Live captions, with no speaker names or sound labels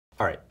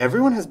All right.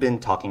 Everyone has been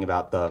talking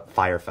about the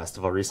Fire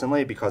Festival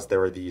recently because there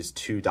were these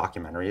two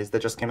documentaries that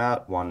just came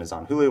out. One is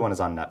on Hulu, one is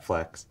on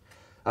Netflix.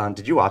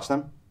 Did you watch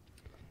them?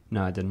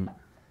 No, I didn't.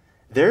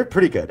 They're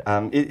pretty good.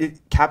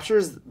 It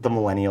captures the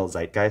millennial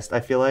zeitgeist, I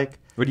feel like.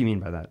 What do you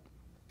mean by that?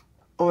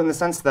 Oh, in the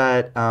sense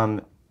that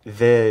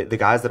the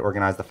guys that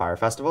organized the Fire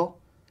Festival,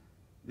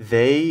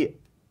 they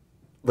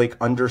like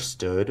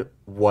understood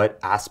what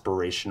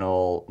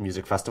aspirational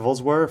music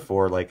festivals were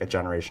for like a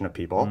generation of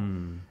people.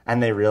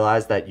 And they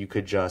realized that you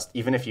could just,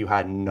 even if you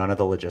had none of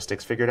the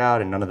logistics figured out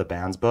and none of the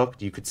bands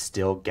booked, you could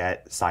still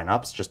get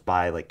signups just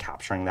by like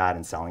capturing that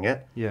and selling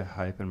it. Yeah,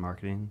 hype and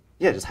marketing.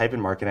 Yeah, just hype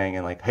and marketing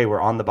and like, hey, we're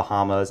on the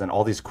Bahamas and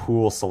all these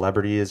cool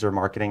celebrities are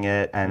marketing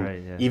it. And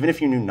Right, yeah. even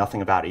if you knew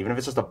nothing about it, even if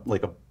it's just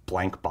like a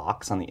blank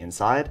box on the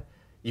inside,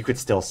 you could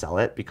still sell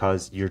it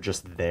because you're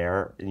just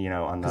there,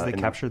 on Because they in-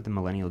 captured the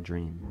millennial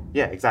dream.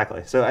 Yeah,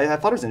 exactly. So I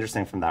thought it was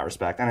interesting from that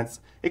respect. And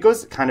it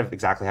goes kind of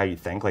exactly how you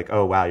think. Like,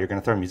 oh, wow, you're going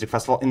to throw a music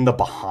festival in the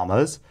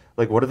Bahamas?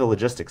 Like, what are the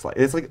logistics like?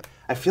 It's like,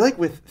 I feel like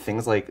with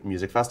things like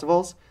music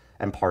festivals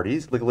and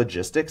parties, like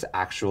logistics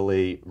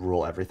actually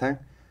rule everything.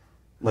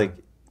 Like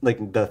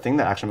the thing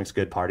that actually makes a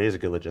good party is a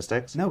good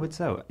logistics. No, but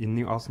so. And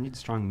you also need a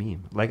strong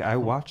meme. Like, I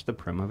watched the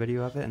promo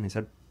video of it, and they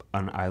said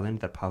an island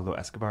that Pablo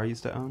Escobar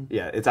used to own.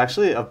 Yeah, it's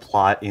actually a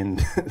plot in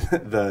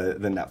the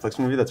Netflix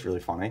movie that's really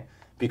funny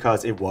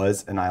because it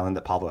was an island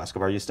that Pablo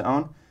Escobar used to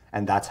own,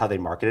 and that's how they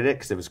marketed it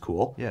because it was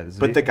cool. Yeah, this is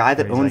but the guy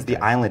that very owns the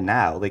zeitgeist. island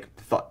now, like,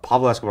 thought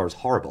Pablo Escobar was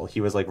horrible. He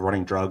was like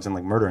running drugs and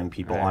like murdering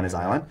people Right, on his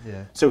right, island.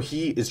 yeah. So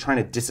he is trying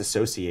to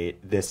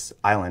disassociate this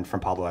island from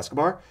Pablo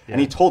Escobar, and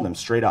Yeah. he told them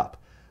straight up,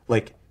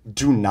 like,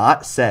 do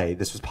not say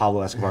this was Pablo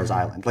Escobar's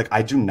island. Like,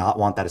 I do not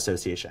want that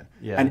association.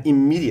 Yeah. And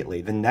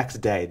immediately, the next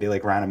day, they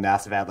like ran a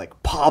massive ad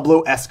like Pablo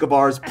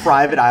Escobar's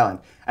private island.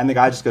 And the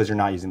guy just goes, you're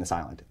not using this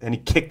island. And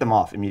he kicked them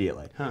off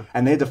immediately.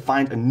 And they had to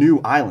find a new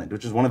island,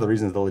 which is one of the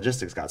reasons the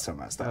logistics got so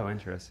messed up. Oh,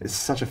 interesting. It's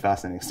such a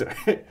fascinating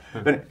story.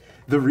 But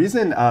the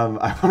reason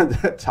I wanted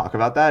to talk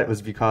about that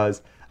was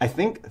because I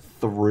think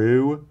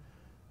through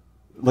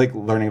like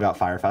learning about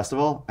Fire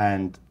Festival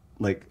and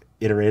like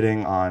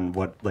iterating on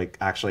what like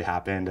actually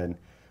happened and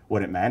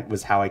what it meant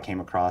was how I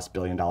came across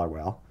Billion Dollar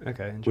Whale, Okay,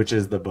 interesting. which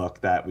is the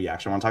book that we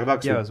actually want to talk about.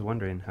 'cause Yeah, we- I was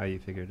wondering how you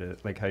figured it,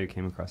 like how you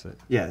came across it.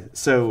 yeah.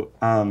 So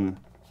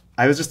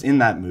I was just in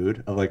that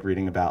mood of like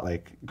reading about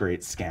like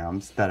great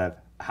scams that have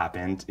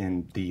happened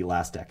in the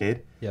last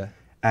decade. Yeah.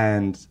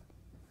 And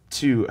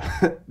to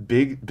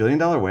big Billion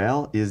Dollar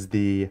Whale is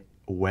the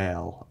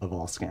whale of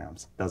all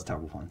scams. That was a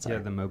terrible pun. Sorry.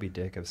 Yeah, the Moby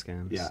Dick of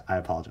scams. Yeah, I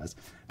apologize.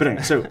 But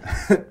anyway, so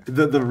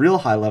the real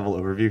high level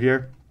overview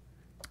here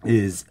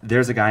is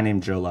there's a guy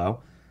named Jho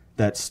Low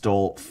that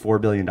stole $4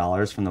 billion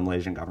from the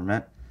Malaysian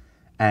government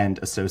and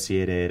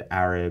associated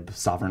Arab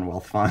sovereign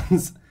wealth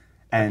funds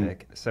and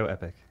Epic. So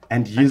epic.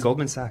 and And used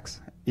Goldman Sachs.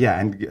 yeah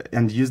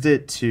and used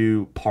it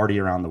to party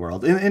around the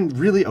world in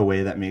really a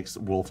way that makes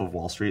Wolf of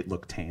Wall Street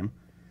look tame.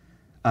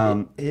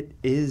 It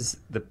is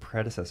the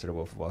predecessor to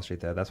Wolf of Wall Street,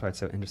 though. That's why it's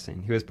so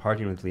interesting. He was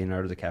partying with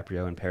Leonardo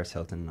DiCaprio and Paris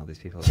Hilton and all these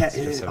people. Yeah, It's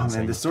it just is. so Oh man,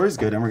 insane. the story's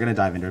good, and we're gonna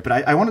dive into it.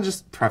 But I want to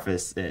just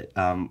preface it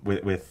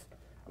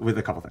with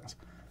a couple things.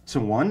 So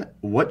one,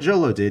 what Jho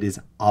Low did is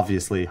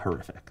obviously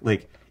horrific.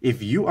 Like,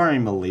 if you are a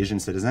Malaysian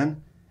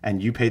citizen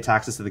and you pay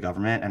taxes to the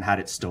government and had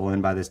it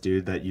stolen by this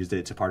dude that used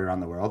it to party around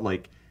the world,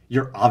 like,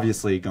 you're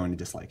obviously going to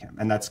dislike him,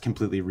 and that's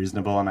completely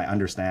reasonable, and I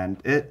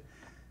understand it.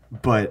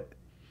 But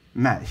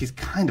Matt, he's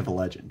kind of a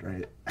legend,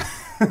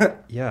 right?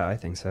 Yeah, I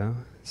think so.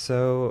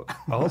 So,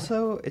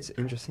 also, it's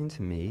interesting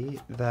to me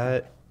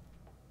that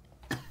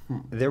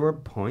there were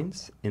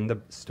points in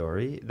the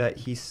story that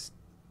he's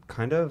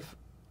kind of,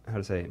 how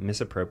to say,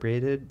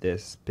 misappropriated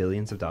this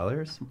billions of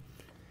dollars.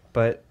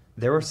 But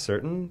there were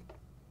certain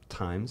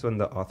times when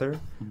the author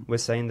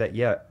was saying that,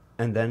 yeah,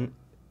 and then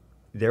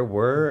there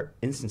were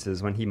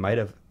instances when he might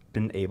have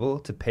been able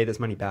to pay this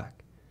money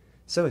back.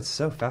 So it's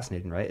so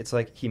fascinating, right? It's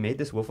like he made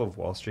this Wolf of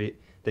Wall Street.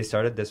 They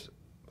started this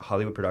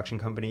Hollywood production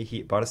company.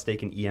 He bought a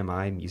stake in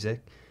EMI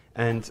Music.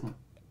 And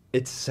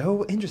it's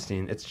so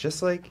interesting. It's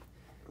just like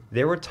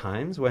there were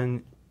times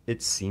when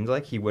it seemed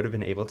like he would have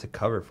been able to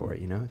cover for it,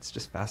 you know? It's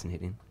just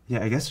fascinating.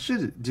 Yeah, I guess we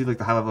should do like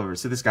the high level overview.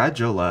 So this guy,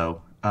 Jho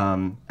Low,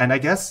 and I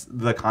guess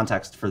the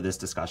context for this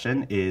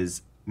discussion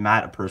is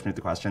Matt approached me with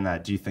the question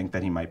that, do you think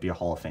that he might be a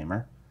Hall of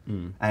Famer?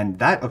 And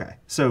that, okay,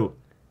 so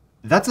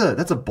that's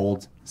a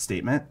bold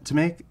statement to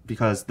make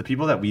because the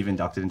people that we've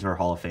inducted into our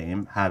Hall of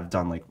Fame have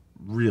done like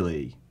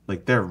really,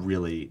 like they're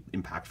really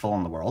impactful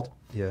on the world.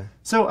 Yeah.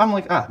 So I'm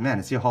like, man,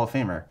 is he a Hall of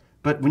Famer?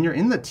 But when you're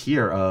in the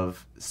tier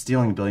of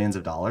stealing billions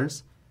of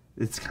dollars,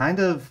 it's kind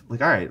of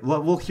like, all right,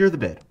 we'll hear the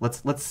bid.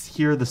 Let's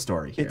hear the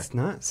story here. It's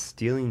not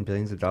stealing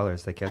billions of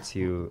dollars that gets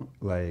you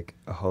like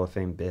a Hall of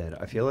Fame bid.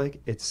 I feel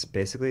like it's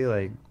basically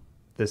like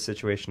the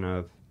situation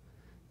of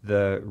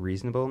the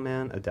reasonable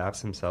man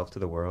adapts himself to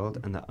the world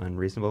and the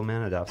unreasonable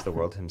man adapts the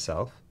world to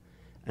himself.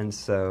 And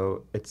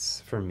so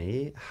it's, for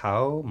me,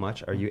 how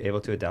much are you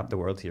able to adapt the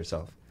world to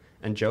yourself?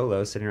 And Jho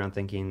Low sitting around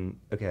thinking,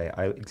 okay,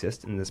 I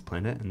exist in this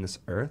planet, in this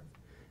earth,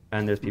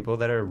 And there's people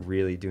that are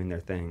really doing their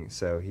thing.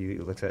 So he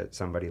looks at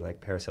somebody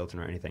like Paris Hilton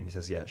or anything. He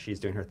says, yeah, she's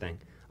doing her thing.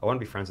 I want to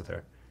be friends with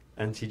her.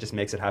 And he just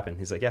makes it happen.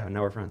 He's like, yeah,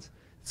 now we're friends.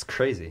 It's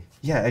crazy.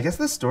 Yeah, I guess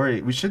the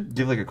story, we should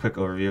give like a quick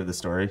overview of the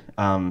story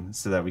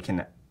so that we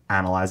can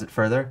analyze it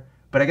further.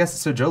 But I guess,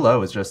 so Jho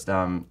Low is just,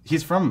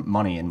 he's from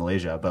money in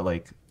Malaysia, but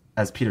like,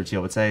 as Peter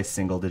Thiel would say,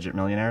 single-digit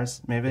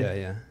millionaires, maybe? Yeah,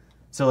 yeah.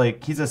 So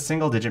like, he's a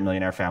single-digit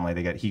millionaire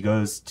family. He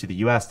goes to the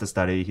U.S. to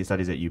study. He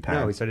studies at UPenn.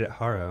 No, he studied at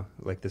Harrow,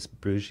 like this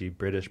bougie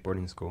British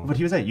boarding school. But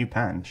he was at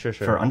UPenn. Sure.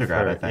 For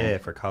undergrad, I think. Yeah,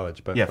 for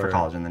college. But yeah, for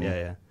college. And then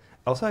yeah.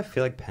 Also, I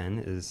feel like Penn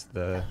is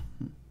the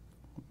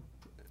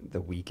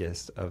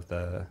weakest of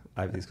the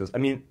Ivy League schools. I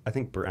mean, I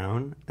think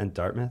Brown and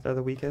Dartmouth are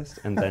the weakest,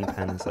 and then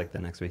Penn is like the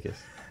next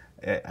weakest.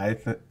 I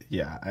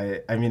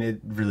mean, it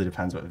really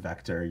depends what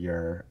vector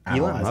you're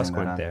analyzing. Elon Musk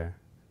went there,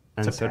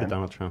 and so Penn? did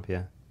Donald Trump.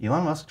 Yeah,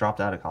 Elon Musk dropped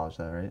out of college,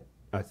 though, right?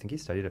 I think he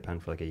studied at Penn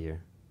for like a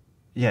year.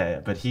 Yeah,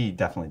 but he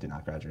definitely did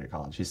not graduate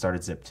college. He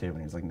started Zip 2 when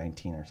he was like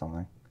 19 or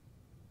something.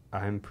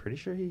 I'm pretty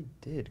sure he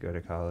did go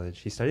to college.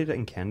 He studied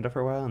in Canada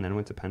for a while, and then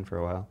went to Penn for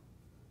a while.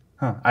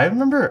 Huh. I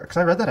remember, because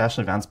I read that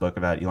Ashley Vance book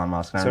about Elon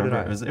Musk, and So I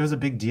remember did I. it was a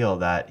big deal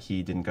that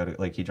he didn't go to,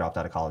 like, he dropped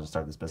out of college to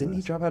start this business. Didn't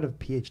he drop out of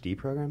P.H.D.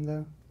 program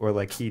though, or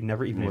like he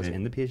never even was Maybe.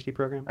 in the P.H.D.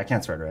 program? I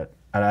can't swear to it.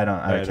 I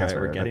can't swear to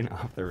We're it. getting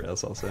off the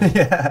rails also.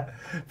 Yeah.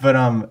 But,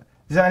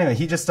 so anyway,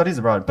 he just studies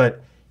abroad,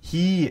 but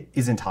he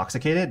is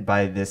intoxicated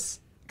by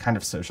this kind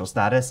of social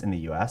status in the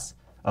U.S.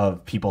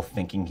 of people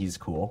thinking he's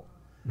cool.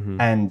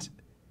 Mm-hmm. And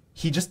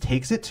he just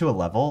takes it to a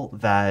level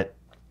that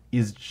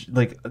is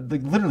like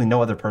literally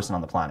no other person on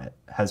the planet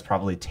has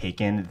probably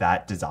taken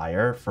that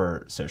desire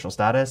for social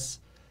status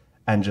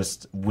and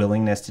just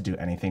willingness to do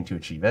anything to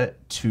achieve it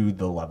to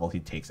the level he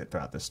takes it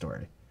throughout this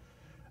story.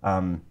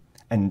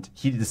 And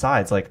he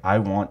decides, like, I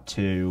want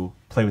to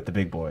play with the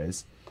big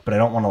boys, but I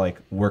don't want to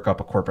like work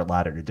up a corporate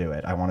ladder to do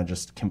it. I want to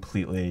just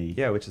completely,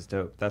 Yeah, which is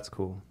dope. That's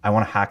cool. I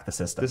want to hack the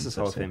system. This is so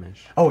to Hall of speak.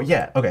 Fame-ish. Oh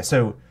yeah. Okay.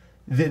 So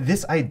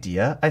this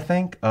idea, I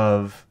think,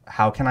 of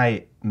how can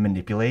I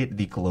manipulate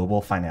the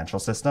global financial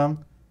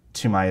system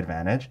to my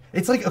advantage?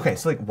 It's like, okay,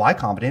 so like Y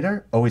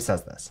Combinator always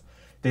says this.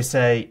 They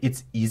say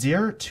it's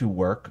easier to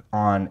work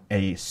on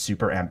a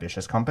super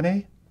ambitious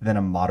company than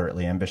a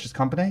moderately ambitious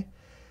company,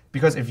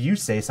 because if you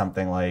say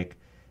something like,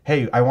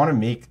 "Hey, I want to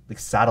make like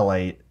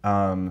satellite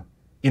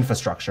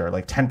infrastructure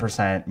like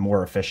 10%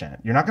 more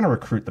efficient," you're not going to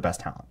recruit the best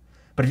talent.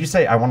 But if you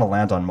say, "I want to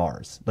land on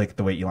Mars," like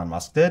the way Elon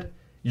Musk did,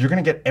 you're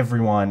going to get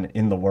everyone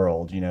in the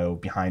world,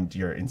 behind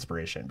your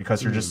inspiration,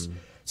 because you're just,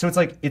 so it's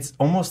like, it's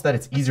almost that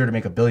it's easier to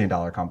make $1 billion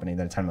company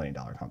than a $10 million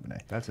company.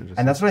 That's interesting.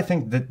 And that's what I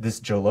think that this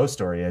Jho Low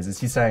story is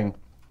he's saying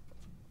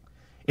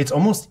it's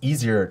almost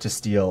easier to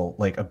steal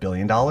like $1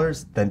 billion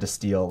than to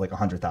steal like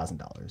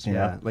 $100,000, you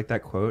know? Like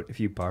that quote, if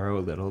you borrow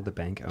a little, the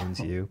bank owns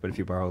you, but if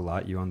you borrow a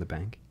lot, you own the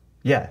bank.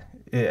 Yeah.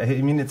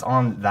 I mean, it's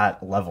on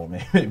that level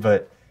maybe,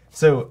 but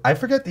so I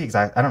forget the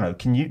exact, I don't know.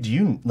 Can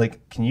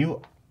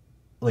you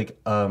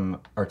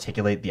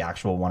articulate the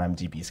actual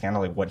 1MDB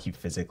scandal, like what he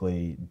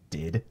physically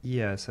did?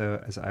 Yeah,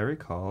 so as I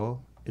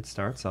recall, it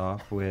starts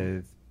off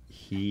with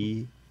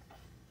he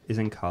is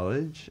in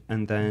college,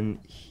 and then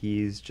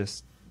he's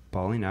just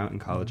balling out in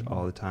college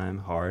all the time,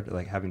 hard,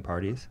 like having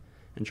parties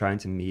and trying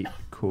to meet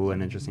cool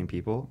and interesting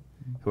people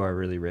who are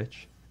really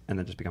rich and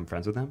then just become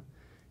friends with them.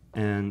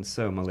 And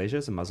so Malaysia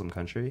is a Muslim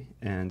country,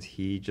 and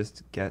he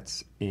just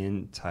gets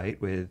in tight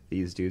with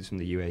these dudes from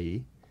the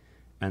UAE.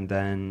 And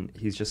then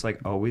he's just like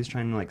always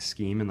trying to like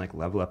scheme and like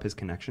level up his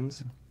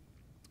connections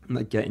and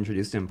like get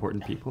introduced to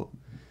important people.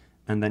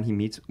 And then he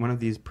meets one of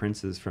these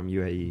princes from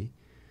UAE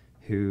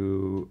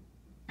who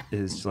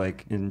is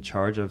like in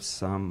charge of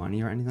some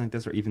money or anything like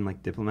this, or even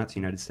like diplomats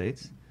in the United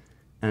States.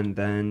 And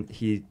then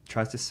he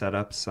tries to set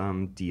up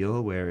some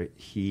deal where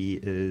he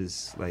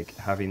is like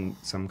having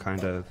some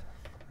kind of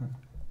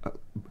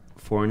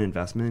foreign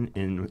investment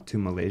into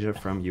Malaysia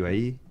from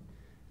UAE,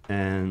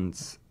 and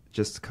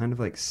just kind of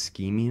like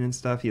scheming and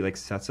stuff. He like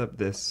sets up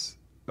this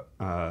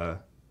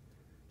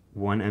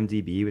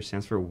 1MDB, which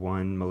stands for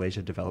One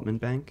Malaysia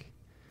Development Bank.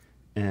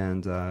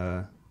 And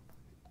then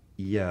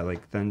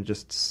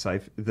just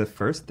the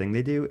first thing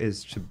they do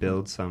is to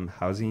build some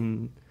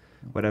housing,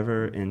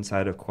 whatever,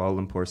 inside of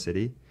Kuala Lumpur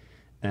City.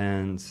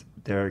 And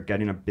they're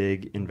getting a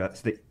big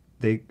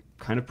they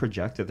kind of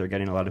project that they're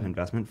getting a lot of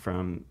investment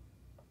from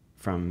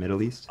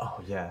Middle East.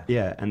 Oh, yeah.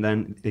 Yeah, and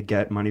then they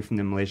get money from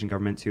the Malaysian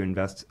government to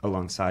invest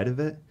alongside of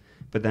it.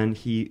 But then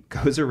he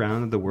goes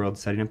around the world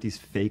setting up these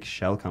fake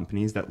shell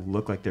companies that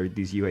look like they're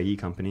these UAE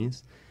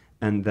companies.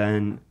 And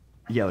then,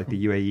 like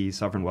the UAE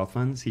Sovereign Wealth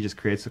Funds, he just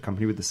creates a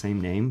company with the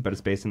same name, but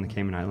it's based in the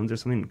Cayman Islands or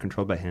something,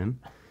 controlled by him.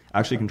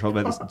 Actually controlled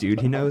by this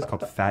dude he knows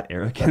called Fat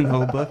Eric in the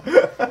whole book.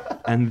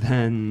 And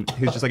then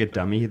who's just like a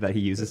dummy that he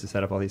uses to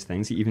set up all these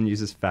things. He even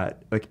uses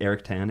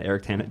Eric Tan at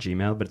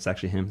Gmail, but it's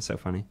actually him. It's so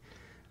funny.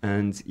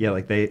 And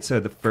so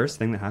the first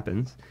thing that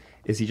happens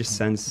is he just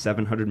sends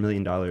 $700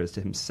 million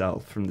to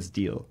himself from this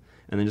deal,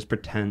 and then just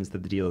pretends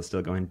that the deal is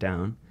still going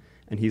down.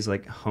 And he's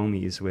like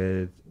homies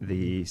with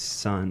the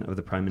son of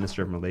the Prime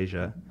Minister of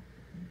Malaysia.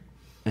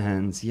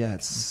 And yeah,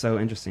 it's so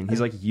interesting.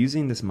 He's like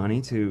using this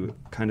money to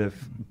kind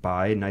of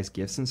buy nice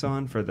gifts and so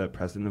on for the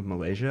president of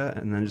Malaysia,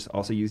 and then just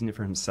also using it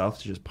for himself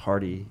to just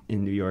party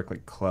in New York,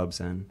 like clubs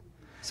and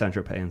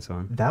Saint-Tropez and so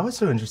on. That was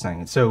so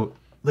interesting. So,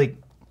 like,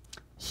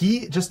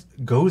 he just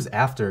goes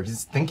after,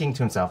 he's thinking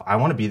to himself, I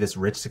want to be this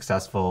rich,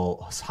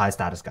 successful, high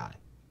status guy.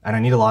 And I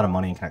need a lot of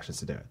money and connections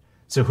to do it.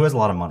 So who has a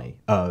lot of money?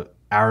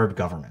 Arab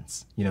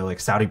governments, you know, like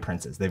Saudi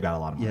princes, they've got a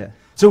lot of money. Yeah.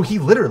 So he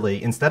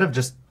literally, instead of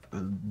just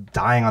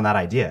dying on that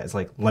idea, is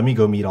like, let me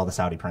go meet all the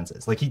Saudi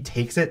princes. Like, he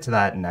takes it to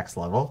that next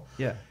level.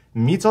 Yeah.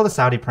 Meets all the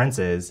Saudi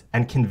princes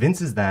and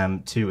convinces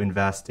them to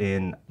invest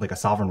in like a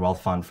sovereign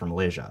wealth fund for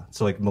Malaysia.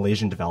 So like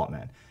Malaysian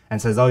development,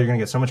 and says, oh, you're going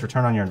to get so much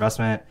return on your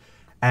investment.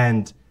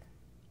 And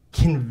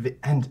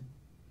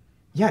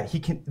yeah, he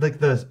can,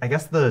 like, I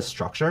guess the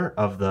structure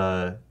of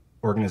the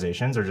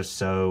organizations are just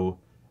so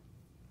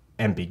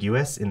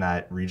ambiguous in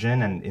that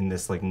region and in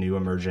this like new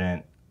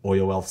emergent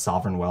oil wealth,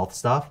 sovereign wealth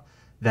stuff,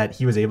 that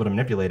he was able to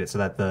manipulate it so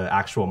that the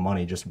actual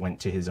money just went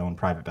to his own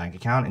private bank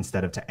account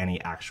instead of to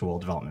any actual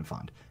development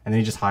fund. And then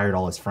he just hired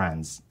all his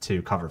friends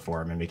to cover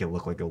for him and make it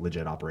look like a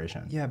legit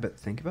operation. Yeah, but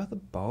think about the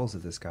balls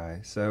of this guy.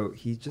 So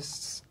he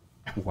just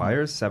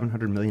wires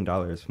 $700 million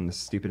from this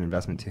stupid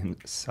investment to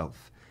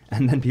himself.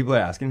 And then people are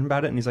asking him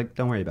about it, and he's like,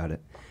 don't worry about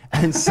it.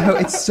 And so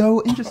it's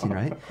so interesting,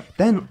 right?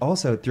 Then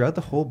also, throughout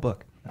the whole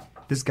book,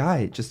 this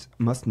guy just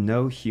must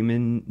know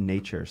human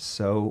nature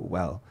so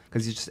well,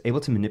 because he's just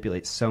able to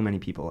manipulate so many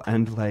people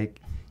and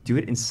like do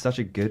it in such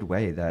a good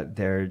way that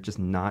they're just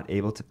not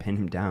able to pin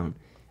him down.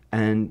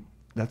 And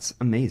that's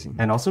amazing.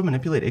 And also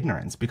manipulate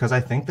ignorance, because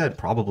I think that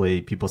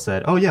probably people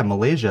said, oh yeah,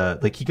 Malaysia,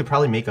 like he could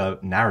probably make a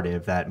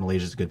narrative that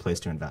Malaysia is a good place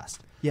to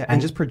invest. Yeah,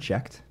 and just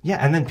project. Yeah,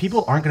 and then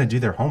people aren't going to do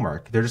their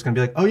homework. They're just going to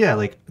be like, oh yeah,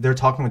 like they're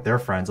talking with their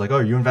friends, like, oh,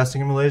 are you investing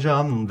in Malaysia?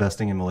 I'm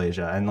investing in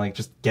Malaysia. And like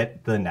just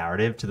get the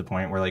narrative to the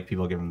point where like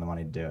people give him the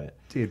money to do it.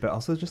 Dude, but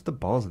also just the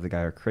balls of the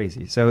guy are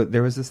crazy. So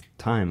there was this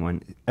time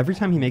when every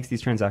time he makes these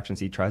transactions,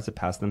 he tries to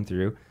pass them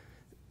through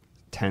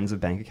tens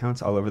of bank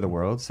accounts all over the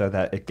world so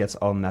that it gets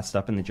all messed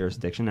up in the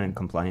jurisdiction and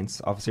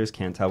compliance officers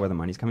can't tell where the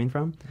money's coming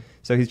from.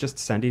 So he's just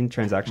sending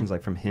transactions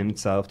like from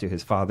himself to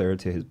his father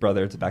to his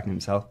brother to back to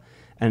himself.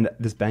 And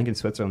this bank in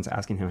Switzerland's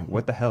asking him,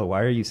 what the hell?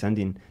 Why are you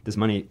sending this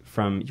money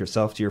from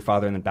yourself to your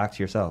father and then back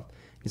to yourself?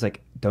 He's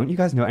like, don't you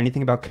guys know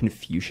anything about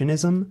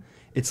Confucianism?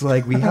 It's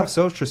like, we have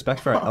so much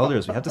respect for our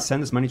elders. We have to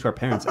send this money to our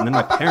parents. And then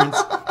my parents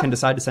can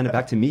decide to send it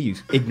back to me, you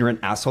ignorant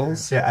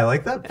assholes. Yeah, I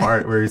like that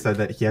part where he said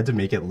that he had to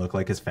make it look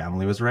like his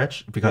family was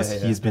rich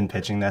because he's been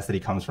pitching this, that he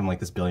comes from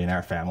like this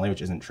billionaire family,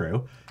 which isn't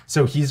true.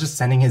 So he's just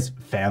sending his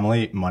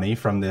family money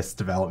from this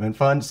development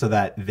fund so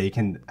that they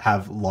can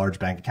have large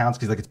bank accounts.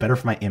 Because like, it's better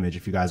for my image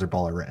if you guys are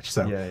baller rich.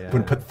 So I'm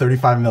going to put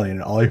 35 million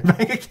in all your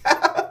bank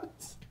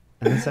accounts.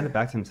 And then send it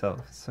back to himself.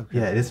 It's so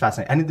crazy. Yeah, it is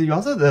fascinating. And you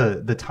also,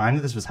 the time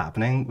that this was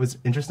happening was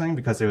interesting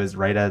because it was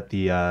right at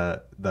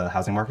the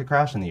housing market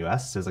crash in the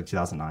US. So it was like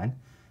 2009.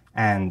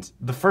 And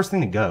the first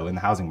thing to go in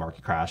the housing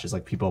market crash is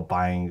like people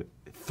buying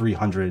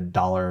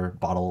 $300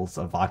 bottles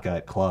of vodka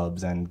at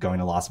clubs and going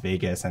to Las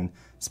Vegas and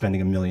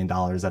spending $1 million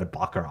at a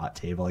baccarat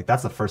table. Like,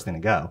 that's the first thing to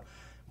go.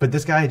 But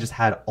this guy just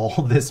had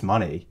all this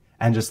money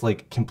and just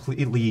like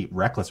completely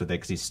reckless with it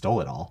because he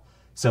stole it all.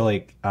 So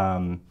like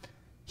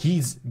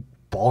he's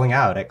balling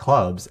out at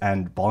clubs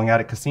and balling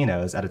out at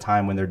casinos at a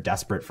time when they're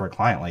desperate for a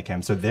client like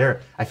him. So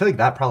I feel like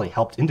that probably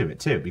helped into it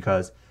too,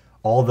 because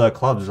all the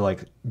clubs are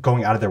like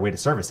going out of their way to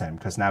service him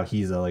because now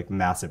he's a like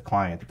massive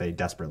client that they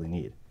desperately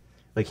need.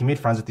 Like, he made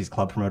friends with these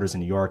club promoters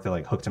in New York that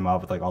like hooked him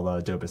up with like all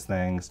the dopest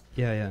things.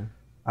 Yeah.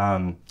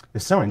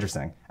 It's so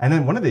interesting. And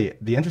then one of the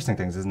interesting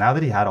things is, now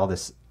that he had all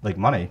this like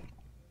money,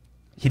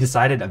 he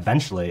decided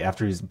eventually,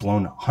 after he's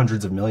blown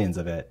hundreds of millions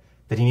of it,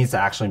 that he needs to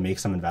actually make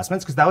some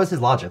investments, because that was his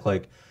logic.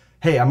 Like,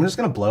 hey, I'm just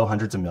going to blow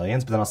hundreds of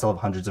millions, but then I'll still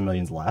have hundreds of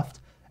millions left.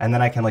 And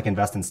then I can like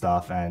invest in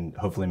stuff and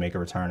hopefully make a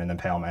return and then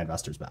pay all my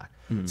investors back.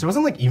 So it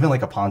wasn't like even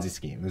like a Ponzi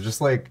scheme. It was just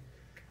like,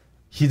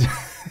 it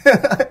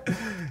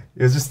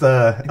was just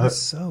a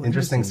so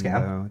interesting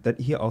scam. Though, that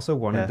he also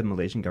wanted the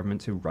Malaysian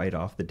government to write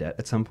off the debt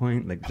at some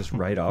point, like just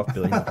write off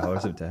billions of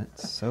dollars of debt.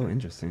 It's so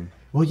interesting.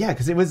 Well, yeah,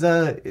 because it was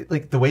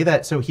like the way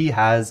that, so he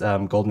has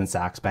Goldman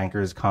Sachs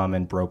bankers come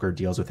and broker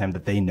deals with him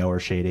that they know are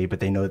shady, but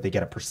they know that they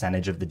get a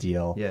percentage of the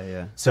deal.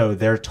 Yeah. So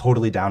they're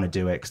totally down to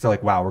do it, because they're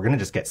like, wow, we're going to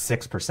just get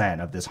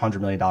 6% of this $100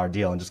 million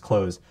deal and just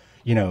close,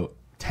 $10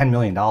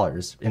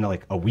 million in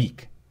like a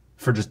week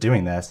for just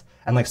doing this.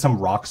 And like some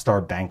rock star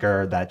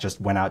banker that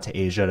just went out to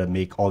Asia to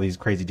make all these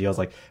crazy deals.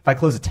 Like, if I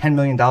close a $10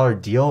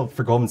 million deal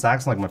for Goldman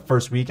Sachs in like my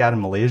first week out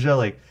in Malaysia,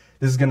 like,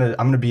 I'm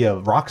gonna be a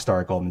rock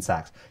star at Goldman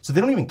Sachs. So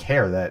they don't even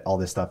care that all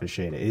this stuff is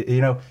shady.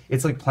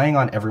 It's like playing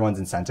on everyone's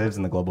incentives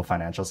in the global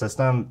financial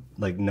system.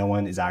 Like, no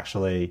one is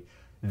actually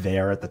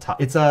there at the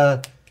top. It's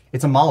a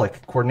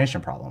Moloch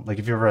coordination problem. Like,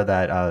 if you ever read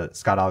that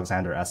Scott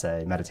Alexander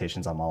essay,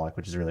 Meditations on Moloch,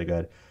 which is really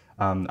good.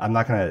 I'm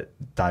not gonna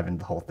dive into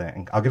the whole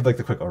thing. I'll give like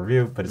the quick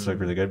overview, but it's like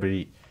really good.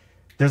 But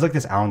there's like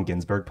this Allen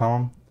Ginsberg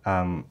poem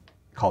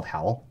called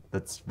Howl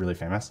that's really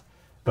famous.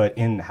 but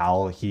in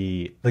Howl,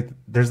 he like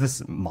there's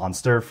this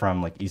monster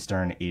from like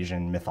Eastern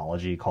Asian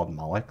mythology called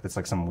Moloch. That's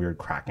like some weird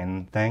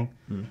kraken thing.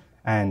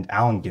 And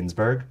Allen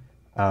Ginsberg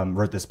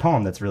wrote this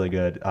poem that's really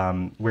good,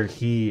 where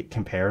he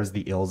compares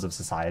the ills of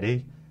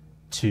society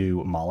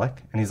to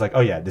Moloch, and he's like,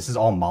 "Oh yeah, this is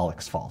all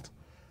Moloch's fault."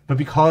 But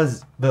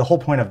because the whole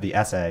point of the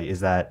essay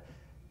is that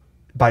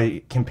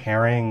by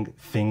comparing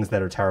things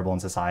that are terrible in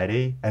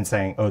society and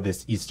saying, "Oh,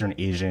 this Eastern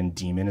Asian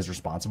demon is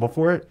responsible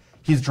for it,"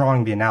 he's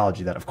drawing the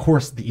analogy that, of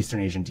course, the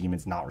Eastern Asian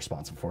demon's not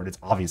responsible for it. It's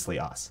obviously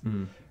us,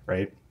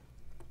 right?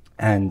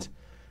 And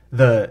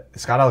the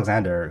Scott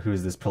Alexander, who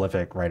is this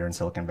prolific writer in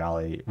Silicon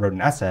Valley, wrote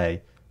an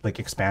essay like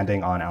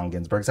expanding on Allen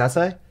Ginsberg's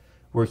essay,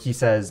 where he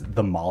says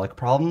the Moloch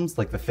problems,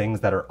 like the things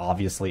that are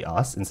obviously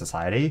us in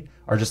society,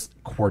 are just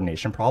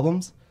coordination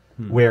problems.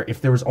 Where if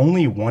there was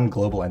only one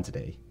global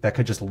entity that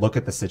could just look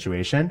at the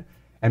situation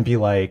and be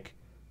like,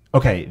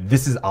 okay,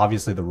 this is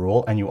obviously the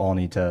rule, and you all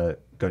need to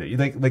go to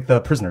like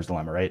the prisoner's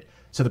dilemma, right?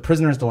 So the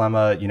prisoner's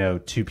dilemma, you know,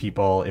 two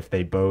people, if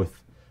they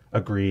both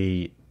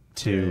agree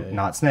to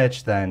not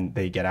snitch, then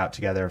they get out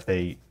together. If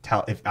they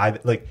tell, if I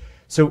like,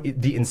 so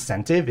the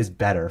incentive is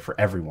better for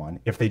everyone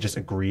if they just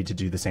agree to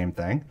do the same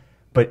thing.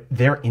 But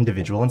their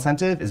individual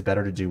incentive is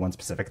better to do one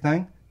specific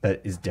thing that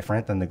is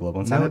different than the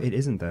global incentive. No, it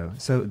isn't though.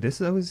 So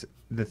this is always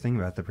the thing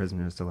about the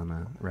prisoner's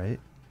dilemma, right?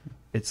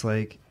 It's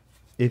like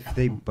if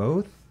they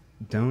both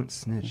don't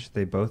snitch,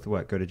 they both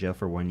go to jail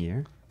for 1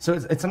 year. So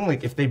it's something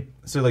like if they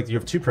like you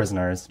have two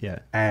prisoners, Yeah.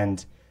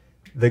 and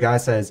the guy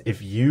says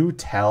if you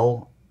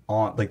tell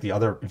on like the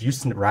other, if you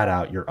rat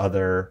out your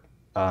other,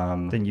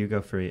 Then you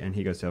go free and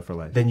he goes to jail for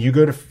life. then you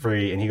go to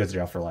free and he goes to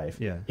jail for life.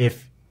 Yeah.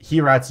 If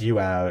he rats you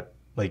out,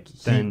 like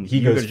Then he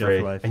you goes go to jail free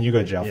for life. and you go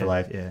to jail for Yeah,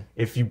 life. yeah.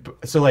 If you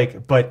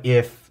but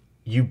if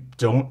you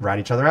don't rat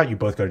each other out, you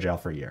both go to jail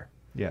for a year.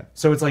 Yeah.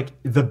 So it's like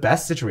the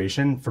best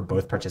situation for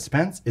both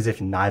participants is if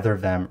neither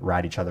of them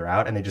rat each other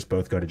out and they just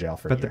both go to jail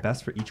for a But year. the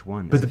best for each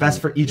one. But is the if best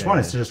you- for each yeah, one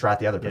yeah. is to just rat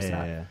the other person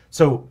yeah, out. yeah.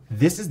 So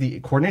this is the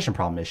coordination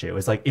problem issue.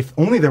 It's like if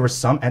only there was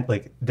some,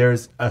 like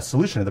there's a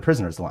solution to the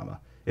prisoner's dilemma.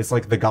 It's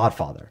like The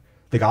Godfather.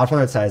 The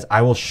Godfather says,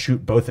 I will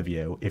shoot both of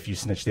you if you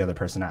snitch the other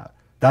person out.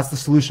 That's the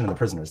solution to the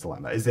prisoner's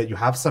dilemma, is that you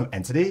have some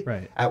entity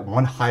Right. at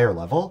one higher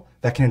level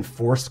that can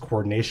enforce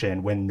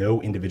coordination when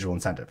no individual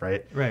incentive,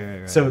 right?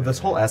 Right. So this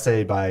whole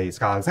essay by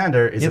Scott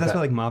Alexander is Yeah, about, that's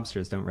why like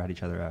mobsters don't rat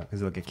each other out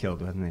because they'll get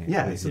killed when they.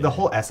 yeah, so the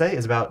whole essay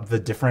is about the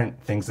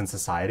different things in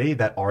society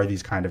that are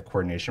these kind of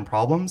coordination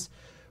problems,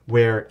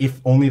 where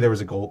if only there was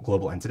a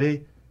global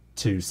entity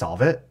to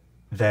solve it,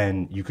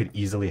 then you could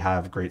easily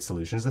have great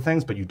solutions to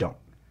things, but you don't.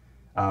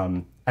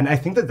 And I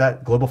think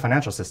that global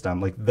financial system,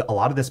 like a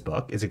lot of this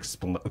book is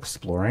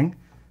exploring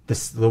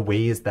the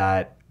ways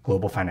that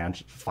global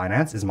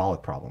finance is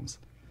Moloch problems,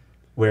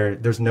 where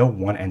there's no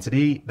one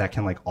entity that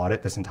can like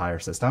audit this entire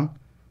system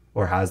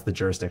or has the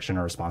jurisdiction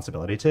or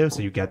responsibility to.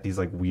 So you get these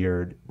like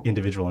weird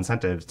individual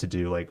incentives to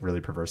do like really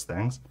perverse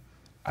things.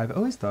 I've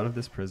always thought of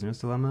this prisoner's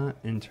dilemma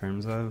in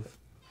terms of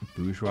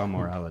bourgeois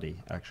morality,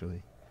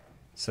 actually.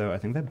 So I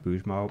think that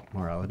bourgeois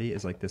morality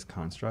is like this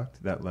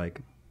construct that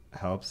like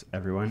helps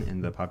everyone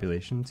in the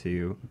population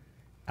to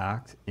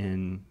act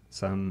in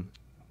some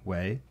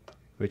way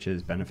which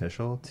is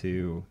beneficial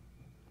to,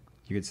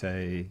 you could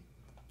say,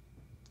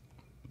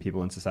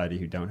 people in society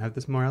who don't have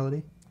this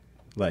morality,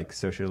 like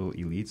social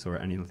elites or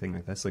anything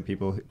like this, like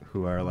people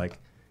who are like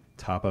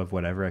top of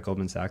whatever at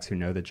Goldman Sachs who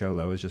know that Jho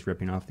Low is just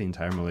ripping off the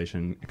entire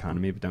Malaysian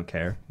economy but don't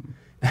care.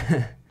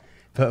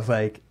 But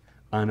like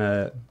on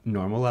a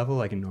normal level,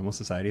 like in normal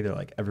society, they're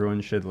like,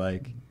 everyone should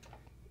like,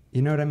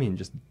 you know what I mean,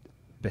 just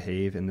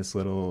behave in this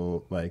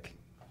little like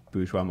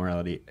bourgeois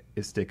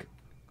moralistic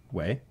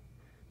way.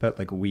 But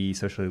like we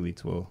social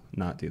elites will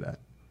not do that.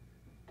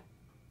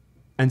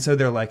 And so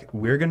they're like,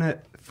 we're going to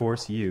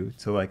force you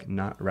to like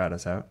not rat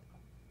us out,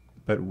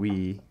 but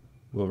we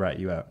will rat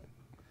you out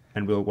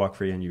and we'll walk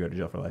free and you go to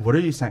jail for life. What are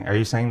you saying? Are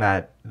you saying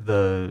that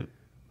the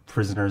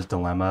prisoner's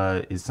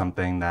dilemma is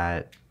something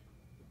that...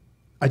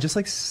 I just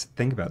like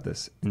think about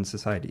this in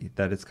society,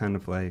 that it's kind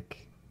of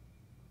like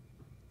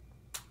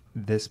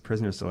this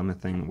prisoner's dilemma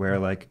thing where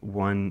like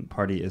one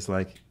party is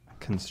like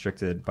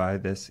constricted by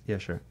this,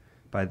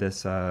 by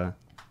this, I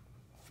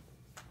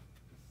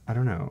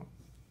don't know,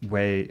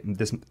 way,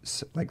 this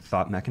like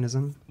thought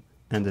mechanism,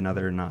 and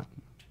another not.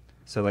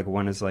 So like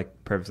one is like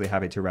perfectly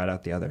happy to rat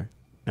out the other,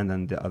 and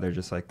then the other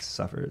just like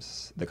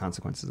suffers the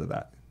consequences of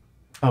that.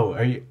 Oh,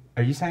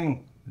 are you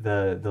saying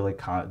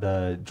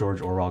the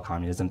George Orwell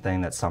communism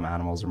thing, that some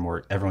animals are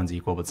more, everyone's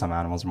equal, but some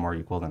animals are more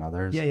equal than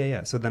others?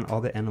 Yeah. So then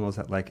all the animals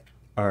that like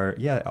are,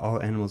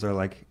 all animals are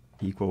like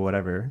equal,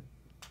 whatever.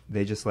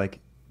 They just like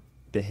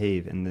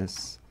behave in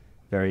this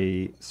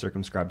very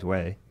circumscribed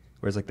way.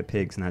 Whereas like the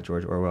pigs in that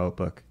George Orwell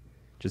book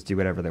just do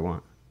whatever they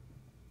want.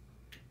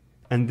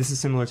 And this is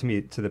similar to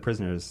me to the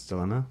prisoner's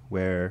dilemma,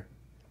 where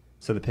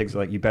so the pigs are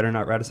like, you better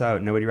not rat us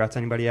out. Nobody rats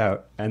anybody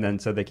out. And then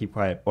so they keep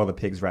quiet while the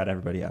pigs rat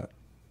everybody out.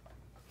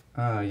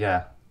 Oh,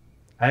 yeah.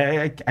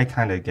 I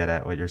kind of get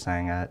at what you're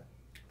saying at,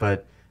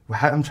 but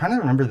I'm trying to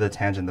remember the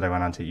tangent that I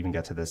went on to even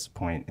get to this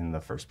point in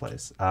the first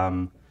place.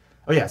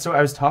 Oh yeah, so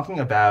I was talking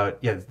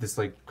about this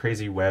like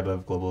crazy web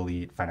of global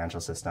elite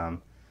financial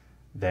system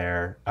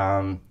there.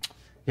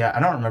 Yeah, I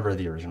don't remember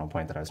the original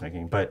point that I was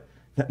making, but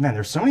man,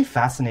 there's so many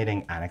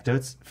fascinating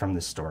anecdotes from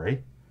this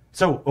story.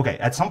 So okay,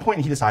 at some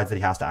point he decides that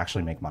he has to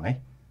actually make money,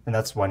 and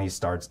that's when he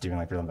starts doing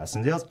like real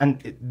investment deals.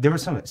 And there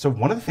was some. So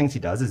one of the things he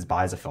does is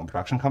buys a film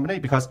production company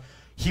because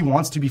he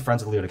wants to be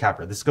friends with Leo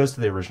DiCaprio. This goes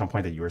to the original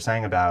point that you were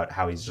saying about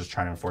how he's just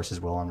trying to enforce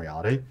his will on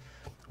reality,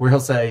 where he'll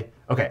say,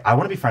 okay, I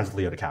want to be friends with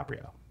Leo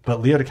DiCaprio.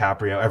 But Leo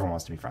DiCaprio, everyone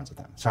wants to be friends with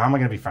him. So how am I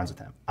going to be friends with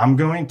him? I'm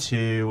going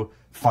to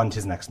fund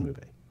his next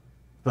movie.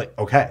 Like,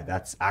 okay,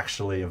 that's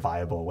actually a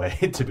viable way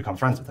to become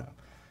friends with him.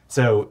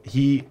 So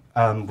he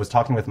was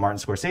talking with Martin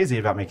Scorsese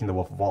about making The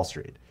Wolf of Wall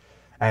Street.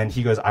 And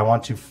he goes, I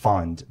want to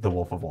fund The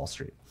Wolf of Wall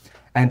Street.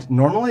 And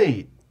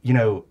normally, you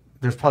know,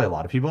 there's probably a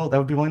lot of people that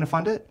would be willing to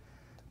fund it.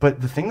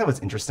 But the thing that was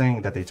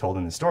interesting that they told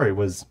in the story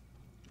was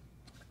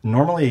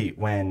normally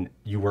when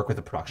you work with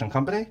a production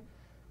company,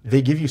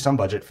 they give you some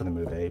budget for the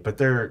movie, but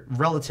they're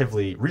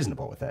relatively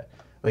reasonable with it.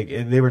 Like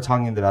they were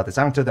talking about this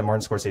anecdote that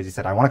Martin Scorsese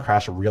said, I want to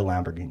crash a real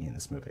Lamborghini in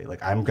this movie.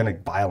 Like I'm going to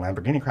buy a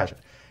Lamborghini, crash it.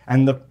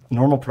 And the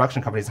normal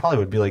production companies in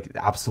Hollywood would be like,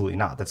 absolutely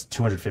not. That's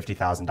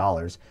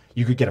 $250,000.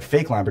 You could get a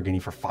fake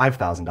Lamborghini for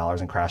 $5,000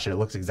 and crash it. It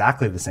looks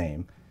exactly the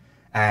same.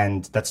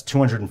 And that's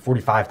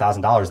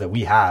 $245,000 that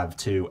we have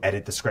to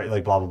edit the script,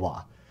 like blah, blah,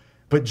 blah.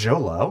 But Jho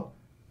Low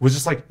was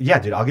just like, yeah,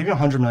 dude, I'll give you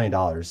 $100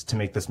 million to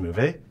make this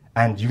movie.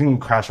 And you can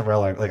crash a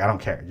rail, like I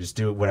don't care. Just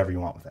do whatever you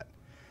want with it.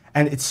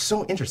 And it's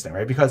so interesting,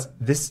 right? Because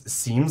this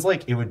seems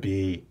like it would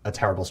be a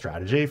terrible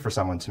strategy for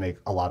someone to make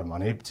a lot of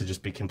money, to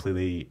just be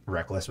completely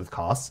reckless with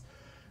costs.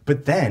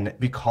 But then,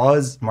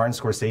 because Martin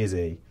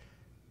Scorsese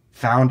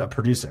found a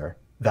producer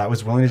that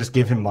was willing to just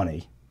give him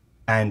money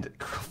and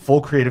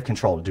full creative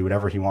control to do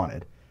whatever he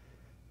wanted,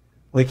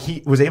 like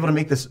he was able to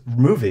make this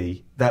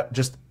movie that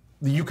just,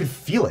 you could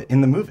feel it in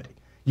the movie.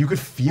 You could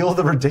feel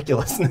the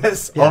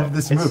ridiculousness of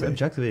this movie. It's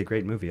objectively a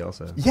great movie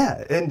also.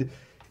 Yeah, and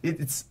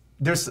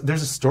there's a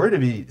story to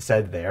be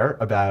said there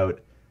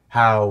about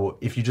how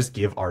if you just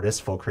give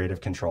artists full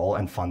creative control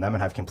and fund them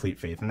and have complete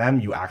faith in them,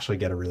 you actually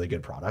get a really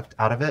good product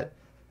out of it,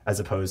 as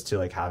opposed to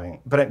like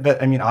having.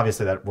 But I mean,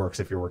 obviously that works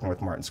if you're working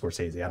with Martin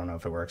Scorsese. I don't know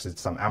if it works as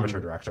some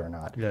amateur director or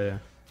not. Yeah.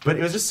 But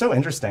it was just so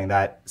interesting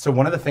that, so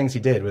one of the things he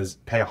did was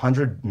pay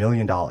 $100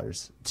 million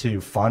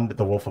to fund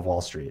The Wolf of Wall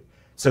Street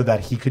so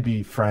that he could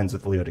be friends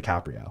with Leo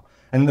DiCaprio.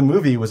 And the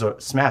movie was a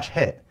smash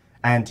hit.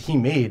 And he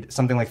made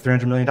something like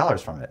 $300 million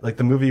from it. Like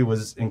the movie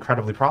was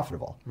incredibly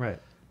profitable. Right.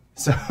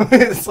 So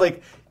it's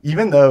like,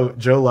 even though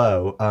Jho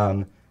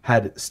Low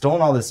had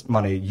stolen all this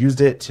money,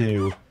 used it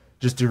to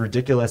just do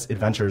ridiculous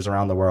adventures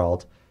around the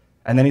world,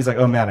 and then he's like,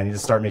 oh man, I need to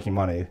start making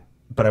money,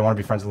 but I want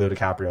to be friends with Leo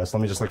DiCaprio, so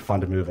let me just like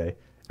fund a movie.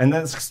 And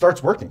then it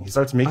starts working. He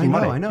starts making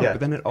money. I know. Yeah.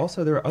 But then there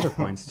were other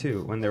points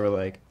too, when they were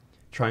like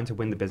trying to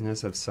win the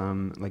business of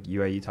some like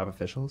UAE top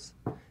officials.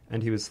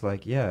 And he was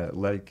like, yeah,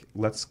 like,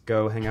 let's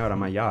go hang out on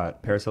my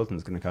yacht. Paris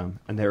Hilton's going to come.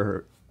 And they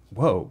were,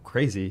 whoa,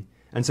 crazy.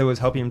 And so it was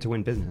helping him to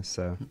win business.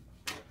 So,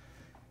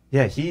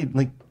 yeah, he,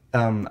 like,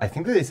 I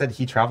think that they said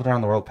he traveled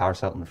around the world with Paris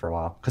Hilton for a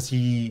while because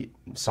he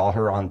saw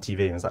her on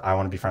TV and was like, I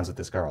want to be friends with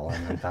this girl.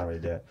 And then found a way to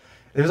do it.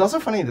 It was also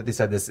funny that they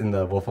said this in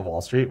The Wolf of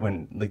Wall Street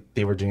when like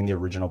they were doing the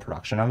original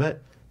production of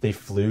it. They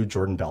flew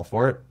Jordan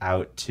Belfort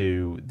out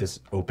to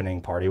this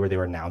opening party where they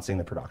were announcing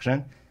the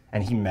production.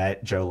 And he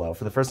met Jho Low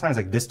for the first time. He's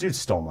like, this dude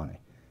stole money.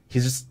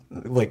 He's just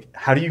like,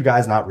 how do you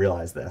guys not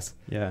realize this?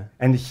 Yeah.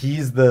 And he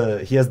has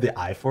the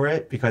eye for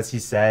it because he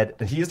said,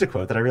 and he used a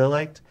quote that I really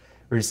liked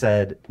where he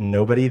said,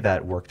 nobody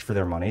that worked for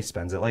their money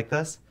spends it like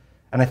this.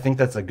 And I think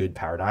that's a good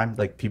paradigm.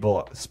 Like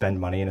people spend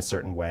money in a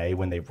certain way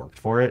when they've worked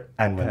for it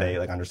and when they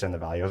like understand the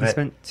value of it. He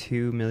spent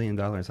 $2 million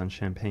on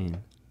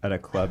champagne at a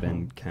club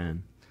in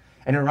Cannes.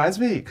 And it reminds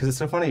me, because it's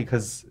so funny,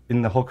 because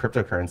in the whole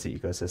cryptocurrency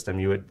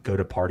ecosystem, you would go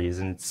to parties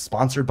and it's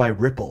sponsored by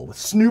Ripple with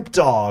Snoop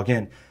Dogg,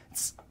 and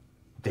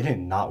they did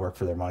not work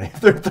for their money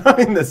if they're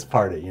throwing this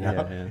party, you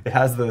know? Yeah. It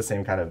has the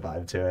same kind of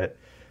vibe to it.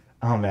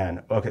 Oh,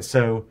 man. Okay,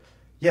 so,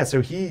 yeah,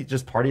 so he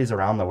just parties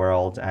around the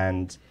world,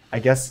 and I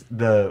guess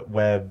the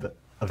web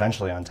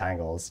eventually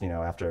untangles, you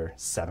know, after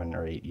 7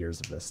 or 8 years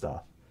of this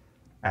stuff.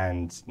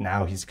 And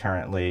now he's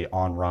currently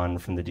on run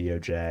from the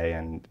DOJ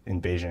and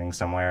in Beijing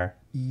somewhere.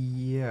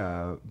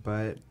 Yeah,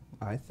 but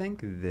I think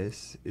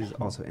this is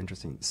also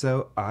interesting.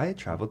 So I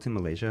traveled to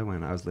Malaysia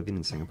when I was living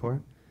in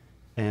Singapore,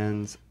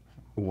 and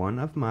one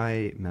of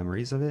my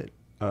memories of it,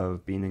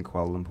 of being in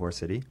Kuala Lumpur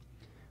City,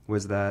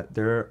 was that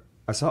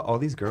I saw all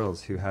these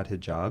girls who had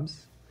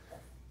hijabs,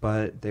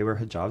 but they were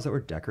hijabs that were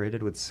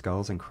decorated with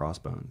skulls and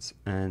crossbones,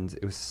 and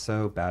it was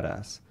so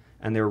badass.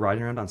 And they were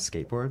riding around on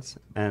skateboards,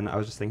 and I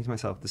was just thinking to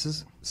myself, this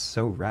is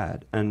so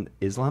rad, and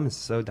Islam is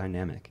so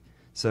dynamic.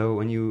 So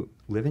when you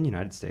live in the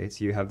United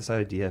States, you have this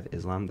idea of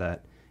Islam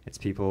that it's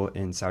people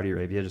in Saudi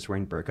Arabia just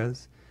wearing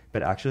burqas,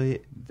 but actually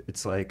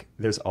it's like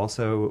there's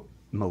also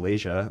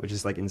Malaysia, which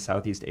is like in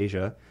Southeast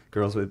Asia,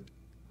 girls with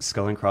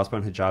skull and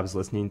crossbone hijabs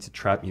listening to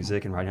trap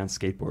music and riding on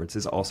skateboards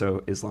is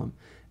also Islam.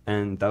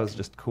 And that was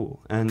just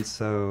cool. And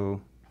so,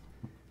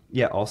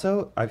 yeah,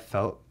 also I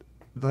felt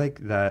like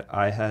that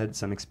I had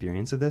some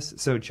experience of this.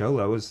 So Jho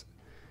Low was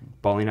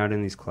balling out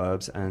in these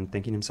clubs and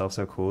thinking himself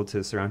so cool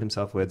to surround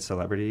himself with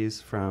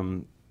celebrities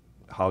from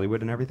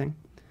Hollywood and everything.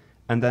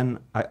 And then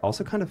I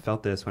also kind of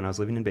felt this when I was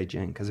living in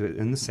Beijing, because it was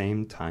in the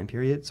same time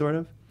period, sort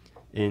of,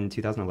 in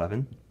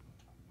 2011.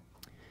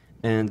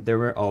 And there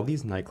were all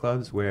these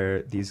nightclubs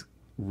where these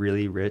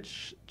really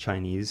rich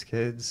Chinese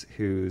kids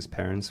whose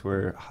parents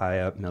were high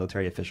up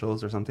military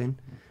officials or something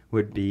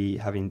would be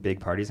having big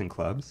parties in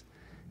clubs.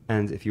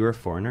 And if you were a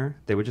foreigner,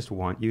 they would just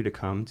want you to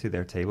come to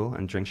their table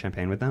and drink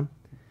champagne with them.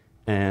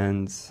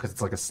 And because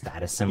it's like a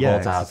status symbol yeah,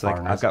 to have it's like,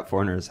 foreigners. I've got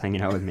foreigners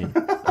hanging out with me.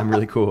 I'm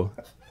really cool.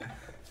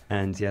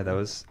 And yeah, that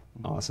was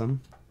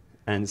awesome.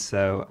 And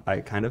so I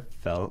kind of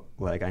felt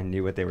like I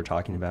knew what they were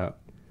talking about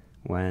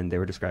when they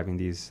were describing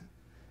these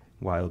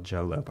wild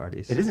Jho Low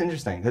parties. It is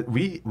interesting.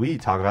 We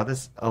talk about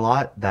this a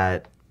lot,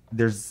 that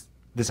there's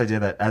this idea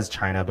that as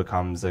China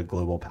becomes a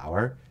global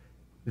power,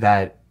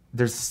 that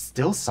there's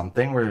still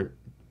something where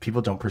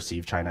people don't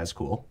perceive China as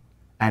cool.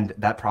 And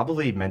that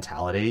probably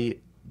mentality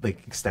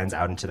like extends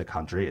out into the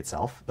country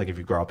itself. Like if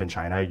you grow up in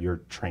China,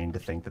 you're trained to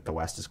think that the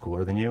West is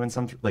cooler than you in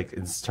some, like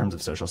in terms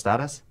of social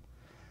status.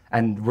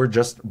 And we're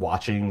just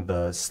watching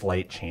the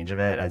slight change of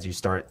it as you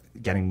start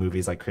getting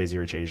movies like Crazy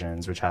Rich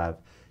Asians, which have,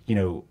 you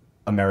know,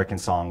 American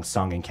songs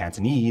sung in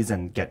Cantonese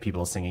and get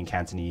people singing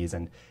Cantonese,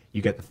 and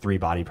you get the three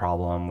body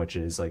problem, which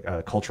is like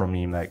a cultural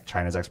meme that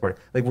China's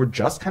exported. Like we're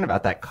just kind of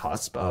at that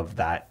cusp of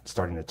that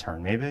starting to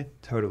turn, maybe.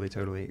 Totally.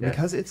 Yeah.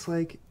 Because it's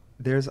like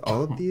there's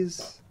all of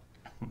these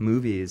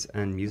movies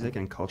and music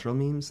and cultural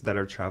memes that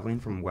are traveling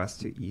from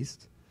west to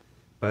east.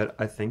 But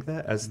I think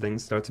that as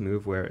things start to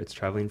move where it's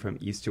traveling from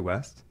east to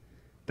west,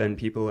 then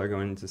people are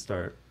going to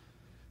start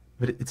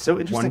But it's so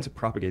interesting wanting to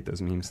propagate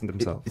those memes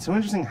themselves. It's so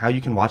interesting how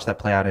you can watch that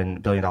play out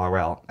in Billion Dollar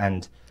Whale,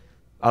 and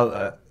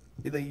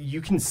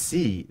you can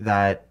see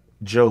that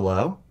Jho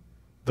Low,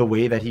 the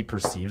way that he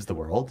perceives the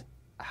world,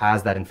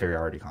 has that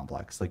inferiority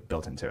complex like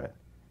built into it.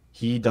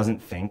 He doesn't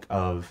think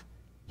of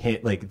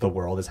like the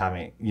world as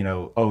having, you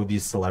know, oh,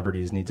 these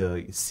celebrities need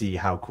to see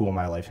how cool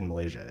my life in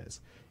Malaysia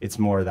is. It's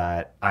more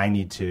that I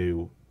need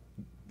to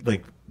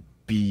like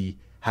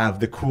have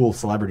the cool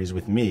celebrities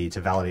with me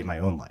to validate my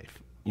own life.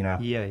 You know?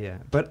 Yeah.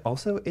 But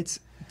also, it's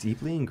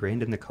deeply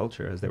ingrained in the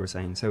culture, as they were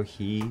saying. So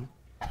he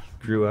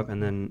grew up,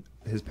 and then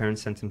his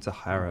parents sent him to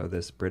Harrow,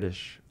 this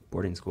British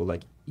boarding school,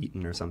 like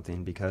Eton or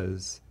something,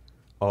 because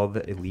all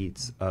the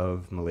elites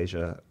of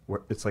Malaysia,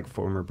 it's like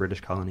former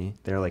British colony.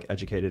 They're like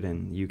educated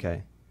in the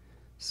UK.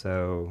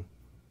 So,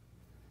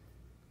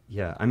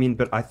 yeah. I mean,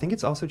 but I think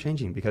it's also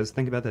changing, because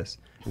think about this.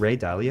 Ray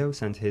Dalio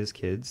sent his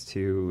kids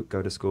to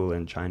go to school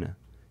in China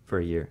for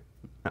a year.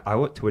 I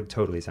would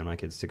totally send my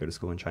kids to go to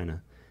school in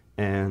China.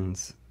 And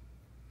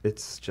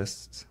it's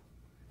just...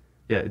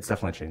 Yeah, it's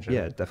definitely changing.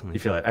 Yeah, definitely. You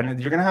feel it. And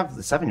you're going to have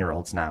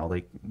 7-year-olds now,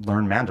 like,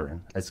 learn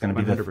Mandarin. It's going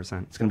to be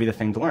 100%. It's going to be the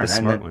thing to learn. The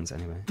smart ones,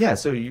 anyway. Yeah,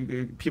 so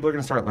people are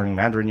going to start learning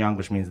Mandarin young,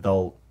 which means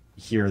they'll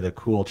hear the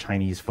cool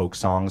Chinese folk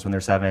songs when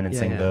they're 7 and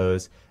sing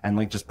those, and,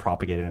 like, just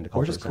propagate it into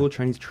culture. Or just cool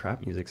Chinese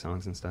trap music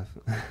songs and stuff.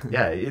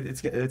 Yeah,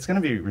 it's going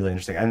to be really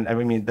interesting. And I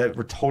mean,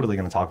 we're totally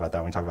going to talk about that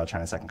when we talk about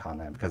China's second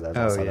continent, because that's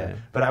also that.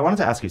 But I wanted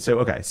to ask you,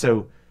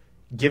 so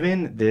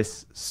given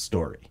this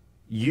story,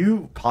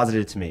 you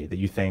posited to me that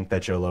you think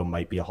that Jho Low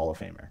might be a Hall of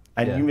Famer.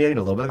 And you made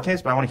a little bit of the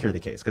case, but I want to hear the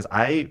case, because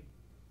I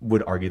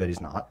would argue that he's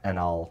not, and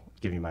I'll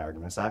give you my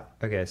argument, Zach.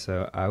 Okay,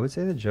 so I would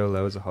say that Jho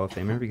Low is a Hall of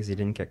Famer because he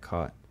didn't get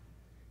caught.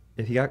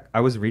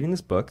 I was reading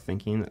this book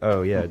thinking,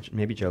 oh yeah,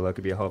 maybe Jho Low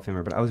could be a Hall of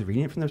Famer, but I was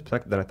reading it from the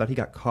perspective that I thought he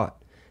got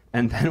caught.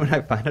 And then when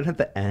I find out at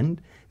the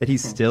end that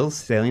he's still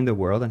sailing the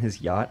world on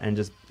his yacht, and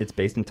just it's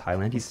based in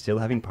Thailand, he's still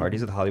having parties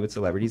with Hollywood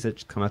celebrities that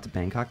just come out to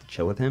Bangkok to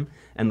chill with him,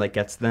 and like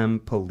gets them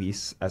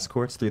police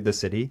escorts through the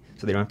city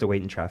so they don't have to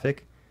wait in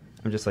traffic.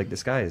 I'm just like,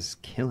 this guy is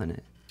killing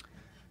it.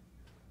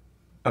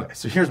 Okay,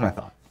 so here's my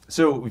thought.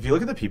 So if you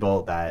look at the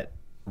people that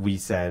we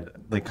said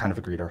like kind of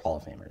agreed are Hall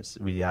of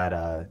Famers, we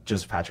had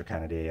Joseph Patrick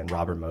Kennedy and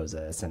Robert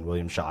Moses and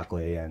William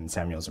Shockley and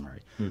Samuel Zemurray.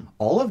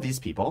 All of these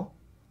people,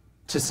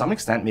 to some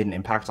extent, made an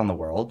impact on the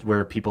world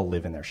where people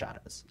live in their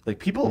shadows. Like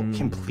people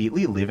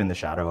completely live in the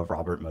shadow of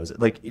Robert Moses.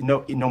 Like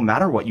no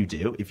matter what you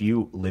do, if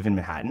you live in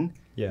Manhattan,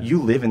 you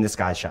live in this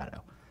guy's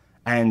shadow.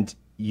 And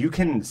you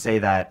can say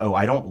that, oh,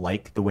 I don't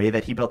like the way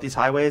that he built these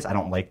highways. I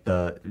don't like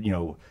the,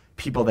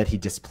 people that he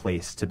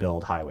displaced to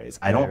build highways.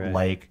 I don't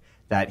like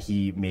that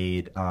he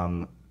made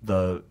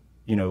the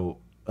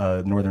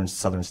northern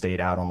southern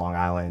state out on Long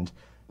Island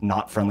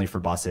not friendly for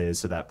buses,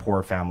 so that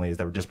poor families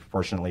that were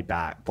disproportionately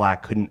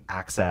black couldn't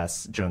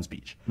access Jones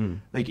Beach.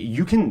 Like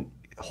you can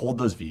hold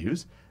those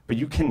views, but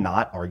you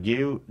cannot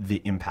argue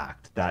the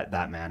impact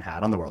that man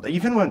had on the world.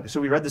 Even so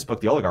we read this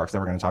book, The Oligarchs, that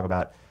we're going to talk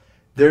about.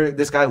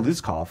 This guy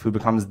Luskov, who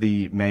becomes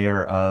the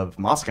mayor of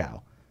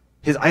Moscow,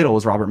 his idol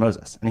was Robert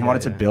Moses, and he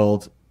wanted to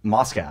build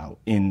Moscow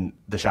in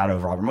the shadow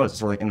of Robert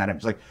Moses, or like in that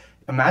image. Like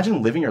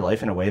imagine living your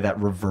life in a way that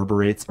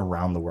reverberates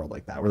around the world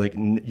like that, where like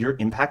your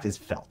impact is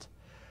felt.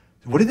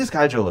 What did this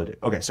guy Jho Low do?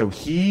 Okay, so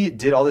he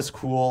did all this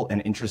cool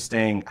and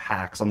interesting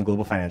hacks on the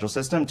global financial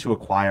system to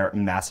acquire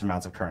massive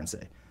amounts of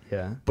currency.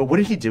 Yeah. But what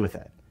did he do with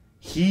it?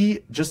 He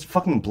just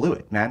fucking blew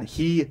it, man.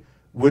 He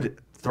would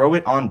throw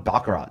it on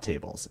baccarat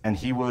tables, and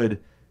he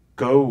would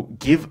go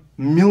give $1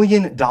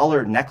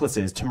 million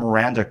necklaces to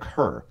Miranda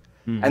Kerr,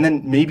 and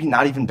then maybe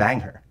not even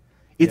bang her.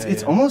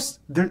 It's almost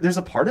there's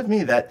a part of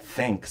me that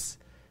thinks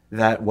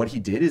that what he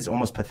did is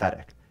almost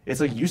pathetic. It's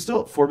like, you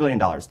stole $4 billion.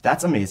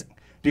 That's amazing.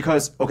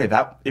 Because, okay,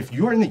 that if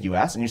you were in the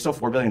US and you stole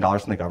 $4 billion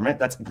from the government,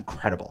 that's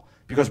incredible.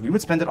 Because we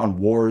would spend it on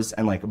wars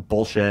and like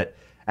bullshit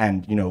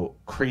and, you know,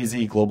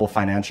 crazy global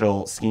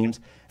financial schemes.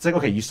 It's like,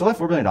 okay, you stole that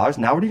 $4 billion.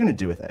 Now what are you going to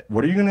do with it?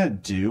 What are you going to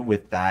do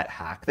with that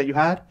hack that you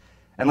had?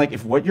 And like,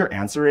 if what your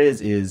answer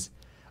is,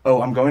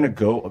 oh, I'm going to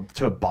go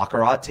to a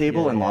baccarat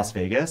table in Las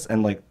Vegas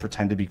and like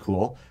pretend to be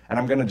cool, and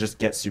I'm going to just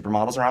get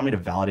supermodels around me to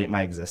validate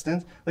my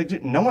existence. Like,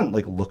 dude, no one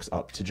like looks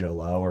up to Jho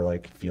Low or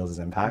like feels his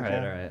impact. All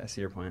right. I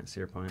see your point.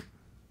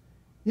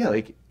 Yeah,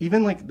 like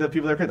even like the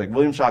people that are crazy, like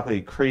William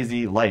Shockley,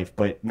 crazy life,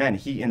 but man,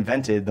 he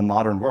invented the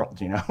modern world,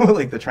 you know?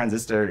 Like the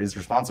transistor is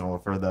responsible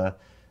for the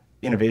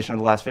innovation of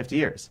the last 50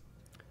 years.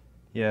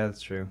 Yeah,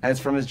 that's true. And it's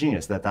from his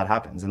genius that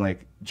happens. And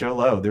like Jho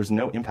Low, there's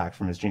no impact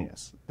from his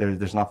genius.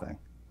 There's nothing.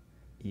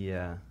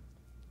 Yeah.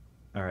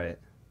 All right.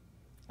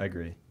 I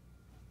agree.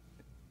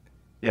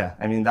 Yeah,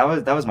 I mean, that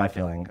was my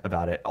feeling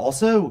about it.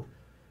 Also,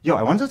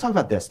 I wanted to talk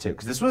about this too,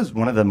 because this was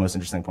one of the most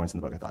interesting points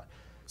in the book, I thought.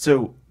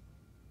 So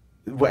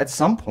at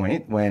some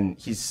point when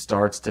he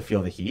starts to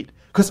feel the heat,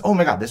 because, oh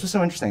my God, this was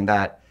so interesting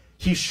that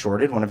he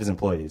shorted one of his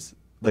employees,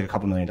 like a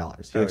couple $1 million.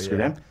 He like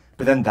screwed him.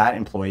 But then that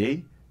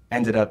employee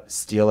ended up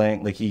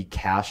stealing, like he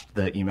cached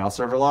the email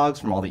server logs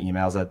from all the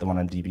emails that the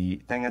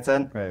 1MDB thing had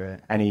sent. Right.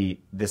 And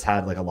this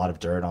had like a lot of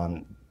dirt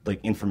on like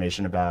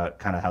information about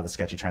kind of how the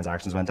sketchy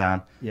transactions went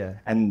down. Yeah.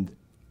 And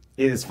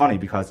it is funny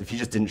because if he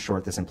just didn't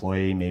short this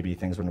employee, maybe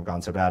things wouldn't have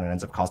gone so bad, and it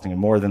ends up costing him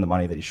more than the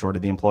money that he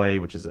shorted the employee,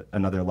 which is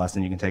another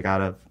lesson you can take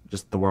out of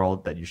just the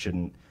world, that you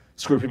shouldn't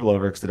screw people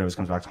over because it always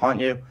comes back to haunt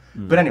you.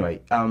 But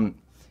anyway,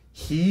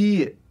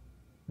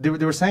 they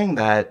were saying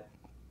that,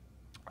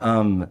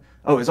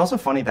 it's also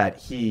funny that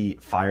he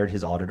fired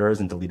his auditors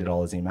and deleted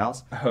all his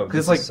emails. Oh,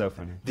 this is so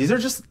funny. These are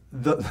just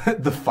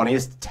the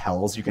funniest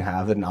tells you can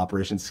have that an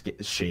operation's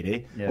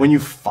shady. Yeah. When you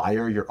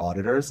fire your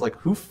auditors, like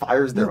who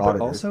fires their auditors?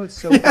 But also, it's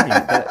so funny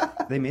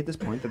that they made this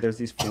point that there's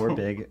these 4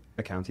 big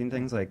accounting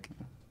things like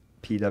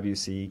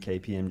PwC,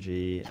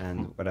 KPMG,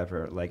 and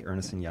whatever, like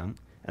Ernst & Young,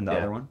 and the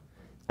other one.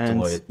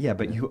 And Deloitte. Yeah,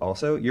 but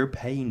you're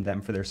paying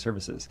them for their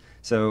services.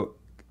 So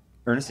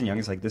Ernst & Young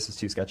is like, this is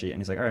too sketchy,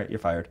 and he's like, all right, you're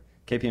fired.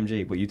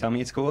 KPMG, will you tell me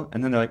it's cool?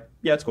 And then they're like,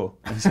 yeah, it's cool.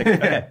 And he's like,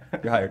 okay,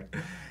 you're hired.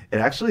 It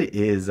actually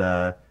is.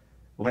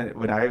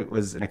 When I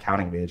was an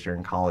accounting major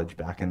in college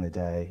back in the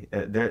day,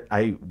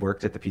 I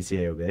worked at the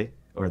PCAOB,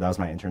 or that was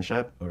my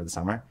internship over the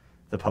summer,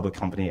 the Public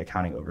Company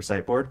Accounting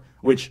Oversight Board,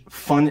 which,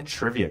 fun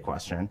trivia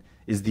question,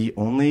 is the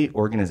only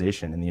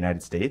organization in the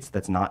United States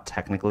that's not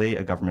technically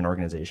a government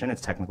organization.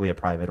 It's technically a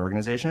private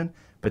organization,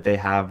 but they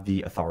have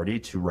the authority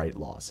to write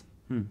laws.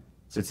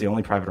 So it's the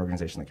only private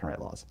organization that can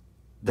write laws.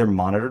 They're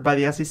monitored by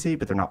the SEC,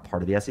 but they're not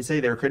part of the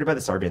SEC. They were created by the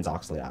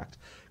Sarbanes-Oxley Act.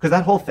 Because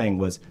the whole thing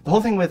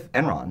with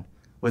Enron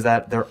was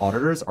that their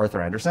auditors,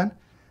 Arthur Andersen,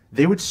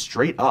 they would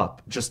straight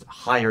up just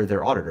hire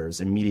their auditors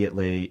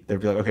immediately.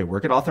 They'd be like, okay,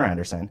 work at Arthur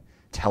Andersen,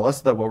 tell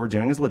us that what we're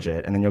doing is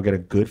legit, and then you'll get a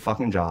good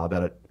fucking job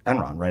at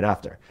Enron right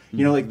after.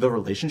 You know, like the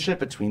relationship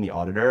between the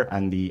auditor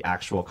and the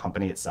actual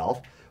company itself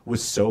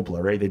was so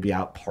blurry. They'd be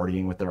out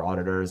partying with their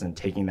auditors and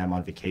taking them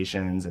on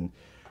vacations, and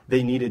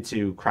they needed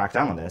to crack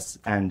down on this.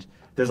 And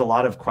there's a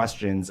lot of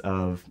questions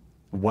of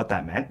what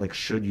that meant. Like,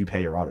 should you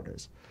pay your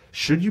auditors?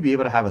 Should you be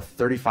able to have a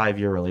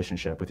 35-year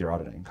relationship with your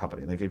auditing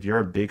company? Like, if you're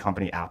a big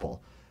company,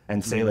 Apple,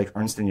 and say like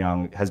Ernst &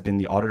 Young has been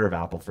the auditor of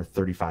Apple for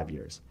 35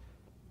 years,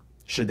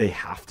 should they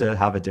have to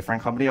have a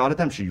different company audit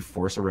them? Should you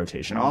force a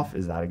rotation off?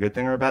 Is that a good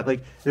thing or a bad?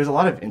 Like, there's a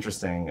lot of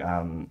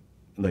interesting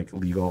like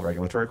legal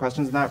regulatory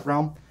questions in that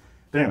realm.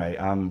 But anyway,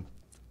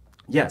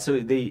 so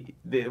they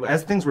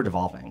as things were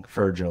devolving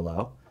for Jho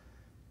Low,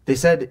 they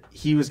said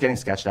he was getting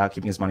sketched out,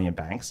 keeping his money in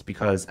banks,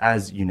 because,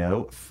 as you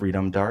know,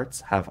 freedom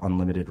darts have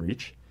unlimited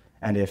reach.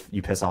 And if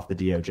you piss off the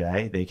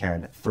DOJ, they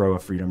can throw a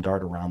freedom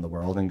dart around the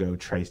world and go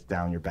trace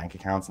down your bank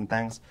accounts and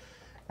things.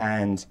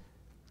 And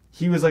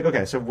he was like,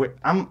 okay, so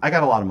I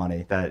got a lot of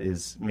money that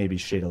is maybe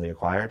shadily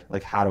acquired.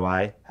 Like, how do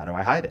I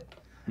hide it?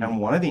 Mm-hmm. And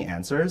one of the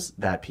answers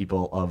that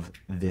people of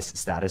this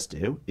status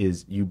do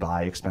is you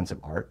buy expensive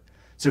art.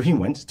 So he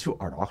went to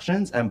art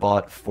auctions and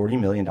bought $40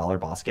 million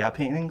Basquiat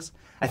paintings.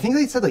 I think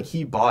they said like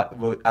he bought,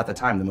 at the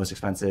time, the most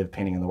expensive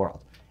painting in the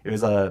world. It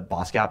was a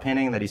Basquiat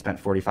painting that he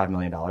spent $45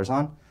 million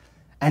on.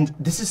 And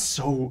this is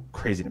so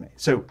crazy to me.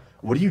 So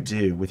what do you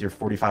do with your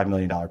 $45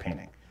 million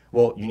painting?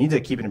 Well, you need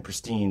to keep it in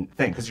pristine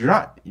thing, because you're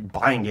not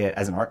buying it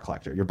as an art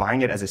collector. You're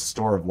buying it as a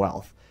store of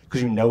wealth,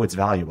 because you know it's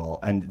valuable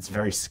and it's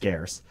very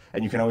scarce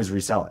and you can always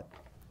resell it.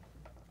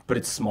 But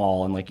it's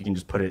small and like you can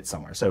just put it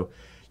somewhere. So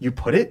you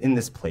put it in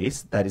this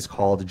place that is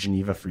called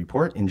Geneva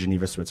Freeport in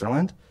Geneva,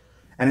 Switzerland.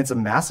 And it's a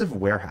massive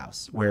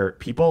warehouse where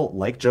people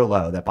like Jho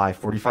Low that buy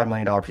 $45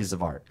 million pieces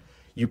of art,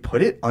 you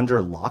put it under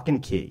lock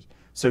and key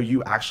So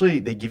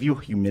they give you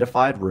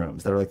humidified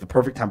rooms that are like the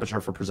perfect temperature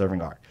for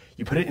preserving art.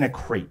 You put it in a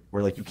crate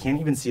where like you can't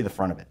even see the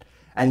front of it.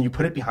 And you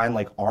put it behind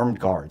like armed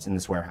guards in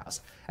this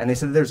warehouse. And they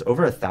said that there's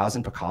over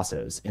 1,000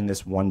 Picassos in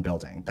this one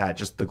building that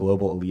just the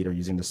global elite are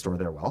using to store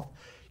their wealth.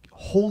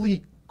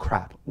 Holy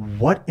crap.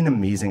 What an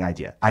amazing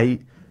idea.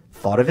 I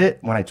thought of it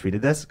when I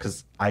tweeted this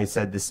because I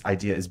said this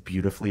idea is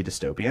beautifully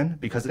dystopian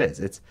because it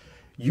is.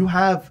 You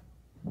have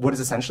what is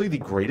essentially the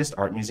greatest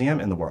art museum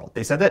in the world.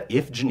 They said that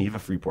if Geneva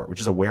Freeport,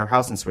 which is a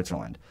warehouse in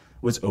Switzerland,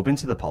 was open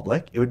to the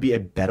public, it would be a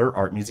better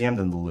art museum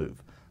than the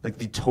Louvre. Like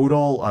the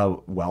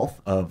total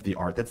wealth of the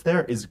art that's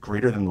there is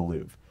greater than the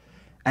Louvre.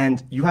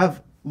 And you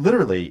have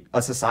literally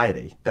a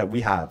society that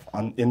we have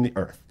in the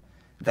earth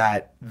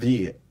that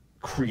the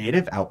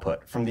creative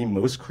output from the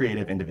most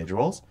creative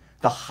individuals,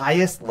 the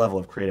highest level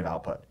of creative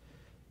output,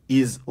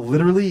 is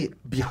literally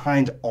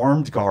behind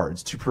armed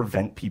guards to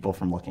prevent people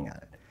from looking at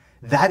it.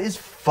 That is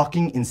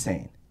fucking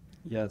insane.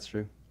 Yeah, that's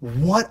true.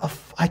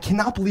 I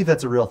cannot believe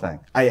that's a real thing.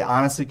 I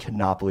honestly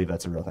cannot believe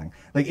that's a real thing.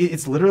 Like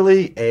it's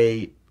literally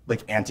a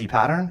like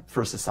anti-pattern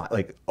for society,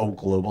 like a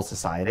global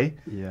society,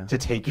 to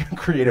take your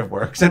creative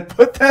works and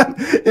put them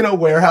in a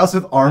warehouse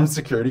with armed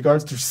security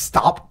guards to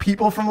stop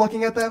people from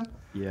looking at them.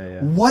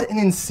 Yeah. What an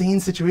insane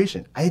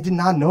situation. I did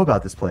not know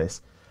about this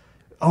place.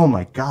 Oh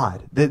my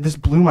God. This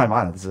blew my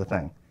mind that this is a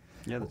thing.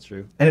 Yeah, that's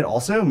true. And it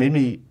also made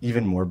me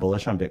even more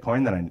bullish on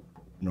Bitcoin than I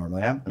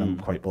normally am. And I'm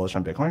quite bullish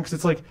on Bitcoin because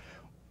it's like,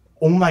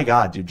 oh my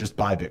God, dude, just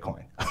buy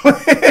Bitcoin.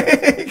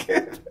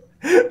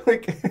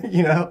 like,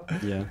 you know?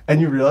 Yeah.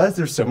 And you realize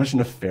there's so much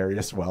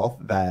nefarious wealth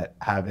that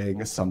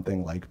having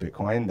something like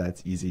Bitcoin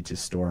that's easy to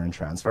store and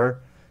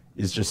transfer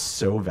is just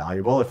so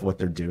valuable if what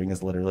they're doing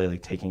is literally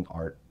like taking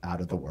art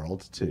out of the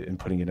world and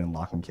putting it in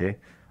lock and key.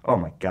 Oh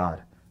my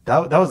God.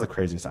 That was the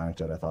craziest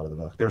anecdote I thought of the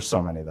book. There's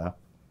so many though.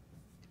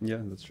 Yeah,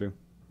 that's true.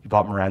 You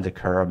bought Miranda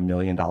Kerr $1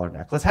 million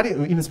necklace. How do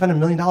you even spend $1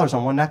 million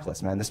on one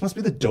necklace, man? This must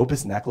be the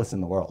dopest necklace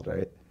in the world,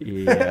 right?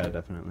 Yeah,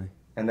 definitely.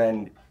 And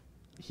then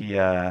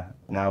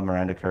now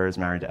Miranda Kerr is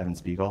married to Evan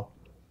Spiegel.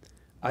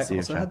 I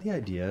also had the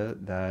idea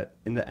that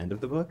in the end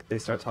of the book, they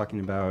start talking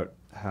about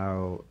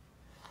how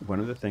one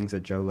of the things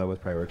that Jho Low was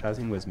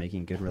prioritizing was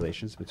making good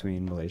relations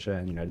between Malaysia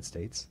and the United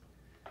States.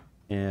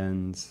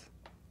 And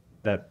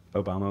that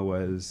Obama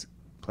was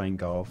playing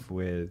golf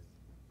with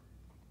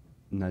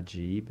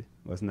Najib.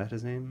 Wasn't that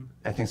his name?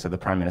 I think so, the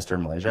Prime Minister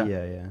of Malaysia.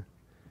 Yeah.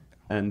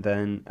 And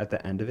then at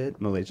the end of it,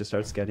 Malaysia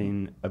starts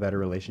getting a better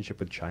relationship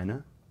with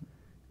China.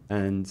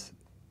 And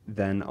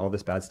then all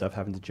this bad stuff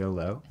happened to Jho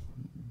Low.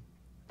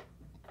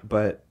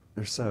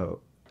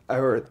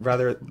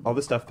 All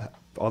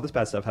this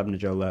bad stuff happened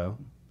to Jho Low,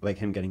 like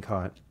him getting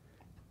caught.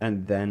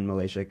 And then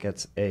Malaysia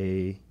gets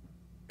a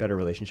better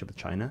relationship with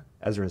China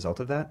as a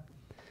result of that.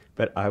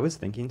 But I was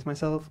thinking to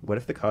myself, what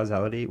if the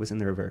causality was in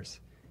the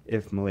reverse?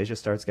 If Malaysia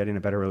starts getting a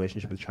better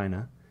relationship with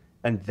China,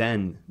 and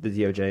then the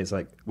DOJ is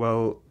like,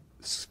 well,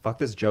 fuck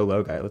this Jho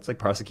Low guy. Let's like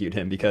prosecute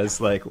him because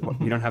like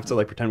we don't have to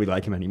like pretend we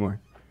like him anymore,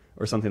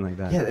 or something like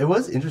that. Yeah, it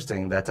was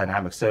interesting, that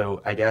dynamic.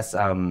 So I guess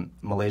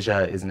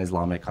Malaysia is an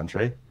Islamic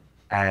country,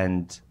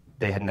 and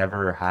they had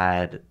never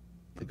had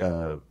like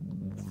a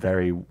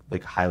very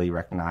like highly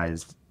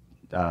recognized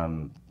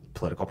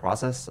political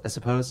process, I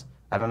suppose.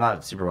 I'm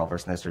not super well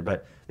versed in history,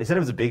 but they said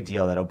it was a big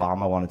deal that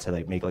Obama wanted to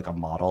like make like a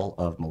model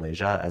of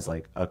Malaysia as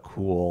like a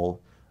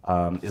cool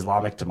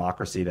Islamic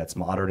democracy that's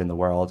modern in the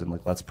world, and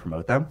like let's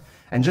promote them.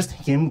 And just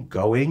him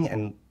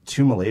going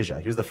to Malaysia,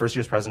 he was the first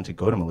U.S. president to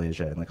go to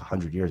Malaysia in like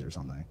 100 years or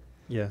something.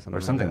 Yeah,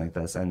 something like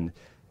this. And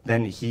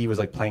then he was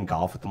like playing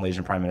golf with the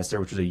Malaysian prime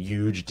minister, which was a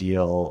huge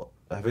deal.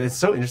 I mean, it's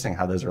so interesting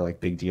how those are like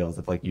big deals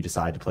if like you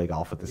decide to play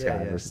golf with this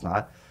guy versus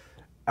not.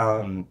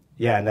 And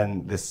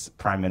then this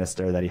prime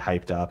minister that he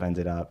hyped up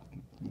ended up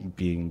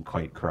being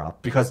quite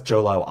corrupt because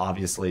Jho Low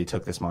obviously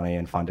took this money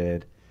and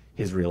funded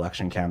his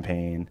re-election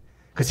campaign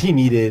because he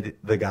needed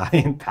the guy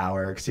in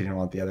power because he didn't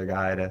want the other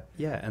guy to.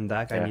 Yeah, and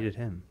that guy needed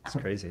him. It's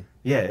crazy.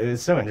 Yeah, it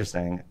was so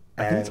interesting.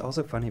 I think it's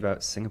also funny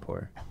about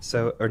Singapore.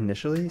 So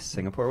initially,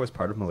 Singapore was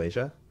part of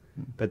Malaysia,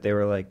 but they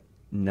were like,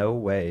 no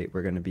way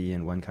we're going to be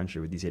in one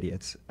country with these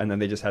idiots. And then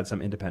they just had some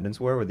independence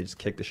war where they just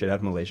kicked the shit out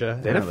of Malaysia.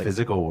 They had a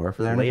physical war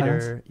for their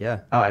independence?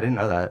 Yeah. Oh, I didn't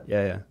know that.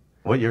 Yeah.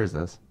 What year is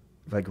this?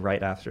 Like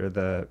right after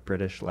the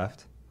British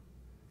left.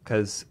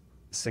 Because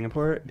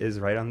Singapore is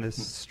right on this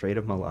Strait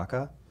of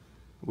Malacca,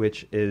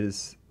 which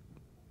is,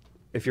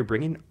 if you're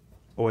bringing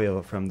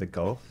oil from the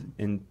Gulf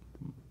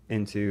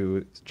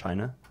into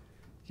China,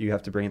 you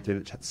have to bring it through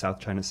the South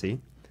China Sea.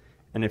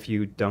 And if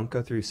you don't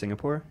go through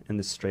Singapore in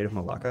the Strait of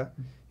Malacca,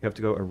 you have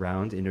to go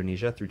around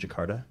Indonesia through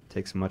Jakarta. It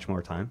takes much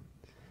more time.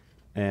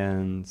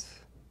 And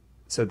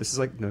so this is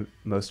like the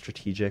most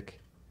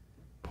strategic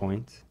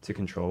point to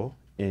control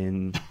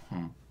in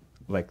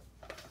like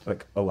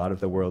a lot of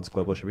the world's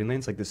global shipping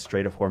lanes, like the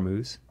Strait of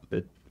Hormuz,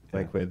 but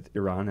like with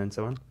Iran and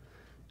so on.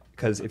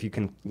 Because if you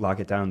can lock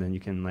it down, then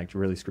you can like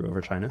really screw over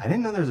China. I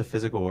didn't know there was a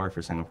physical war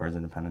for Singapore's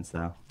independence,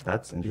 though.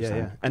 That's interesting.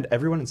 Yeah. And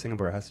everyone in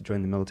Singapore has to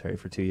join the military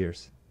for 2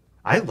 years.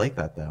 I like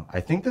that, though. I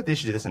think that they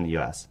should do this in the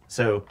U.S.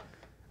 So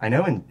I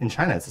know in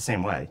China it's the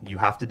same way. You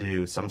have to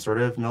do some sort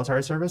of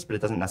military service, but it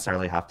doesn't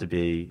necessarily have to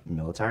be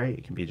military.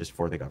 It can be just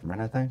for the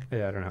government, I think.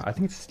 Yeah, I don't know. I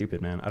think it's stupid,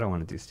 man. I don't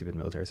want to do stupid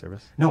military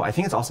service. No, I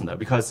think it's awesome though,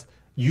 because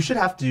you should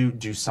have to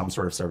do some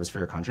sort of service for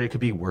your country. It could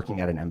be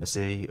working at an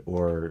embassy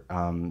or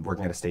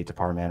working at a State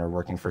Department or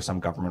working for some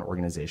government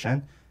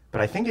organization.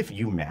 But I think if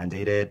you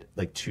mandated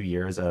like 2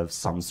 years of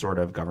some sort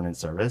of government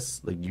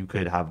service, like you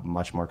could have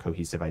much more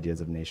cohesive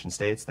ideas of nation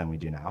states than we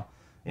do now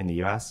in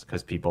the US,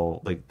 because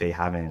people like they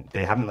haven't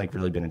like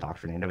really been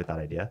indoctrinated with that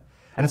idea.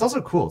 And it's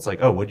also cool. It's like,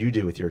 oh, what do you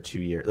do with your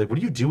 2 years? Like, what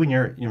do you do when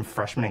you're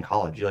freshman in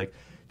college? You like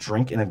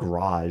drink in a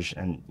garage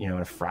and, you know,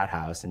 in a frat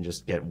house and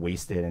just get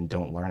wasted and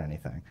don't learn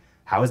anything.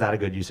 How is that a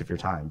good use of your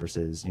time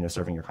versus, you know,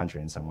 serving your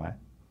country in some way?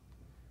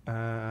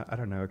 I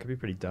don't know. It could be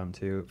pretty dumb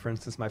too. For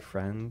instance, my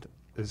friend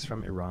is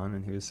from Iran,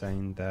 and he was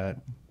saying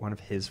that one of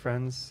his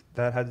friends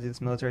that had to do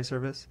this military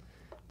service,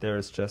 there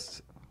was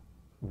just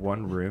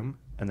one room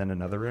and then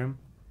another room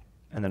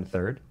and then a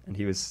third, and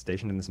he was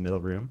stationed in this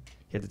middle room.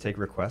 He had to take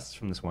requests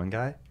from this one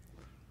guy,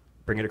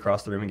 bring it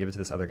across the room, and give it to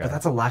this other guy. But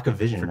that's a lack of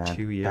vision, for man.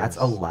 2 years. That's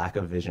a lack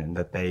of vision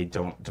that they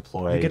don't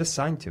deploy. You get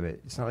assigned to it.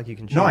 It's not like you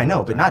can choose. No, I it know,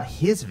 all the but time. not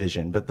his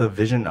vision, but the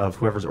vision of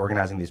whoever's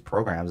organizing these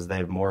programs. They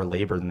have more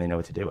labor than they know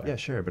what to do with. Yeah,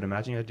 sure, but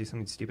imagine you had to do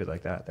something stupid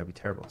like that. That'd be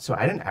terrible. So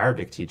I had an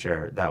Arabic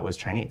teacher that was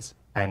Chinese,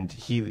 and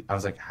I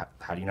was like,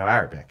 how do you know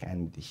Arabic?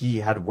 And he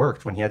had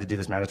worked when he had to do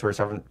this mandatory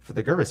stuff for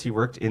the Gurvis. He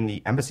worked in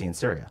the embassy in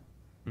Syria.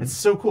 It's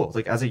so cool. It's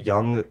like as a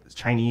young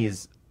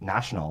Chinese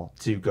national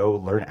to go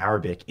learn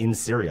Arabic in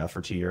Syria for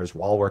 2 years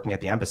while working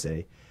at the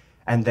embassy.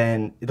 And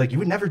then like you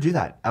would never do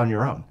that on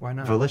your own. Why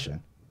not?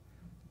 Volition.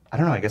 I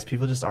don't know. I guess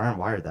people just aren't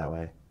wired that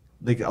way.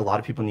 Like a lot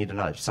of people need a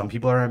nudge. Some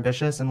people are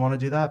ambitious and want to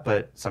do that,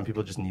 but some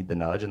people just need the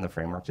nudge and the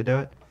framework to do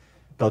it.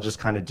 They'll just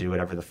kind of do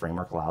whatever the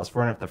framework allows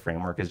for. And if the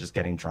framework is just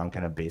getting drunk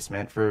in a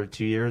basement for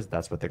 2 years,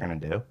 that's what they're going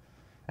to do.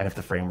 And if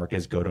the framework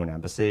is go to an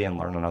embassy and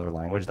learn another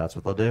language, that's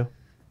what they'll do.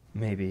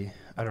 Maybe.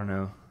 I don't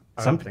know.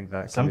 I Some don't think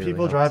that. some really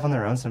people helps. drive on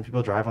their own, some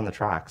people drive on the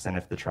tracks, and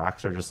if the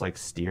tracks are just like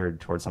steered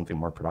towards something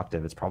more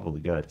productive, it's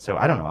probably good. So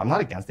I don't know. I'm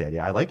not against the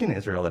idea. I like in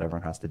Israel that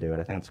everyone has to do it.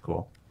 I think it's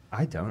cool.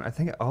 I don't. I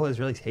think all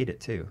Israelis hate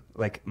it too.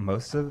 Like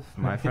most of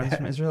my friends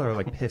from Israel are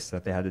like pissed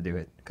that they had to do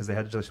it because they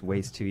had to just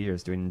waste 2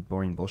 years doing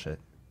boring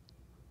bullshit.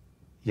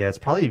 Yeah, it's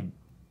probably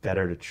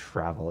better to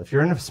travel. If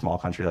you're in a small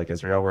country like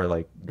Israel where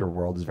like your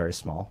world is very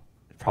small,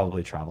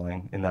 probably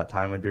traveling in that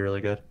time would be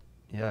really good.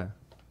 Yeah.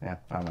 Yeah,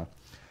 I don't know.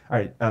 All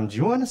right. Do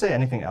you want to say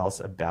anything else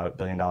about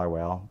Billion Dollar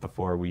Whale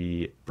before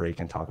we break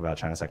and talk about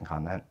China's second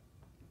continent?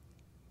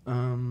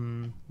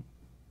 Only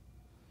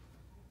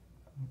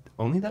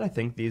that I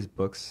think these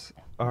books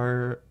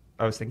are.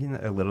 I was thinking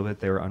that a little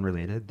bit they were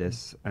unrelated,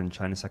 this and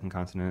China's second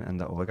continent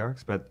and the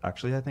oligarchs, but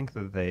actually I think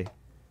that they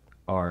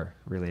are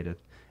related,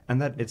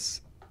 and that it's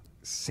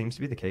seems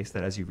to be the case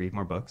that as you read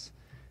more books,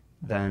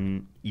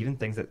 then even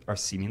things that are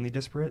seemingly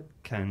disparate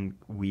can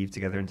weave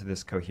together into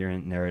this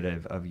coherent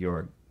narrative of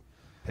your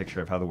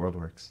picture of how the world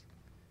works.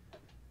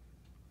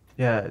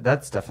 Yeah,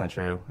 that's definitely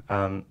true.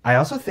 I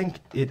also think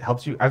it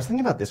helps you. I was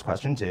thinking about this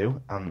question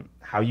too,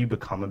 how you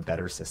become a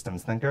better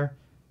systems thinker.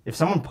 If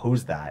someone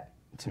posed that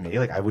to me,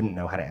 like I wouldn't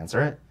know how to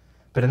answer it.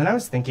 But then I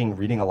was thinking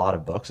reading a lot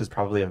of books is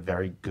probably a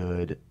very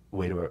good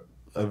way to,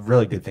 a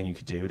really good thing you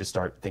could do to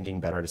start thinking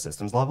better at a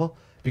systems level,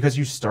 because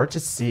you start to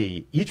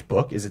see each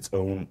book is its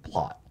own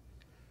plot.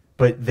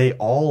 But they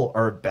all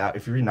are about,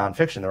 if you read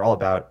nonfiction, they're all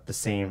about the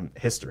same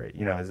history.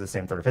 You know, it's the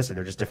same thread of history.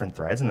 They're just different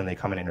threads, and then they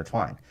come and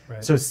intertwine.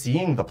 Right. So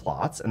seeing the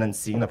plots and then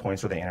seeing the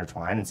points where they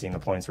intertwine and seeing the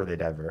points where they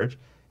diverge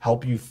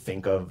help you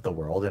think of the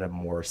world in a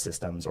more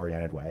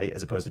systems-oriented way,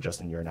 as opposed to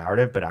just in your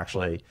narrative, but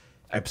actually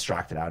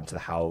abstract it out into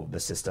how the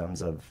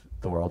systems of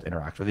the world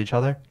interact with each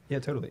other. Yeah,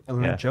 totally.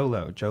 And then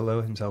Jho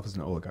Low himself is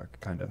an oligarch,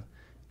 kind of.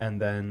 And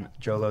then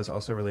Jho Low is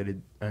also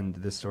related, and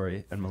this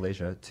story in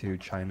Malaysia, to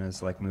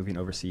China's like moving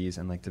overseas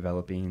and like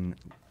developing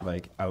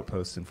like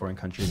outposts in foreign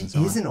countries and so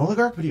on. He's an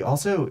oligarch, but he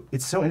also,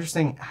 it's so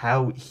interesting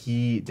how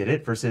he did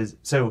it versus,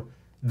 so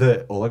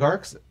the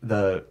oligarchs,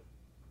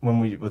 when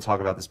we'll talk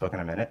about this book in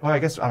a minute. Well, I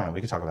guess, I don't know,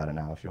 we could talk about it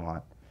now if you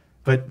want.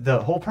 But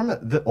the whole premise,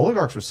 the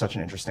Oligarchs was such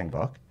an interesting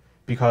book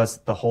because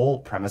the whole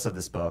premise of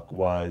this book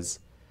was,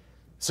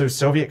 so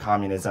Soviet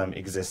communism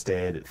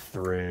existed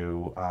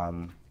through,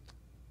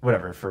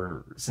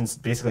 since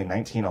basically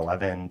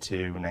 1911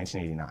 to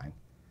 1989.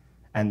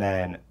 And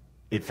then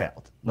it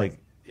failed. Like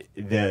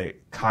the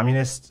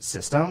communist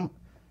system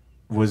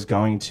was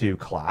going to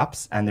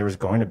collapse and there was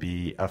going to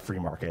be a free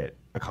market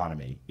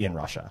economy in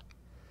Russia.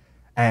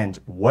 And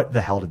what the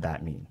hell did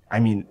that mean?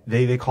 I mean,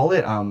 they call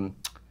it, what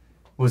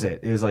was it?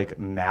 It was like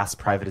mass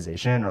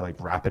privatization or like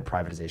rapid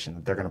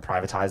privatization. They're going to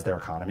privatize their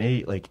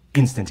economy like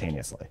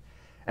instantaneously.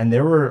 And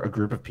there were a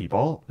group of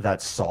people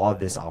that saw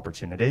this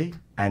opportunity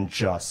and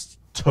just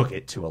took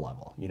it to a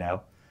level, you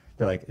know?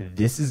 They're like,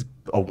 this is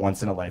a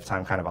once in a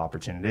lifetime kind of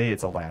opportunity.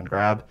 It's a land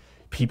grab.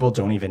 People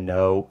don't even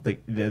know,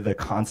 the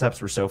concepts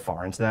were so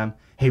foreign to them.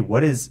 Hey,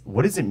 what does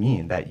it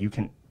mean that you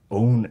can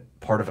own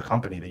part of a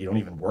company that you don't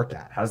even work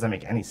at? How does that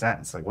make any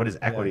sense? Like, what is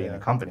equity in a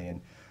company,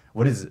 and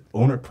what is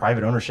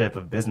private ownership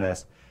of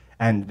business?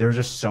 And there was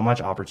just so much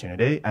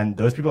opportunity, and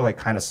those people like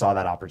kind of saw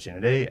that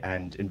opportunity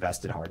and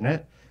invested hard in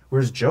it.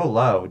 Whereas Jho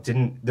Low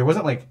didn't. There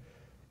wasn't like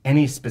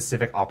any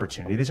specific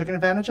opportunity they took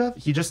advantage of.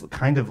 He just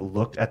kind of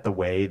looked at the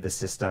way the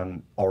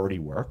system already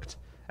worked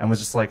and was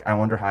just like, I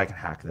wonder how I can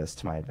hack this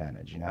to my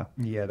advantage, you know?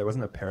 Yeah, there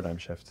wasn't a paradigm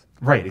shift.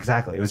 Right,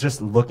 exactly. It was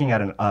just looking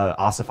at an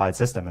ossified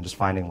system and just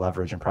finding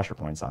leverage and pressure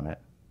points on it.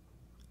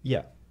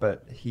 Yeah,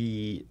 but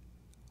he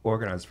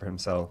organized for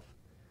himself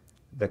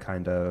the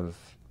kind of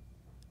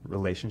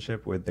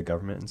relationship with the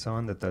government and so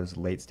on that those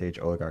late stage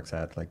oligarchs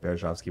had, like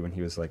Berezovsky when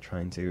he was like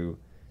trying to,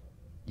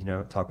 you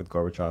know, talk with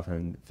Gorbachev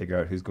and figure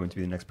out who's going to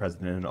be the next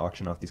president and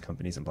auction off these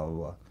companies and blah, blah,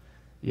 blah.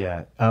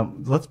 Yeah.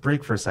 Let's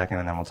break for a second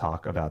and then we'll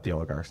talk about the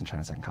oligarchs in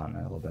China's second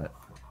continent a little bit.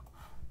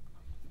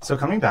 So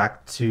coming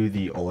back to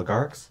the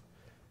oligarchs,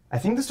 I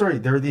think the story,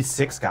 there were these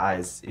 6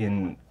 guys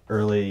in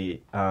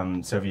early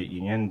Soviet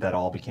Union that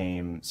all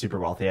became super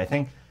wealthy. I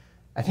think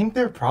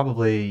they're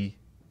probably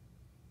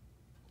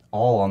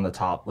all on the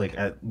top, like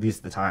at least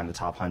at the time, the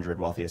top 100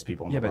 wealthiest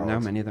people in the world. Yeah, but now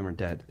many of them are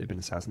dead. They've been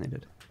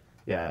assassinated.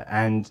 Yeah,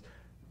 and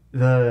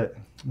the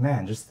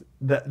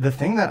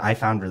thing that I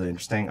found really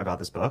interesting about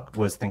this book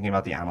was thinking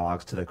about the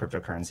analogs to the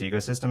cryptocurrency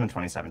ecosystem in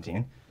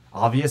 2017.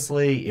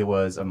 Obviously, it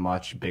was a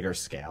much bigger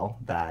scale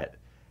that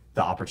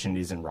the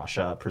opportunities in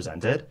Russia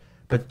presented,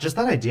 but just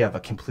that idea of a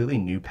completely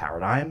new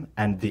paradigm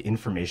and the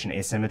information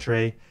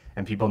asymmetry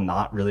and people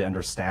not really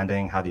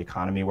understanding how the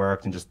economy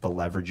worked and just the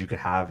leverage you could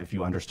have if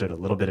you understood a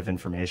little bit of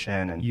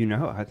information. And you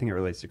know, I think it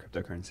relates to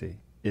cryptocurrency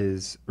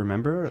is,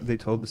 remember they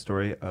told the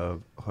story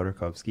of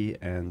Khodorkovsky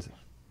and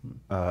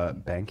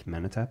Bank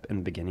Menatep in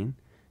the beginning,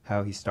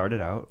 how he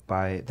started out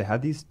by, they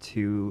had these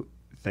 2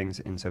 things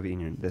in Soviet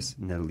Union, this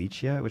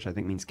nalichia, which I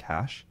think means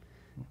cash,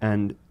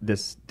 and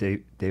this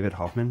David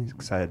Hoffman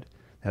said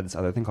they had this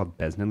other thing called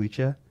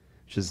beznalichia,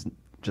 which is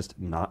just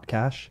not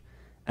cash.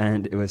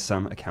 And it was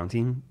some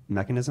accounting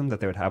mechanism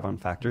that they would have on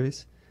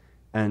factories.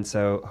 And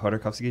so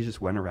Khodorkovsky just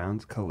went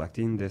around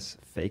collecting this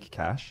fake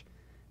cash,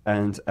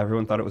 and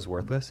everyone thought it was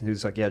worthless. And he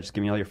was like, yeah, just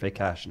give me all your fake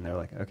cash. And they're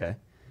like, okay.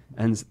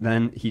 And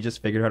then he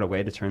just figured out a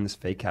way to turn this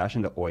fake cash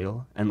into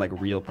oil and like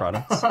real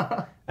products.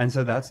 And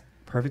so that's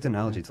perfect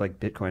analogy. It's like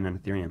Bitcoin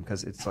and Ethereum,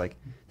 because it's like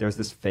there was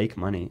this fake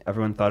money.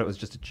 Everyone thought it was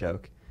just a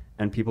joke.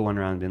 And people went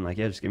around being like,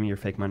 yeah, just give me your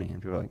fake money.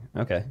 And people were like,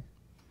 okay.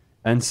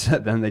 And so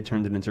then they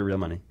turned it into real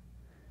money.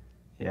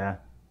 Yeah.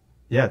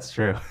 Yeah, it's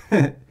true.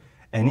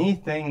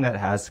 Anything that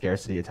has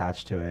scarcity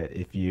attached to it,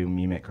 if you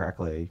meme it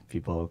correctly,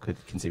 people could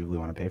conceivably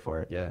want to pay for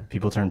it. Yeah.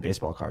 People turn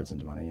baseball cards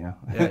into money, you know?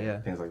 Yeah.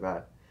 Things like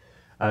that.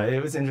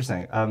 It was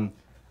interesting.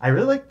 I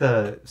really like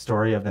the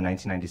story of the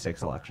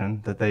 1996 election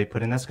that they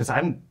put in this, because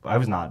I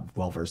was not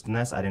well versed in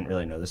this. I didn't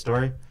really know the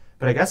story.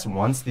 But I guess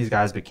once these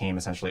guys became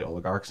essentially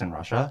oligarchs in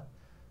Russia,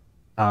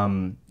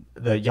 the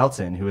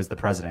Yeltsin, who is the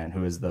president,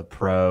 who is the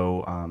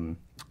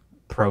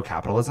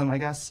pro-capitalism, I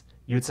guess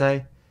you would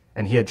say,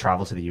 and he had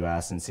traveled to the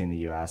U.S. and seen the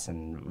U.S.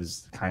 and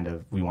was kind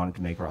of, we wanted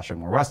to make Russia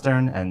more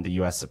Western, and the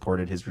U.S.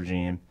 supported his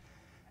regime.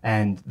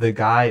 And the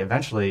guy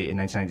eventually in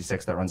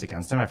 1996 that runs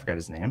against him, I forget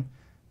his name,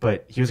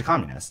 but he was a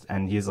communist.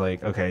 And he's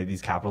like, okay,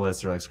 these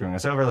capitalists are like screwing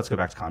us over. Let's go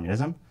back to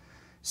communism.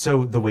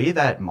 So the way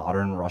that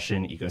modern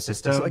Russian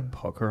ecosystem... Is it like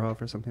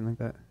Prokhorov or something like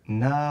that?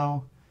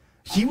 No.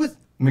 He was...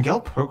 Mikhail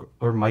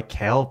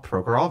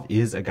Prokhorov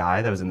is a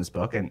guy that was in this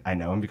book, and I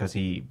know him because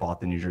he bought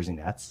the New Jersey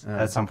Nets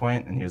at some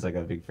point, and he was like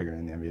a big figure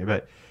in the NBA.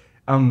 But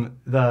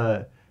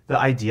the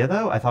idea,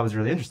 though, I thought was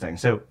really interesting.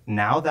 So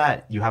now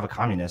that you have a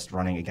communist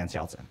running against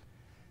Yeltsin,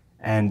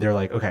 and they're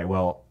like, okay,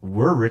 well,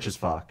 we're rich as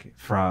fuck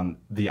from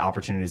the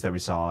opportunities that we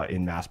saw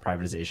in mass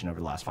privatization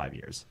over the last 5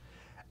 years.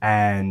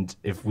 And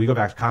if we go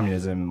back to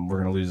communism,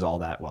 we're going to lose all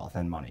that wealth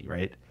and money,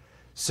 right?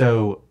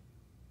 So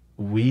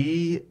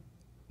we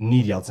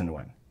need Yeltsin to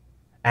win.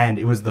 And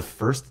it was the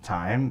first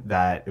time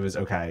that it was,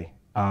 okay,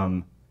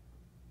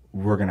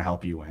 we're going to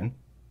help you win.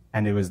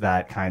 And it was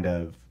that kind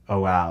of, oh,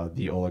 wow,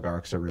 the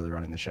oligarchs are really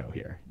running the show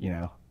here, you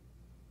know?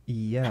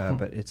 Yeah,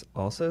 but it's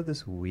also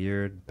this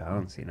weird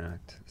balancing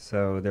act.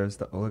 So there's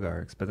the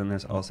oligarchs, but then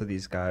there's also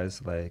these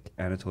guys like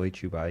Anatoly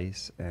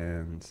Chubais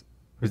and...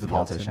 Who's the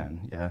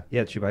politician, yeah.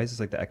 Yeah, Chubais is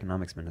like the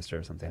economics minister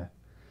or something. Yeah.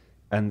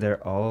 And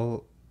they're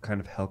all kind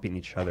of helping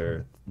each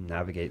other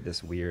navigate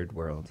this weird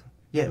world.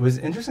 Yeah, it was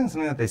interesting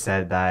something that they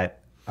said that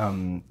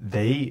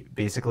they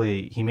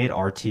basically, he made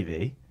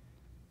RTV,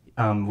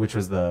 which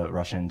was the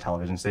Russian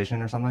television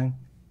station or something.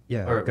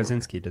 Yeah, or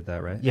Kaczynski did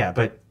that, right? Yeah,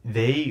 but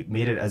they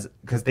made it as,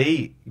 because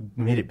they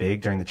made it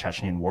big during the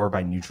Chechenian War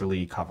by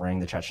neutrally covering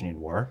the Chechenian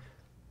War.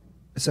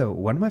 So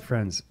one of my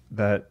friends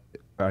that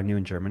I knew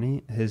in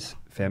Germany, his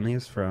family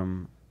is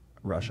from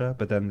Russia,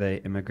 but then they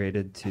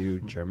immigrated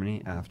to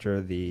Germany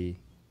after the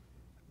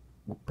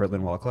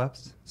Berlin Wall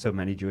collapsed. So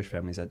many Jewish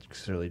families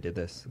actually did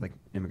this, like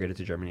immigrated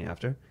to Germany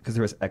after, because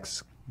there was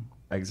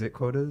exit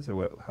quotas,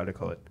 or how to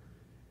call it,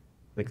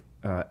 like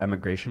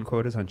emigration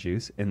quotas on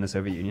Jews in the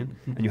Soviet Union,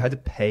 and you had to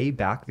pay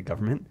back the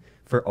government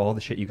for all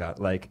the shit you got.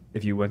 Like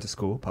if you went to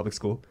school, public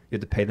school, you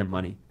had to pay them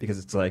money because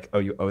it's like, oh,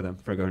 you owe them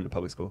for going to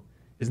public school.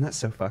 Isn't that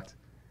so fucked?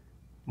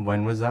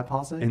 When was that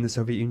policy? In the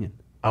Soviet Union.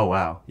 Oh,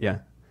 wow. Yeah.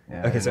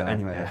 Yeah, Okay, so yeah,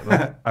 anyway, yeah.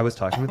 like, I was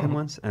talking with him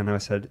once, and I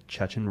said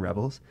Chechen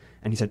rebels,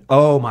 and he said,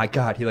 "Oh my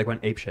god!" He like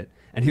went apeshit,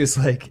 and he was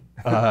like,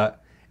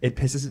 "It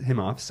pisses him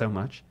off so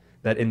much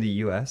that in the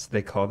U.S.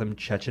 they call them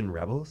Chechen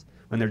rebels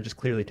when they're just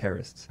clearly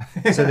terrorists.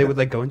 So they would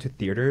like go into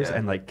theaters Yeah.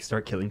 and like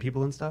start killing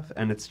people and stuff,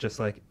 and it's just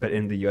like, but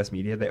in the U.S.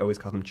 media they always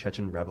call them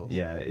Chechen rebels.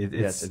 Yeah,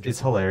 it's it's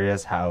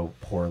hilarious how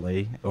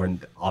poorly or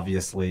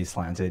obviously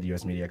slanted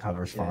U.S. media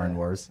covers foreign Yeah.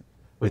 wars.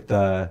 With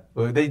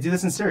they do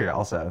this in Syria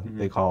also.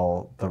 They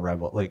call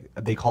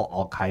they call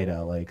Al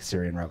Qaeda like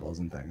Syrian rebels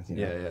and things. You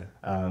know?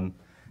 Yeah.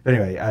 But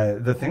anyway,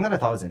 the thing that I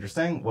thought was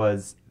interesting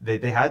was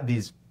they had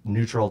these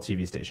neutral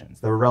TV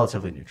stations that were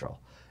relatively neutral,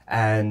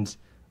 and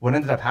what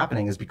ended up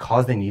happening is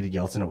because they needed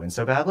Yeltsin to win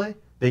so badly,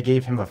 they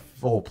gave him a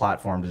full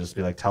platform to just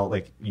be like,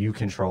 you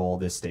control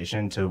this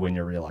station to win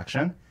your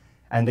reelection,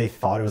 and they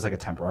thought it was like a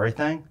temporary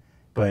thing,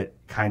 but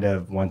kind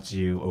of once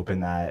you open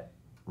that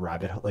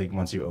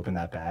once you open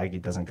that bag,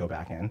 it doesn't go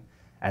back in.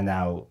 And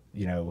now,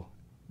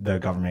 the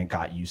government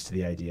got used to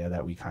the idea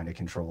that we kind of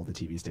control the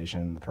TV station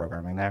and the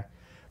programming there.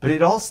 But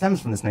it all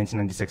stems from this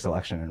 1996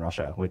 election in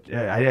Russia, which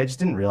I just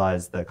didn't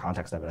realize the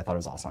context of it. I thought it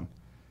was awesome.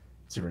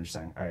 Super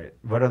interesting. All right.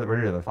 What are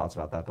your other thoughts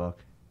about that book?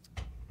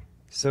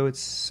 So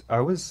I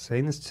was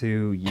saying this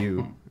to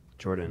you,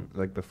 Jordan,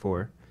 like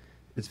before.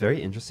 It's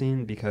very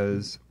interesting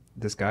because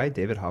this guy,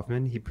 David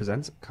Hoffman, he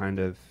presents kind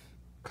of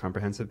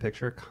comprehensive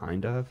picture,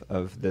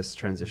 of this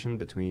transition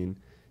between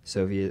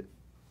Soviet,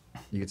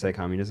 you could say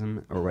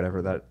communism or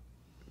whatever that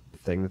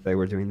thing that they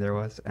were doing there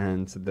was,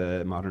 and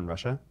the modern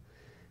Russia.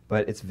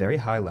 But it's very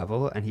high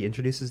level, and he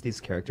introduces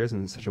these characters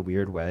in such a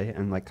weird way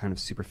and like kind of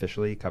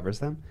superficially covers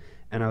them.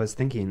 And I was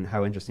thinking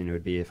how interesting it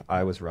would be if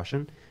I was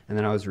Russian, and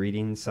then I was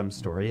reading some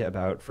story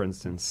about, for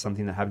instance,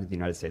 something that happened in the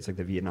United States, like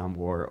the Vietnam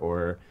War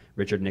or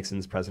Richard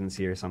Nixon's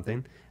presidency or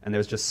something. And there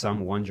was just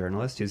one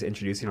journalist who's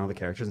introducing all the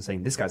characters and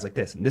saying, this guy's like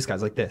this, and this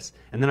guy's like this.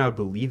 And then I would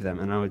believe them,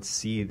 and I would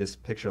see this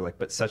picture,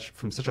 but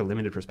from such a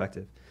limited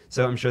perspective.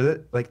 So I'm sure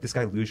that, like, this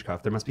guy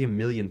Luzhkov, there must be a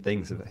million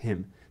things of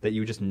him that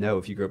you would just know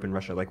if you grew up in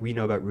Russia. Like, we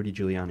know about Rudy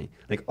Giuliani,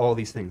 like, all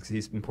these things.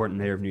 He's important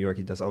mayor of New York.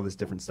 He does all this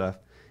different stuff.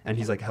 And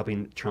he's, like,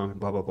 helping Trump and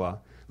blah, blah, blah.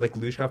 Like,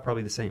 Luzhkov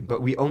probably the same.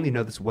 But we only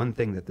know this one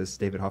thing that this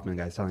David Hoffman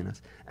guy is telling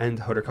us. And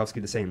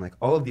Hodorkovsky the same. Like,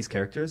 all of these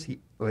characters,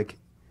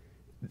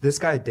 this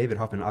guy, David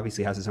Hoffman,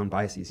 obviously has his own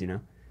biases,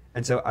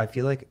 And so I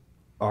feel like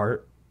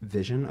our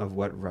vision of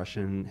what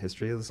Russian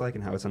history is like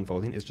and how it's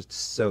unfolding is just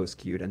so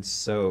skewed and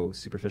so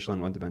superficial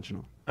and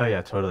one-dimensional. Oh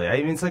yeah, totally.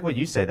 I mean, it's like what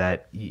you say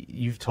that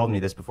you've told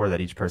me this before,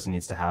 that each person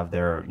needs to have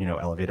their,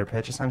 elevator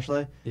pitch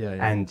essentially. Yeah.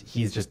 And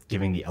he's just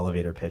giving the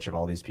elevator pitch of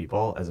all these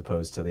people as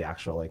opposed to the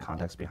actual like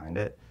context behind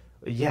it.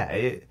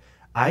 Yeah,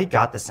 I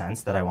got the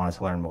sense that I wanted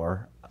to learn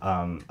more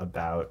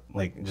about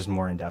like just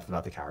more in depth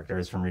about the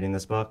characters from reading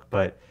this book.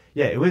 But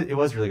yeah, it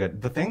was really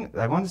good. The thing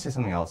I wanted to say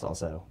something else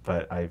also,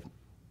 but I've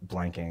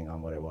blanking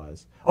on what it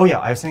was. Oh yeah,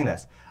 I was saying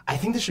this. I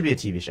think this should be a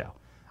TV show.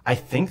 I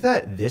think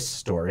that this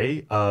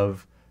story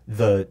of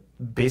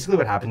basically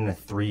what happened in a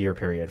 3-year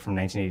period from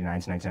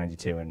 1989 to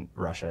 1992 in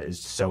Russia is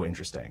so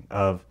interesting.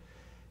 Of,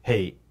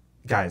 hey,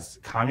 guys,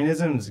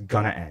 communism's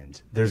gonna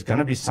end. There's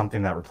gonna be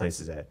something that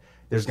replaces it.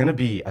 There's gonna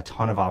be a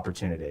ton of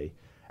opportunity.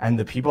 And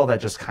the people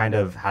that just kind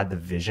of had the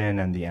vision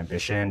and the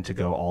ambition to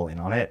go all in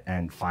on it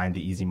and find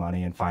the easy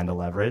money and find the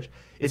leverage,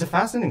 it's a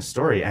fascinating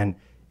story. And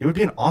it would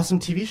be an awesome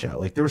TV show.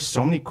 Like, there were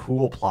so many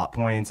cool plot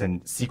points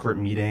and secret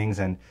meetings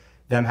and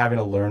them having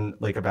to learn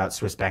like about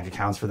Swiss bank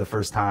accounts for the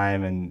first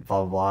time and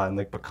blah, blah, blah, and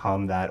like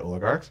become that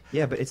oligarchs.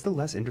 Yeah, but it's the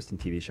less interesting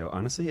TV show.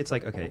 Honestly, it's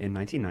like, okay, in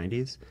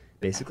 1990s,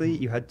 basically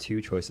you had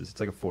two choices. It's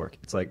like a fork.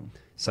 It's like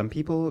some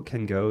people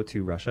can go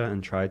to Russia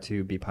and try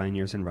to be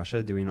pioneers in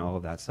Russia doing all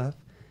of that stuff.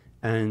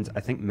 And I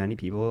think many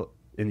people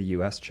in the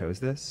US chose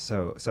this.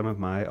 So some of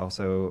my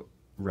also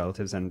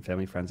relatives and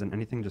family friends and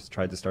anything just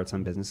tried to start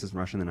some businesses in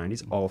Russia in the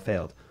 90s, all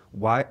failed.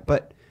 Why?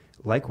 But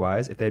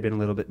likewise, if they'd been a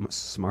little bit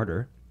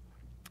smarter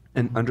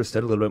and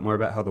understood a little bit more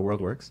about how the world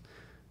works,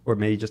 or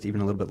maybe just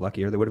even a little bit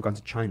luckier, they would have gone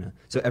to China.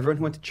 So everyone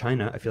who went to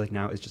China, I feel like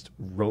now is just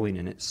rolling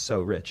in it,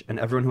 so rich. And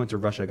everyone who went to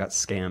Russia got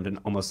scammed and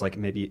almost like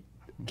maybe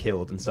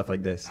killed and stuff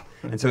like this.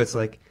 And so it's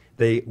like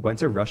they went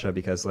to Russia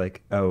because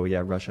like, oh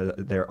yeah, Russia,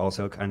 they're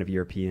also kind of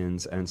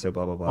Europeans, and so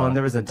blah, blah, blah. Well, and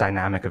there was a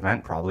dynamic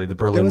event, probably, the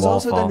Berlin Wall There was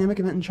also fall. a dynamic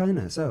event in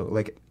China. So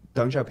like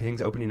Deng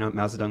Xiaoping's opening up,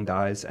 Mao Zedong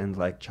dies, and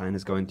like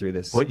China's going through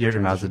this. What year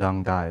did Mao transition.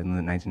 Zedong die? In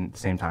the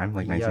same time,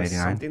 like 1989?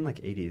 Yeah, something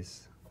like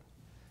 80s.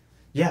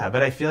 Yeah,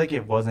 but I feel like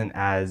it wasn't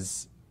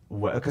as...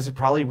 Because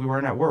we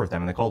weren't at war with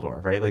them in the Cold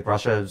War, right? Like,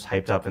 Russia was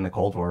hyped up in the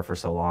Cold War for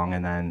so long,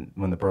 and then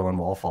when the Berlin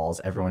Wall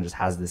falls, everyone just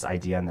has this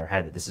idea in their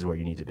head that this is where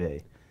you need to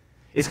be.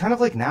 It's kind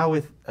of like now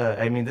with...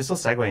 I mean, this will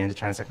segue into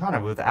China's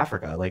economy with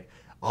Africa. Like,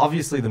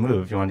 obviously the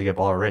move, if you wanted to get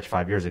baller rich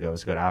 5 years ago,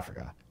 was to go to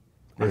Africa.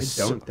 I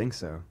don't think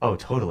so. Oh,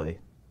 totally.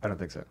 I don't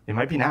think so. It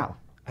might be now.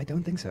 I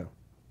don't think so.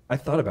 I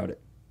thought about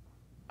it.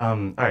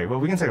 All right, well,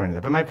 we can segue into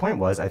that. But my point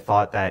was, I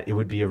thought that it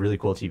would be a really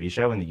cool TV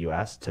show in the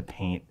U.S. to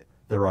paint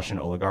the Russian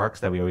oligarchs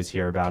that we always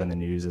hear about in the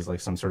news as like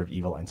some sort of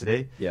evil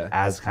entity,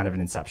 as kind of an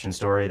inception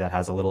story that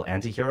has a little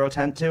anti-hero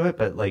tent to it,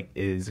 but like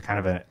is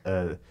kind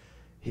of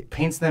he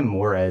paints them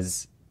more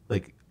as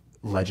like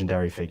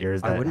legendary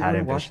figures that I wouldn't had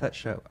want to watch ambition. that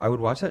show. I would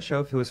watch that show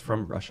if it was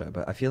from Russia,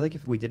 but I feel like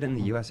if we did it in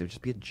the U.S., it would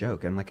just be a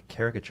joke and like a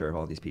caricature of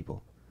all these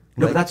people.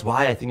 No, Like, but that's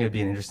why I think it would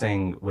be an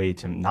interesting way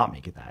to not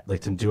make it that.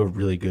 Like to do a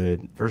really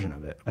good version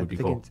of it I would be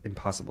think cool. it's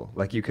impossible.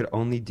 Like you could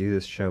only do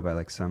this show by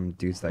like some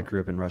dudes that grew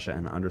up in Russia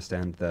and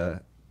understand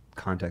the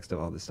context of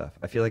all this stuff.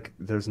 I feel like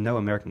there's no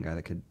American guy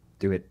that could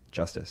do it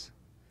justice.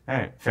 All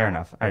right, fair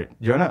enough. All right,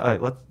 you wanna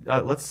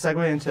let's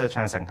segue into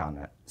China's second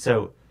continent.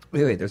 So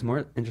Wait, there's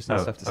more interesting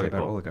Oh, stuff to say okay,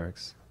 about cool.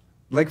 oligarchs.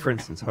 Like, for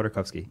instance,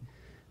 Khodorkovsky.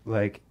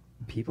 Like,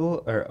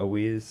 people are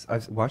always...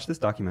 I've watched this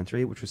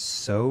documentary, which was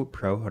so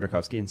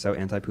pro-Khodorkovsky and so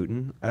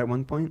anti-Putin at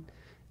one point,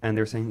 and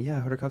they were saying,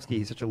 yeah, Khodorkovsky,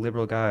 he's such a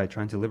liberal guy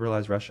trying to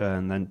liberalize Russia,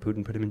 and then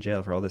Putin put him in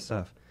jail for all this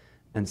stuff.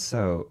 And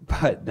so,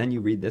 but then you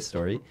read this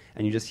story,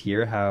 and you just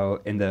hear how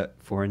in the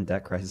foreign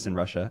debt crisis in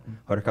Russia,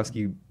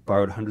 Khodorkovsky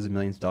borrowed hundreds of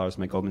millions of dollars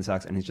from like, Goldman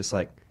Sachs, and he's just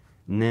like,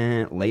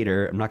 nah,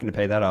 later, I'm not going to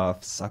pay that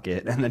off, suck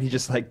it. And then he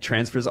just like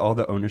transfers all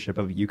the ownership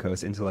of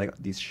Yukos into like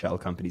these shell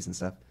companies and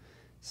stuff.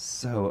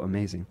 So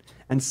amazing.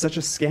 And such a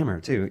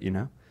scammer too, you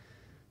know?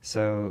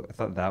 So I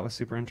thought that was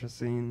super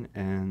interesting.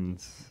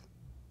 And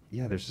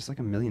yeah, there's just like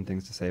a million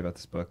things to say about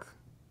this book.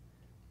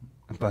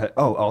 But,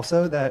 oh,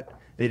 also that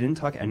they didn't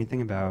talk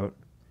anything about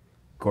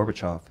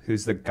Gorbachev,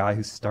 who's the guy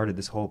who started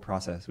this whole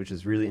process, which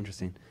is really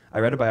interesting. I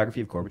read a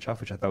biography of Gorbachev,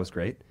 which I thought was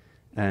great.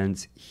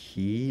 And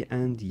he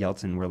and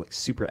Yeltsin were like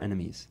super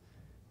enemies,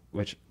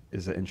 which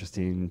is an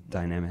interesting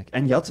dynamic.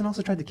 And Yeltsin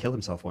also tried to kill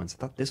himself once. I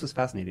thought this was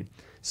fascinating.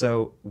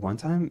 So one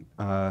time,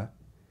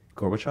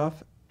 Gorbachev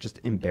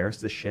just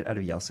embarrassed the shit out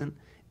of Yeltsin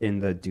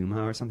in the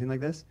Duma or something like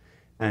this.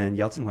 And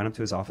Yeltsin went up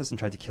to his office and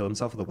tried to kill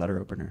himself with a letter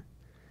opener.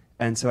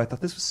 And so I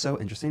thought this was so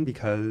interesting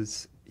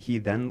because he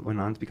then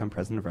went on to become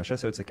president of Russia.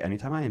 So it's like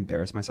anytime I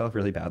embarrass myself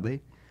really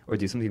badly or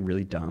do something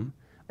really dumb,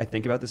 I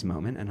think about this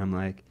moment and I'm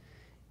like,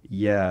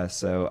 yeah,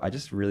 so I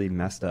just really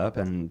messed up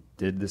and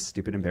did this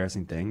stupid,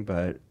 embarrassing thing,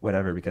 but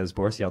whatever, because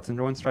Boris Yeltsin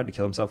once tried to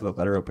kill himself with a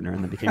letter opener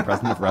and then became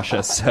president of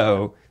Russia,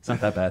 so it's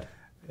not that bad.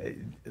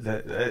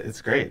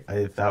 It's great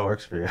if that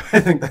works for you.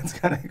 I think that's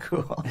kind of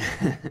cool.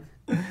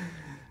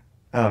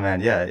 Oh man,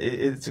 yeah,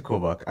 it's a cool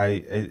book.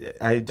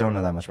 I don't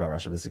know that much about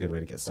Russia, but it's a good way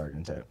to get started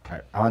into it. All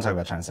right, I want to talk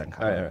about China's second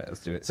continent. All right,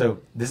 let's do it.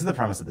 So this is the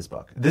premise of this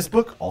book. This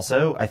book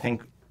also, I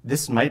think,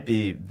 this might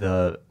be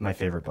my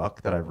favorite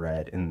book that I've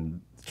read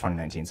in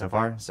 2019 so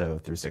far, so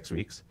through 6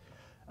 weeks.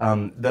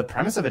 The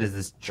premise of it is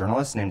this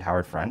journalist named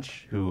Howard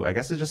French, who I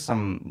guess is just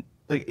some,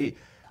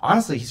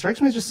 honestly, he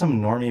strikes me as just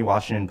some normie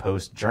Washington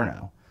Post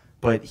journo.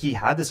 But he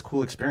had this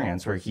cool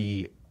experience where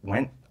he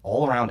went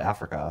all around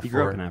Africa. He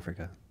grew up in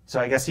Africa. So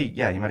I guess he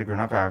might have grown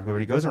up in Africa, but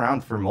he goes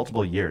around for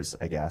multiple years,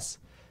 I guess.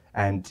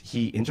 And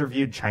he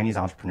interviewed Chinese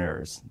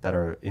entrepreneurs that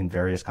are in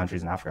various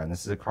countries in Africa. And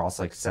this is across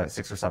like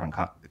 6 or 7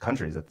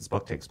 countries that this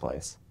book takes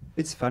place.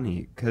 It's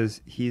funny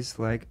because he's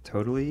like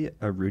totally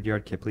a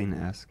Rudyard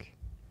Kipling-esque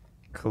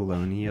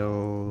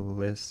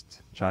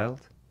colonialist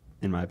child,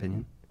 in my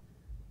opinion.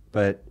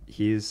 But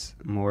he's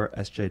more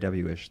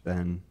SJW-ish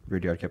than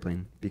Rudyard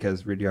Kipling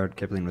because Rudyard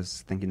Kipling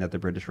was thinking that the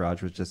British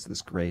Raj was just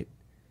this great,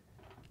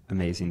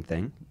 amazing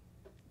thing.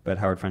 But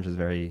Howard French is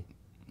very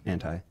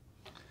anti.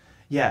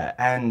 Yeah,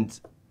 and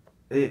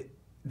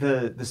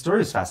the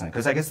story is fascinating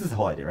because I guess this is the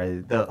whole idea,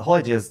 right? The whole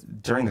idea is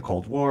during the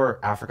Cold War,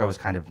 Africa was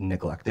kind of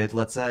neglected,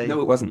 let's say.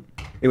 No, it wasn't.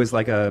 It was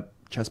like a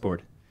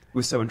chessboard. It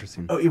was so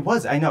interesting. Oh, it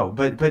was. I know,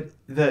 but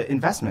the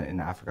investment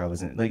in Africa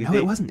wasn't like. No,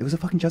 it wasn't. It was a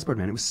fucking chessboard,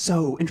 man. It was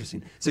so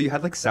interesting. So you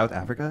had like South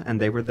Africa,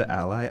 and they were the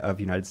ally of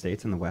United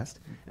States in the West.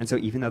 And so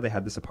even though they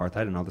had this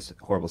apartheid and all this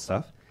horrible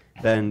stuff,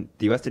 then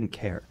the U.S. didn't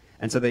care.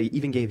 And so they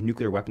even gave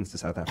nuclear weapons to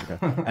South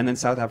Africa. And then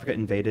South Africa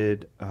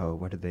invaded,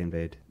 what did they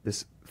invade?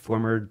 This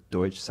former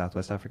Deutsche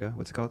Southwest Africa,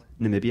 what's it called?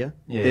 Namibia?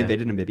 Yeah. They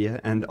invaded Namibia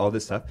and all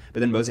this stuff. But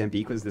then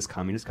Mozambique was this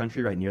communist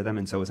country right near them,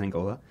 and so was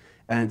Angola.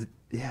 And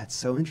yeah, it's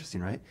so interesting,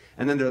 right?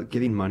 And then they're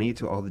giving money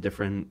to all the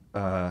different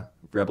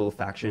rebel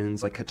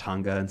factions like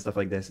Katanga and stuff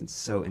like this. It's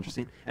so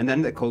interesting. And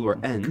then the Cold War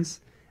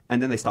ends.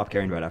 And then they stopped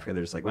caring about Africa.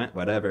 They're just like,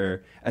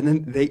 whatever. And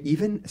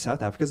then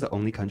South Africa's the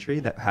only country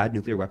that had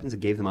nuclear weapons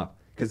and gave them up.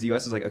 Because the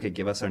U.S. was like, okay,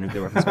 give us our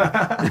nuclear weapons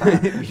back.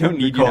 We don't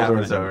need you to Cold have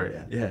War's them over.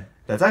 anymore. Yeah,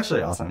 that's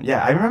actually awesome.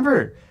 Yeah, I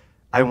remember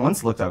I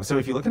once looked up. So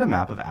if you look at a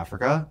map of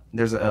Africa,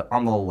 there's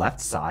on the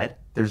left side,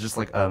 there's just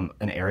like an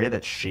area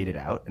that's shaded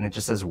out, and it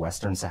just says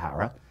Western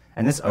Sahara.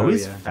 And this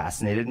always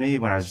fascinated me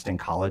when I was just in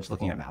college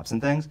looking at maps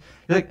and things.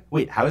 You're like,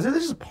 wait, how is there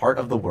just a part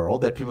of the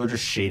world that people are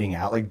just shading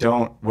out? Like,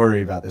 don't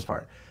worry about this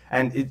part.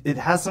 And it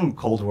has some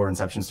Cold War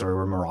inception story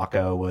where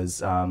Morocco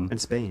was...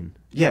 And Spain.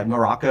 Yeah,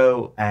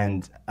 Morocco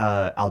and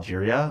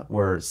Algeria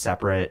were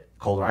separate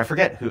Cold War. I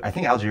forget who. I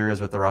think Algeria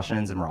is with the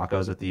Russians and Morocco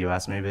is with the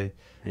U.S. maybe.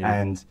 Yeah.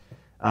 And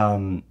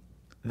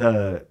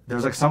there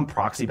was like some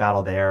proxy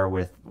battle there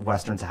with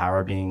Western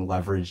Sahara being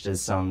leveraged as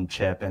some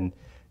chip. And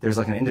there's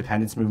like an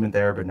independence movement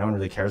there, but no one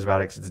really cares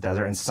about it because it's a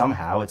desert. And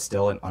somehow it's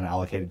still an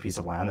unallocated piece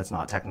of land that's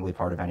not technically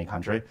part of any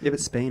country. Yeah, but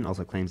Spain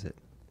also claims it.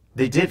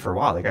 They did for a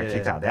while. They got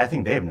kicked Yeah. out. I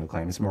think they have no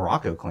claims.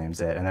 Morocco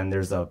claims it, and then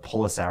there's the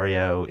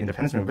Polisario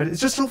independence movement. But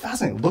it's just so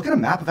fascinating. Look at a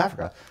map of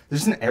Africa.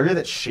 There's an area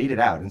that's shaded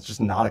out, and it's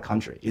just not a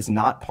country. It's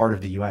not part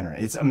of the UN.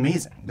 It's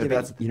amazing. Yeah,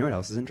 but you know what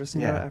else is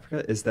interesting about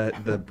Africa is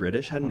that the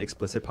British had an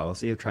explicit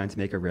policy of trying to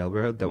make a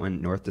railroad that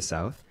went north to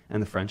south,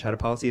 and the French had a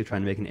policy of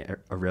trying to make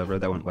a railroad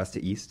that went west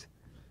to east.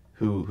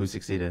 Who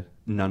succeeded?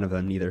 None of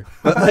them, neither.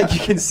 But like you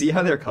can see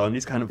how their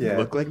colonies kind of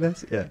look like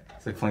this. Yeah.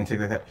 It's like playing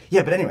tick like that.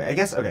 Yeah, but anyway, I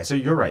guess okay. So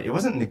you're right. It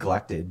wasn't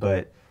neglected,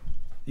 but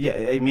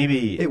yeah,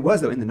 maybe It was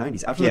though in the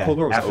 90s. After the Yeah, Cold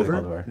War was after the over,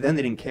 Cold War. then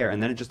they didn't care,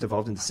 and then it just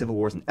evolved into civil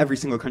wars, and every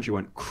single country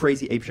went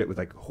crazy apeshit with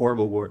like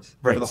horrible wars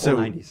right. for the so,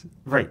 whole 90s.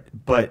 Right,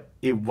 but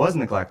it was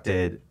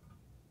neglected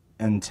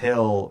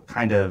until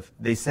kind of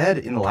they said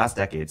in the last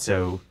decade.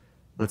 So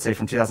let's say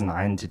from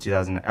 2009 to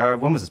 2000.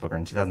 When was this book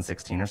written?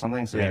 2016 or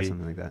something. So Yeah, maybe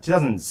something like that.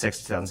 2006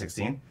 to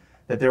 2016.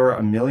 That there were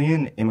 1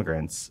 million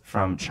immigrants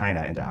from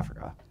China into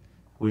Africa,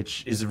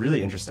 which is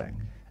really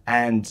interesting.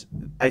 And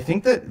I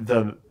think that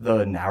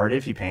the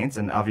narrative he paints,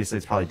 and obviously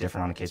it's probably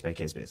different on a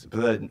case-by-case basis,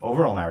 but the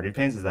overall narrative he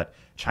paints is that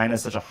China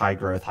is such a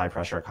high-growth,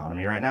 high-pressure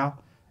economy right now,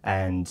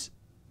 and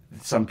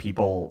some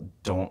people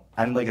don't,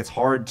 and like it's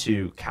hard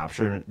to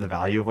capture the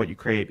value of what you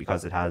create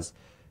because it has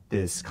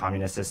this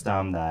communist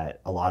system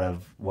that a lot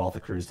of wealth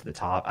accrues to the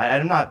top.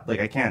 I'm not, like,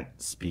 I can't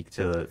speak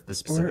to the Or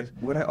specifics.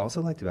 what I also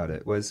liked about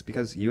it was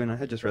because you and I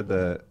had just read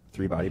the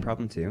Three Body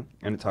Problem too,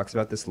 and it talks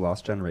about this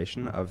lost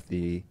generation of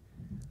the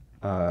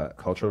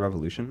Cultural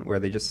Revolution, where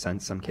they just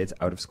sent some kids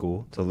out of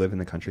school to live in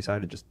the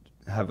countryside and just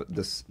have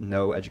this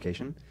no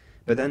education.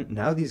 But then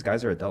now these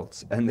guys are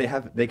adults, and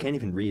they can't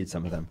even read,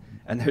 some of them,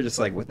 and they're just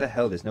like, what the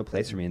hell? There's no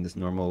place for me in this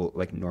normal,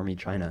 like, normie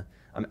China.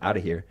 I'm out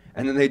of here.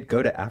 And then they'd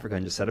go to Africa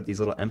and just set up these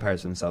little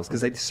empires for themselves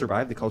because they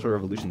survived the Cultural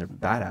Revolution. They're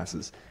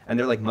badasses, and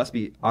they're like must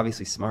be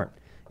obviously smart,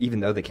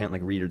 even though they can't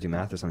like read or do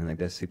math or something like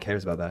this. Who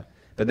cares about that?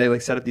 But they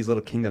like set up these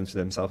little kingdoms for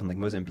themselves in like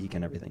Mozambique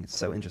and everything. It's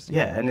so interesting.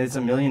 Yeah, and it's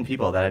 1 million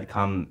people that had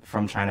come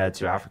from China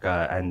to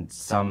Africa, and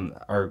some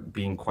are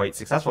being quite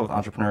successful with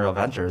entrepreneurial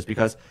ventures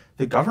because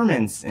the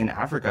governments in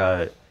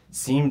Africa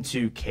seem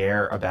to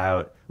care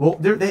about, well,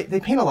 they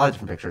paint a lot of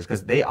different pictures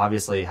because they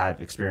obviously had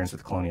experience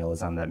with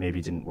colonialism that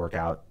maybe didn't work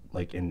out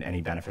like in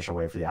any beneficial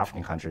way for the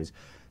African countries.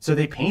 So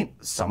they paint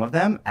some of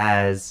them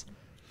as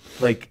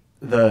like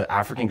the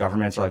African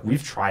governments are like,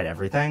 we've tried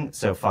everything,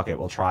 so fuck it,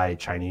 we'll try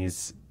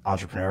Chinese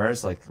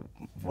entrepreneurs. Like,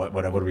 what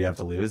do we have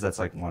to lose? That's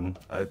like one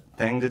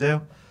thing to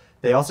do.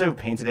 They also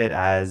painted it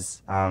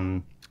as, I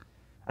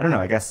don't know,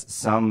 I guess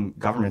some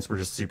governments were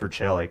just super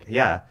chill. Like,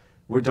 yeah,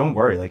 don't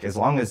worry. Like, as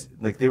long as,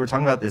 like, they were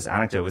talking about this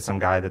anecdote with some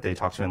guy that they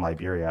talked to in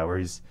Liberia, where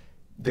he's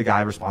the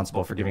guy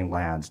responsible for giving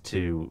land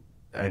to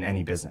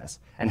any business.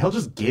 And he'll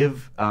just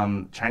give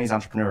Chinese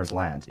entrepreneurs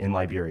land in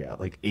Liberia,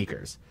 like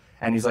acres.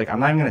 And he's like, I'm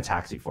not even going to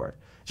tax you for it.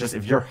 Just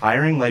if you're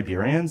hiring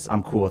Liberians,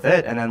 I'm cool with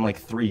it. And then like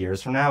 3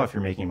 years from now, if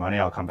you're making money,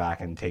 I'll come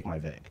back and take my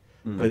vig.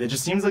 But it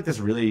just seems like this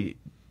really,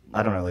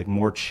 I don't know, like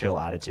more chill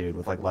attitude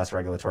with like less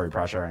regulatory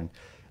pressure. And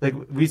like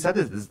we said,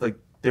 this like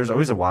there's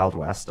always a Wild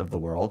West of the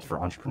world for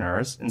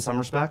entrepreneurs in some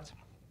respect.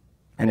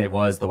 And it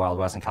was the Wild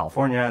West in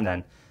California. And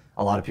then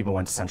a lot of people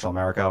went to Central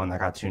America when that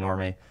got too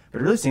normie.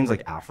 But it really seems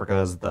like Africa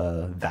is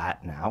that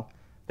now.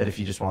 That if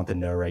you just want the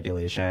no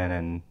regulation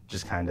and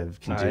just kind of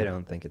I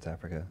don't think it's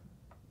Africa.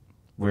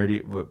 Where do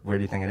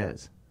you think it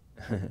is?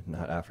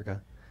 Not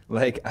Africa.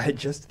 Like, I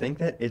just think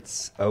that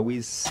it's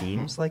always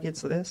seems like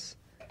it's this,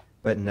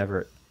 but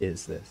never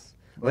is this.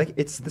 Like,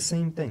 it's the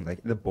same thing.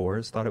 Like, the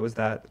Boers thought it was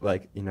that.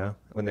 Like, you know,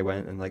 when they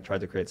went and, like, tried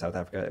to create South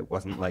Africa, it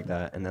wasn't like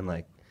that. And then,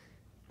 like,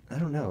 I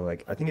don't know.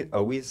 Like, I think it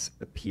always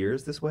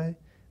appears this way,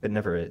 but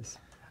never is.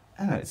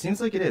 I don't know. It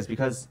seems like it is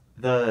because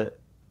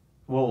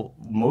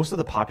most of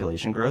the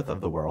population growth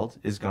of the world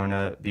is going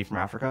to be from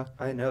Africa.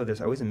 I know. There's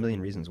always a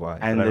million reasons why,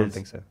 And but I don't there's-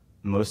 think so.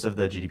 Most of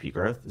the GDP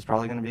growth is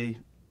probably going to be,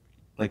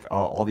 like,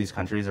 all these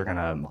countries are going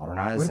to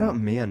modernize. What about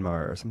and-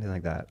 Myanmar or something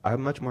like that?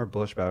 I'm much more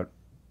bullish about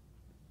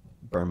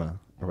Burma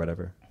or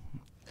whatever.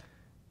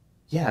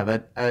 Yeah,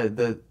 but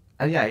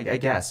I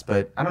guess,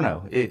 but I don't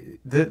know.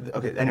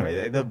 Okay,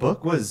 anyway, the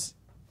book was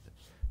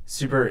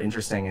super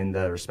interesting in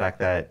the respect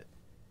that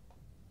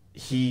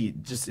he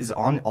just is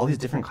on all these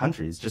different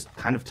countries, just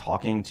kind of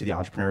talking to the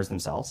entrepreneurs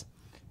themselves,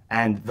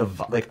 and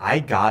I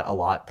got a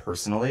lot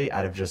personally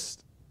out of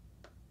just,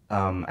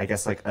 I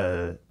guess like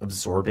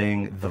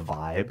absorbing the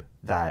vibe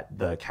that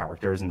the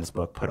characters in this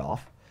book put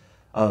off,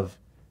 of,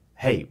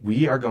 hey,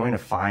 we are going to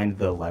find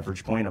the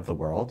leverage point of the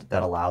world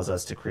that allows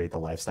us to create the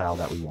lifestyle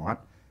that we want,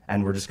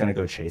 and we're just going to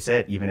go chase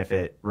it, even if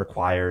it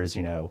requires,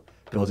 you know,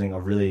 building a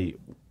really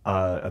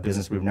a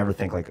business we would never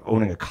think, like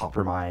owning a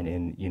copper mine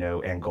in, you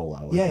know,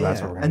 Angola. Like,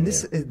 that's what we're gonna and do.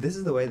 this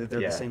is the way that they're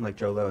Yeah. the same like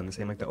Jho Low and the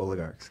same like the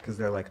oligarchs, because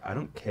they're like, I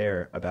don't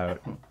care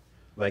about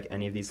like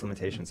any of these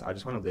limitations. I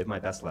just want to live my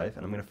best life,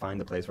 and I'm going to find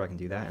the place where I can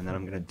do that, and then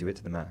I'm going to do it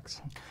to the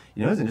max.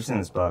 You know what's interesting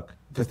in this book?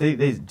 Because they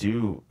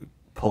do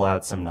pull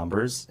out some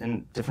numbers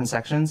in different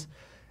sections.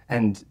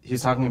 And he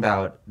was talking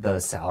about the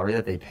salary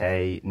that they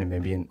pay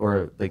Namibian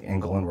or like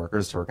Angolan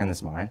workers to work in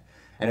this mine.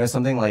 And it was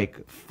something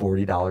like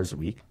 $40 a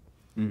week.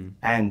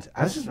 And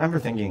I just remember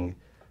thinking,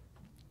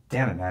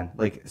 damn it, man.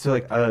 Like, so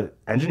like a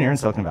engineer in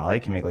Silicon Valley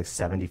can make like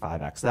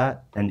 75x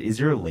that. And is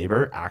your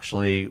labor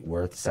actually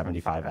worth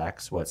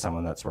 75x what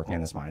someone that's working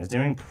in this mine is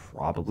doing?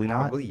 Probably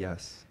not. Probably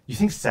yes. You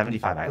think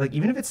 75x? Like,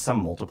 even if it's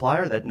some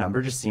multiplier, that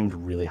number just seemed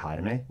really high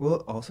to me.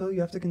 Well, also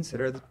you have to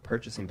consider the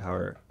purchasing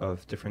power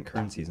of different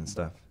currencies and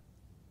stuff.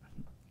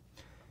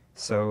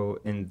 So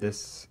in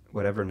this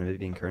whatever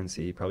Namibian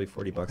currency, probably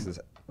 $40 is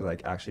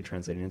like actually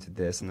translated into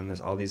this, and then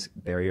there's all these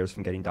barriers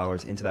from getting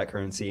dollars into that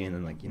currency, and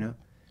then like, you know,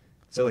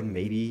 so like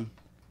maybe.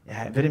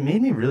 Yeah, but it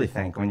made me really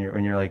think when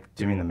you're like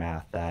doing the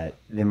math that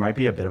there might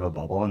be a bit of a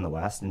bubble in the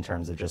West in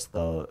terms of just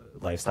the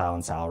lifestyle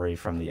and salary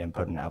from the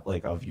input and out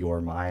like of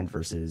your mind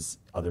versus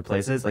other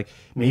places. Like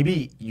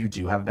maybe you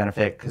do have a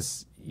benefit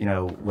because you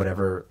know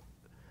whatever,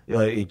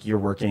 like you're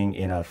working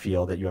in a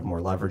field that you have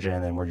more leverage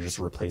in, and where you're just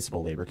a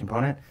replaceable labor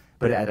component.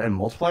 But at a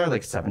multiplier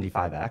like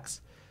 75x,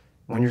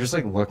 when you're just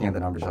like looking at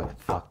the numbers, you're like,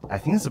 fuck, I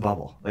think it's a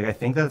bubble. Like I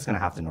think that it's gonna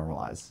have to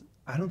normalize.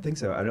 I don't think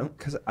so.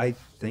 Because I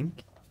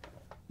think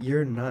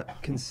you're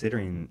not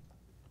considering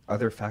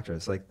other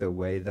factors like the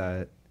way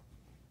that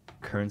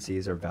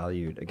currencies are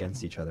valued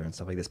against each other and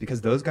stuff like this,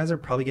 because those guys are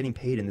probably getting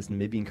paid in this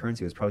Namibian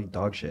currency was probably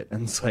dog shit,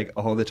 and it's like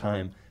all the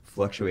time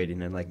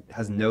fluctuating and like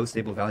has no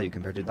stable value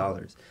compared to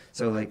dollars.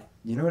 So like,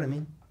 you know what I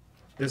mean?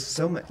 There's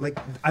so much, like,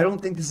 I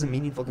don't think this is a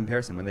meaningful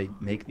comparison when they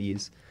make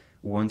these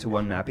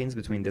one-to-one mappings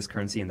between this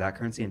currency and that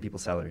currency and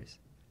people's salaries.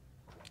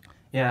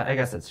 Yeah, I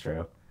guess that's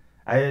true.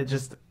 I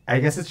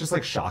guess it's just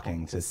like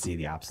shocking to see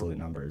the absolute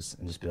numbers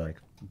and just be like,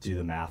 do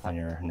the math on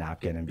your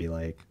napkin and be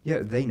like, yeah,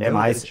 they know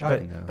that it's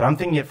shocking though. But I'm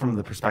thinking it from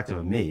the perspective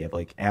of me, of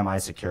like, am I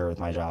secure with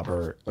my job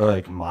or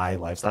like my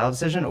lifestyle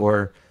decision,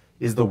 or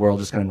is the world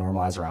just going to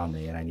normalize around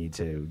me and I need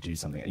to do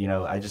something? You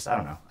know, I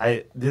don't know.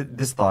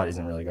 This thought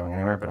isn't really going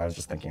anywhere, but I was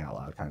just thinking out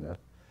loud, kind of.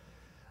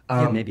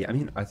 Yeah, maybe. I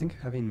mean, I think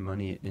having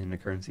money in a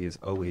currency is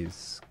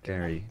always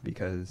scary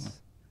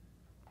because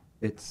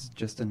it's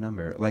just a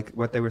number. Like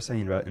what they were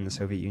saying about in the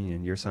Soviet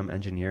Union, you're some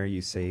engineer,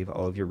 you save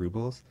all of your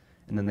rubles,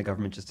 and then the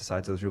government just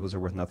decides those rubles are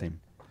worth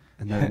nothing.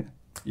 And then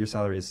your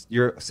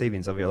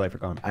savings of your life are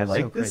gone. I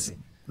like this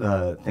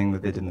the thing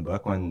that they did in the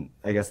book when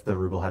I guess the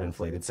ruble had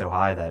inflated so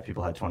high that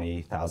people had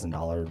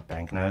 $20,000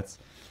 banknotes,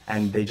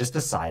 and they just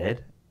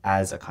decided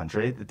as a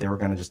country that they were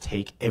going to just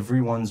take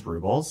everyone's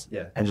rubles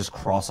and just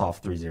cross off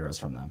 3 zeros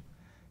from them.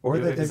 Or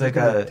that they're like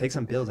going to take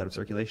some bills out of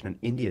circulation, and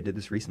India did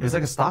this recently. It was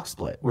like a stock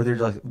split where they're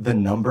like, the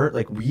number,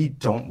 like we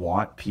don't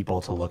want people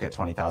to look at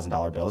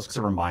 $20,000 bills because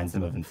it reminds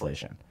them of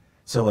inflation.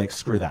 So like,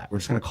 screw that. We're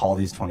just going to call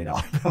these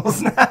 $20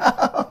 bills now.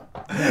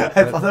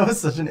 I thought that was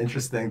such an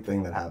interesting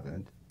thing that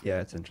happened. Yeah,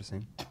 it's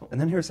interesting.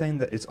 And then he was saying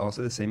that it's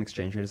also the same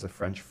exchange rate as the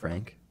French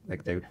franc.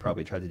 Like they would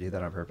probably try to do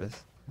that on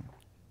purpose.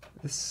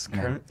 This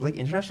like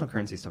international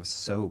currency stuff is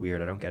so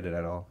weird. I don't get it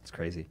at all. It's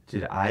crazy.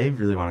 Dude, I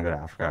really want to go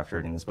to Africa after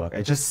reading this book.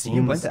 It just seems...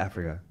 You went to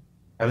Africa.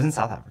 I was in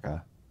South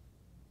Africa.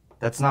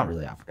 That's not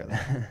really Africa,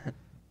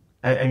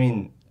 though. I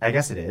mean, I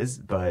guess it is,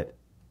 but...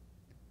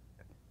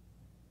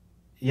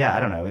 Yeah, I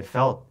don't know. It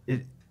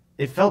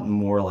felt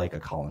more like a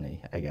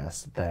colony, I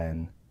guess,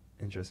 than...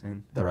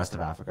 Interesting. The rest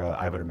of Africa,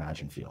 I would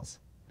imagine, feels.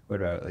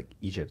 What about, like,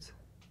 Egypt?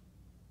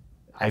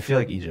 I feel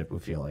like Egypt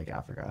would feel like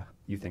Africa.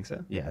 You think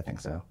so? Yeah, I think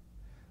so.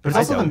 But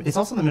it's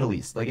also the Middle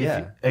East. Like,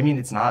 I mean,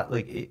 it's not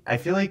like I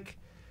feel like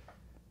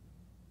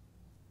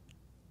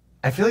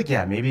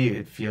yeah, maybe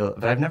it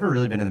but I've never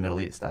really been to the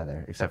Middle East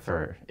either, except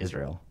for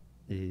Israel.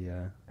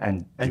 Yeah.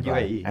 And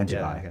UAE. And Dubai.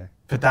 Yeah, okay.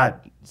 But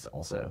that's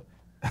also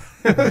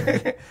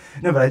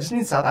no. But I just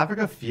mean South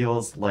Africa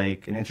feels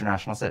like an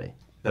international city,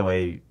 the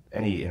way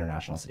any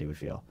international city would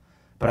feel.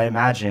 But I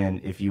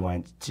imagine if you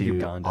went to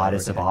Uganda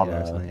Addis or Kenya or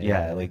Ababa,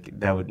 something, like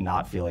that would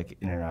not feel like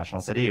an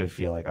international city. It would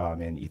feel like, oh,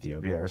 I'm in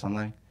Ethiopia or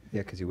something.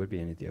 Yeah, because you would be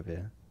in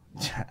Ethiopia.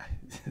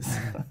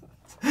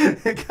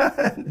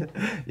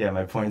 Yeah,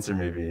 my points are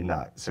maybe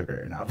not so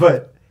great right now.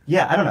 But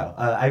yeah, I don't know.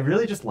 I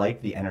really just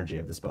like the energy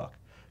of this book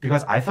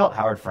because I felt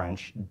Howard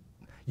French,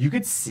 you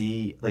could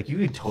see, like, you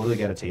could totally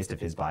get a taste of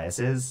his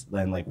biases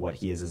and like what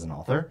he is as an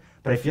author.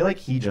 But I feel like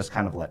he just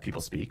kind of let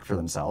people speak for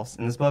themselves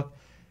in this book.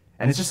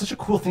 And it's just such a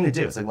cool thing to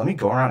do. It's like, let me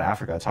go around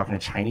Africa talking to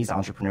Chinese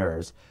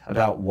entrepreneurs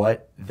about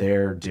what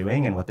they're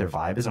doing and what their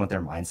vibe is and what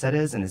their mindset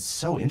is. And it's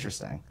so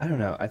interesting. I don't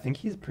know. I think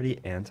he's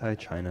pretty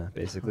anti-China,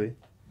 basically,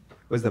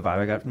 was the vibe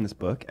I got from this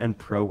book, and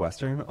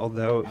pro-Western,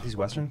 although these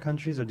Western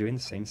countries are doing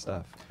the same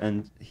stuff.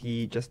 And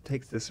he just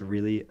takes this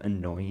really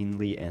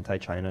annoyingly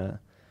anti-China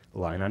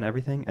line on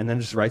everything and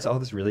then just writes all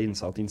this really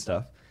insulting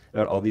stuff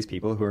about all these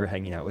people who are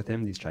hanging out with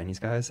him, these Chinese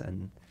guys,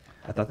 and...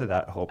 I thought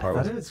that whole part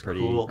was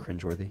pretty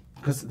cringeworthy.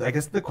 Because I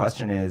guess the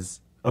question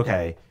is,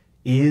 okay,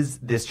 is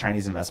this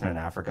Chinese investment in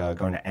Africa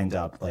going to end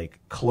up like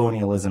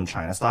colonialism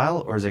China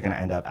style, or is it going to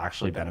end up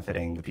actually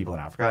benefiting the people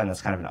in Africa? And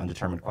that's kind of an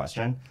undetermined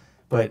question.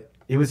 But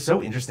it was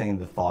so interesting,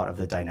 the thought of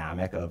the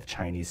dynamic of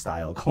Chinese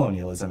style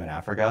colonialism in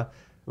Africa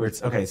where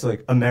it's okay. So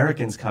like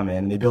Americans come in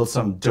and they build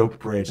some dope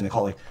bridge and they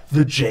call it like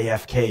the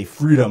JFK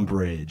Freedom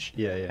Bridge.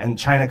 Yeah, yeah. And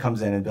China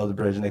comes in and builds a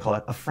bridge and they call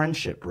it a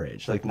friendship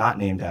bridge, like not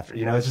named after.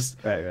 You know, it's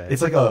just Right.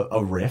 it's like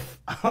a riff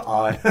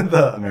on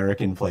the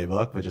American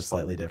playbook, but just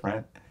slightly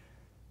different.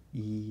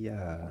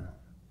 Yeah.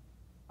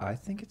 I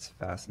think it's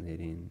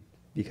fascinating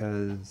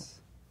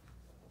because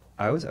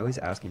I was always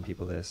asking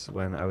people this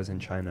when I was in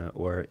China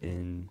or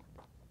in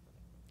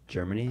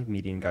Germany,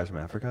 meeting guys from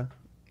Africa.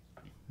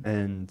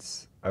 And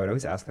I would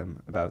always ask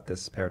them about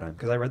this paradigm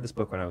because I read this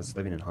book when I was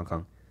living in Hong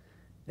Kong.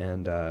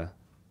 And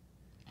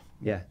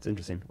yeah, it's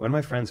interesting. One of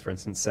my friends, for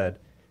instance, said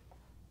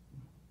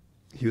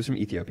he was from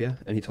Ethiopia,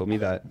 and he told me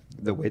that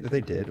the way that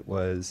they did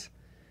was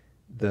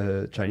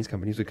the Chinese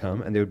companies would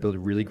come and they would build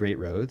really great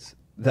roads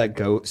that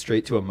go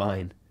straight to a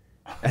mine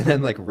and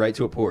then like right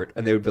to a port,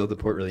 and they would build the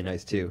port really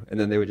nice too. And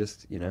then they would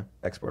just, you know,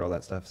 export all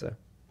that stuff. So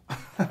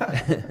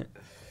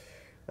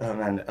Oh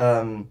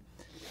man,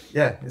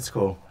 yeah, it's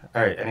cool.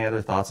 All right, any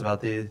other thoughts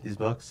about these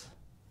books?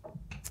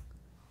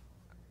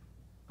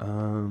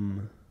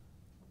 Not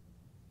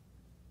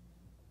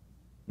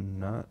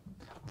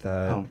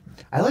that. Oh,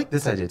 I like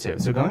this idea too.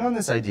 So going on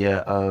this idea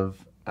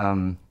of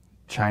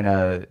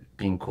China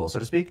being cool, so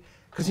to speak,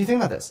 because you think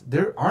about this,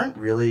 there aren't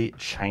really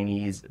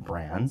Chinese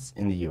brands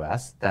in the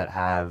U.S. that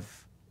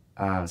have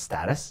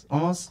status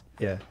almost.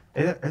 Yeah.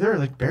 There are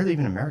like barely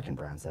even American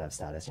brands that have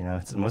status. You know,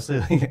 it's mostly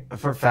like,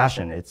 for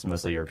fashion, it's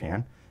mostly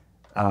European.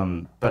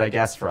 But I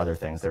guess for other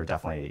things, they're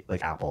definitely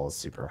like Apple is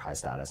super high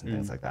status and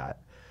things like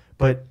that.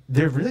 But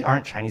there really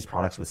aren't Chinese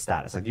products with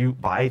status. Like you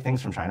buy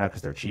things from China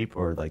because they're cheap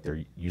or like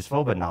they're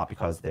useful, but not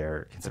because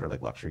they're considered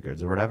like luxury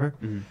goods or whatever.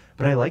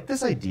 But I like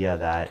this idea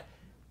that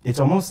it's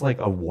almost like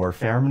a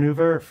warfare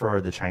maneuver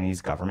for the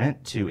Chinese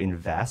government to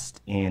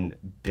invest in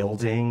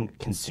building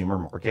consumer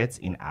markets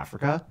in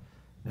Africa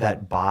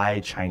that buy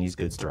Chinese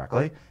goods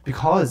directly,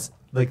 because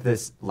like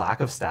this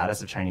lack of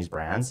status of Chinese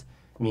brands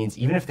means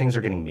even if things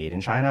are getting made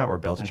in China or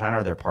built in China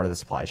or they're part of the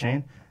supply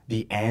chain,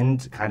 the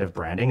end kind of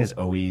branding is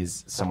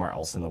always somewhere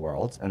else in the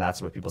world, and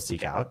that's what people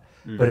seek out.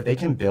 But if they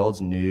can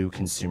build new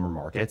consumer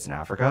markets in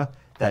Africa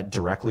that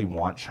directly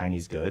want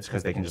Chinese goods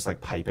because they can just like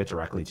pipe it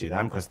directly to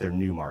them because they're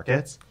new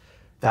markets,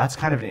 that's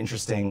kind of an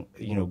interesting,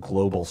 you know,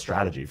 global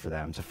strategy for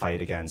them to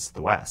fight against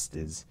the West.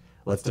 Is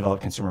let's develop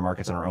consumer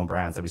markets on our own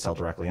brands that we sell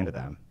directly into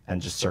them and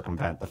just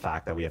circumvent the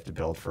fact that we have to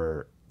build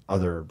for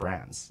other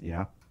brands, you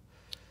know?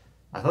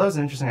 I thought that was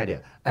an interesting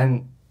idea.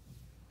 And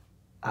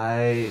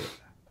I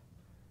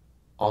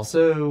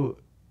also,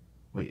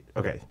 wait,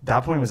 okay,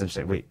 that point was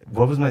interesting. Wait,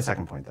 what was my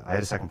second point though? I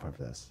had a second point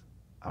for this.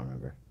 I don't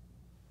remember.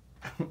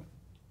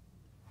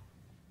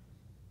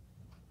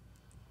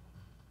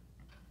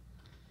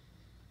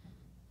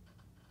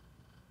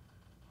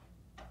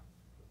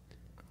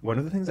 One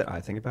of the things that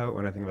I think about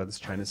when I think about this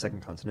China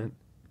second continent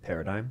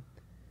paradigm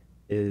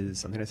is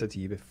something I said to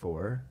you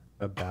before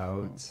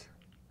about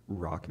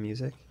rock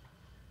music.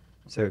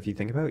 So if you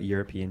think about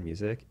European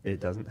music, it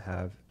doesn't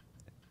have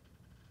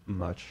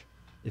much,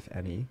 if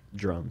any,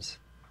 drums.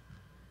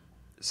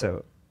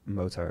 So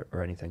Mozart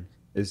or anything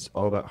is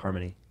all about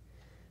harmony.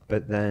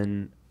 But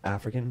then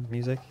African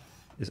music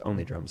is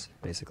only drums,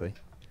 basically.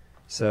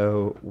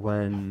 So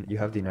when you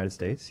have the United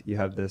States, you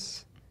have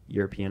this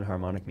European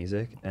harmonic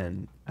music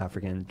and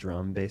African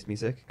drum-based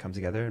music come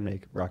together and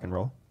make rock and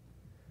roll.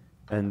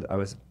 And I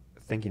was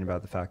thinking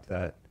about the fact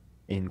that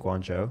in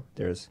Guangzhou,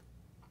 there's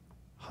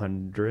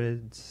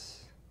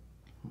hundreds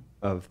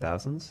of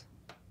thousands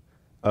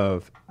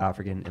of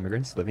African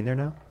immigrants living there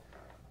now,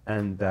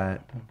 and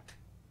that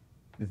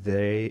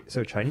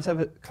so Chinese have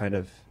a kind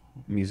of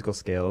musical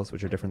scales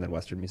which are different than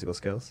Western musical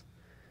scales.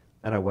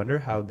 And I wonder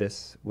how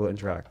this will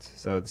interact.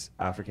 So it's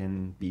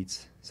African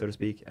beats, so to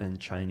speak, and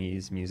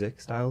Chinese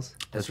music styles.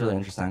 That's really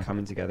interesting.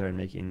 Coming together and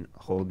making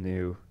a whole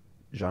new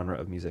genre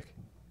of music.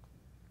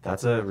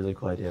 That's a really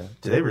cool idea.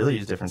 Do they really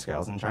use different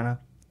scales in China?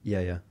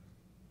 Yeah.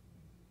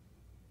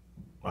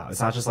 Wow,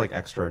 it's not just like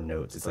extra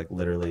notes. It's like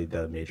literally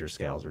the major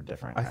scales are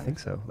different. I think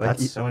so. Like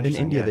That's so in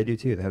interesting. India, yeah. they do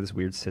too. They have this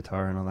weird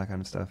sitar and all that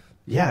kind of stuff.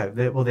 Yeah,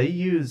 they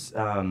use,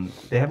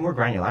 they have more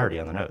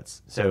granularity on the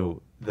notes.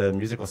 So the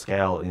musical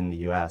scale in the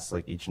US,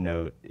 like each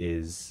note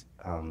is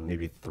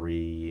maybe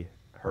 3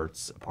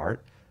 hertz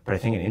apart. But I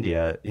think in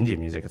Indian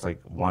music, it's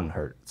like 1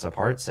 hertz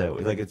apart. So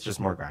like it's just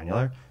more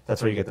granular.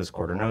 That's where you get those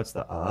quarter notes.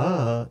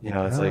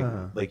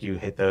 It's like you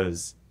hit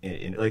those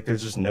like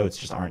there's just notes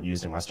just aren't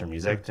used in Western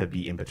music to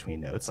be in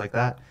between notes like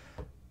that.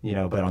 You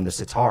know, but on the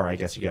sitar, I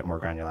guess you get more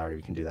granularity.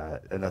 You can do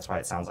that, and that's why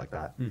it sounds like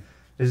that.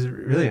 It's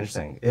really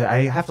interesting.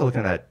 I have to look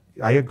into that.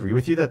 I agree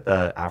with you that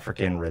the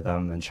African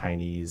rhythm and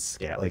Chinese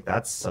scale, like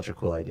that's such a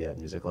cool idea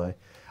musically.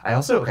 I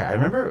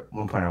remember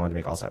one point I wanted to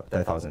make also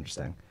that I thought was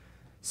interesting.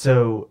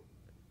 So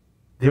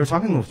they were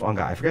talking with one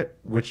guy, I forget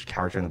which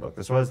character in the book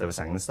this was that was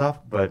saying this stuff,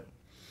 but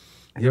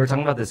they were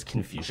talking about this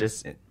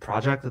Confucius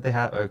project that they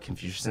have, or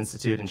Confucius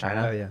Institute in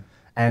China. Oh, yeah.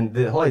 And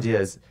the whole idea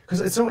is,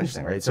 because it's so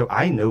interesting, right? So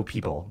I know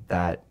people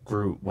that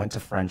went to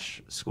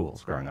French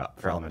schools growing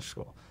up for elementary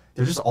school.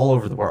 They're just all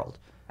over the world.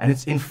 And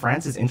it's in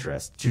France's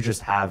interest to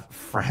just have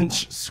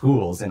French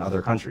schools in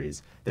other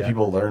countries that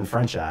people learn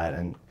French at.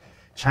 And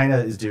China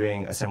is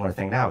doing a similar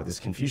thing now with this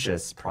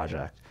Confucius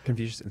project.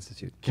 Confucius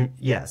Institute.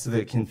 So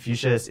the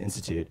Confucius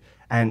Institute.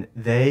 And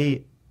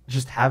they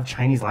just have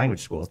Chinese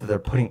language schools that they're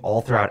putting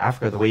all throughout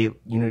Africa the way,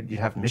 you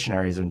have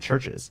missionaries in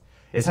churches.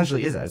 It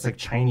essentially is that. It's like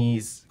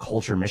Chinese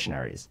culture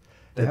missionaries.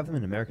 They have them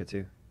in America,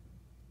 too.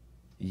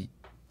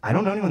 I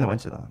don't know anyone that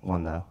went to that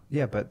one, though.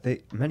 Yeah, but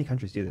many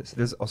countries do this.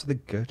 There's also the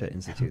Goethe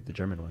Institute, the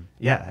German one.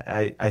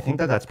 Yeah, I think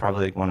that's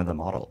probably like one of the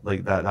model.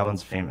 Like that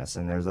one's famous.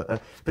 And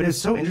but it's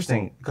so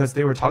interesting because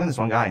they were talking to this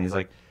one guy and he's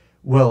like,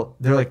 well,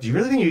 they're like, do you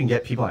really think you can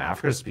get people in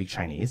Africa to speak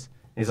Chinese?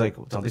 And he's like,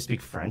 well, don't they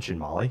speak French in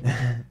Mali?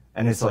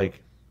 And it's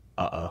like,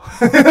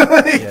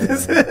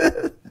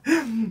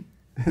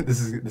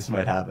 this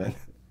might happen,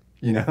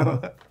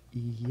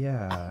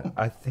 Yeah,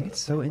 I think it's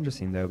so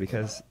interesting though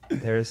because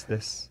there's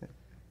this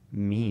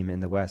meme in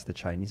the West that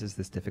Chinese is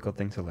this difficult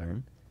thing to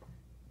learn,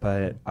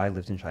 but I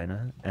lived in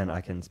China and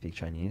I can speak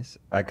Chinese.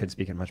 I could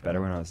speak it much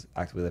better when I was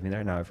actively living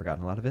there. Now I've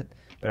forgotten a lot of it,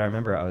 but I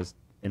remember I was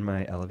in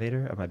my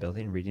elevator of my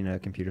building reading a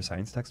computer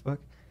science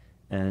textbook,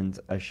 and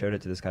I showed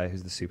it to this guy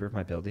who's the super of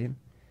my building,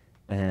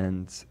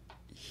 and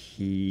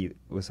he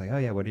was like, oh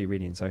yeah, what are you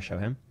reading? So I show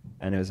him,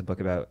 and it was a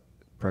book about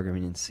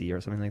programming in C or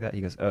something like that.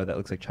 He goes, oh, that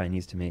looks like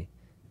Chinese to me.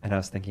 And I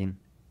was thinking,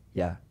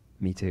 yeah,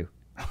 me too.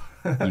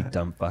 You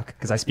dumb fuck.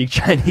 Because I speak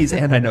Chinese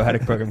and I know how to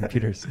program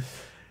computers.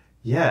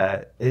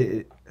 Yeah,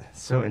 it's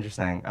so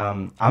interesting.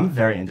 I'm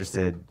very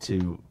interested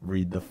to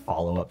read the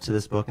follow-up to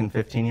this book in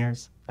 15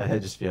 years. I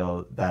just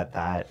feel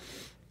that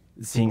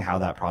seeing how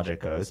that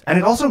project goes. And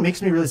it also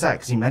makes me really sad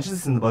because he mentions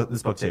this in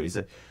this book too. He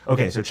said,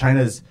 okay, so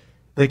China's,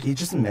 like, he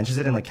just mentions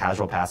it in like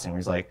casual passing where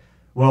he's like,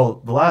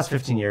 well, the last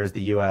 15 years,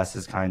 the U.S.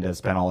 has kind of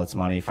spent all its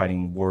money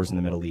fighting wars in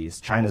the Middle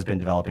East. China's been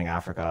developing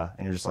Africa.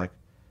 And you're just like,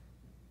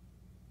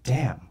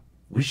 damn,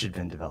 we should have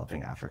been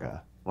developing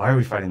Africa. Why are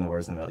we fighting the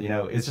wars in the Middle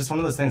East? It's just one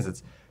of those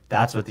things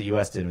that's what the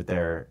U.S. did with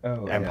their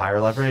empire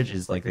leverage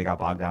is like they got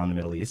bogged down in the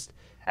Middle East.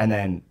 And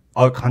then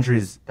other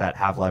countries that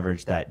have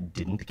leverage that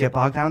didn't get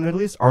bogged down in the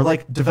Middle East are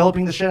like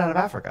developing the shit out of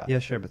Africa. Yeah,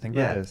 sure. But think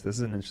about this. This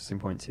is an interesting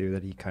point, too,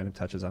 that he kind of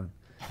touches on.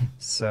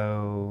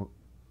 So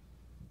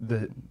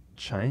the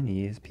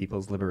Chinese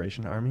People's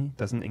Liberation Army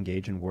doesn't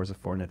engage in wars of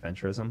foreign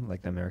adventurism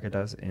like America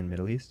does in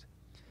Middle East.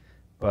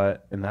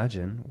 But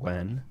imagine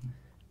when,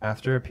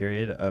 after a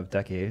period of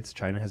decades,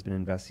 China has been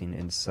investing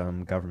in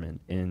some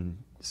government in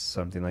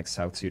something like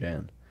South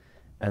Sudan.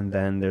 And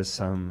then there's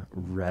some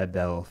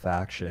rebel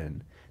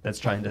faction that's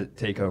trying to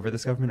take over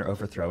this government or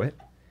overthrow it.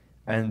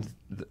 And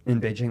in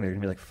Beijing, they're going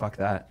to be like, fuck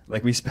that.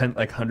 Like, we spent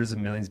like hundreds of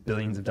millions,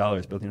 billions of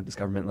dollars building up this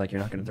government. Like,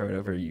 you're not going to throw it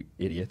over, you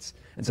idiots.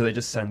 And so they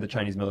just send the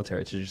Chinese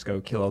military to just go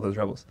kill all those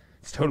rebels.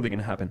 It's totally going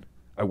to happen.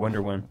 I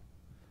wonder when.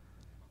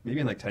 Maybe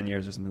in like 10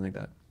 years or something like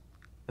that.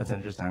 That's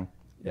interesting.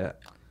 Yeah.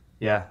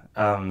 Yeah.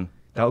 That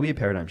will be a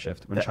paradigm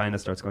shift when China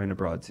starts going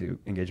abroad to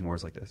engage in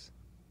wars like this.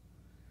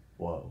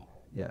 Whoa.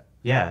 Yeah.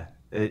 Yeah.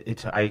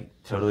 I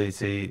totally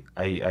see.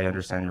 I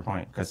understand your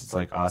point because it's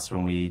like us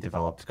when we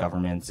developed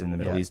governments in the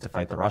Middle East to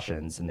fight the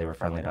Russians and they were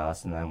friendly to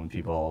us, and then when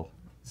people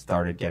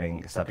started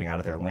stepping out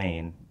of their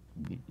lane,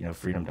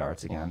 freedom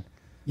darts again.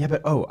 Yeah,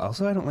 but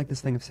also I don't like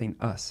this thing of saying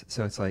us.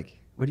 So it's like,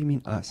 what do you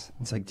mean us?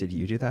 It's like, did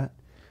you do that?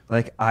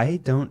 Like, I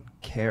don't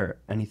care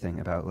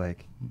anything about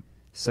like.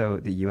 So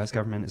the U.S.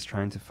 government is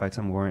trying to fight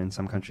some war in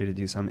some country to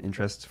do some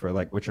interests for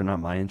like which are not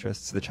my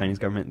interests. The Chinese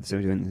government is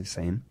doing the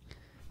same.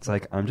 It's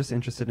like I'm just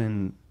interested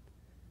in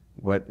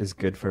what is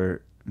good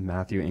for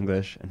Matthew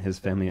English and his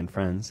family and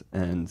friends,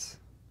 and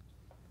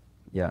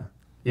yeah.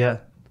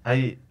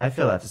 I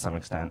feel that to some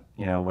extent.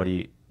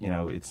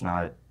 It's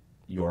not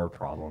your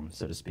problem,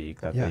 so to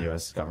speak, that the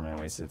U.S. government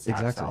wastes its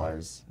tax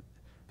dollars.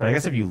 But I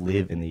guess if you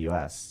live in the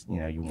U.S.,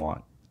 you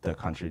want the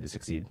country to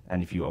succeed,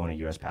 and if you own a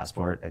U.S.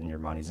 passport and your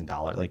money's in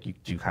dollars, like you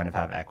do kind of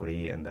have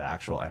equity in the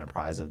actual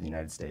enterprise of the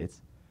United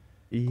States.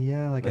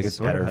 Yeah, like it's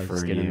better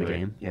for you. In the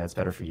game. Yeah, it's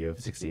better for you if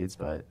it succeeds,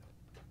 but.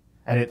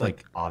 And it,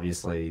 like,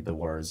 obviously the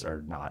wars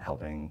are not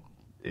helping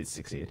it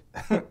succeed.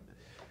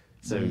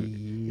 So,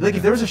 like,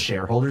 if there was a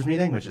shareholders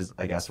meeting, which is,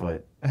 I guess,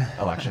 what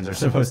elections are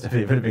supposed to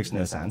be, but it makes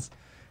no sense.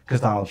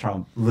 Because Donald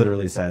Trump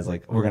literally says,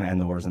 like, we're going to end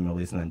the wars in the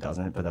Middle East and then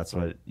doesn't. But that's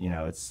what,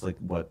 it's like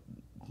what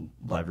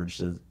leverage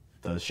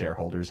the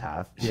shareholders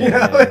have.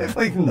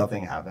 Like,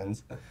 nothing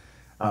happens.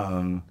 I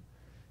don't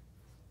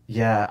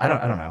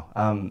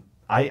know.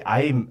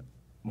 I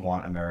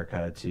want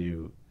America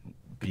to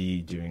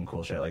be doing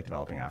cool shit like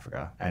developing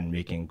Africa and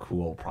making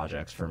cool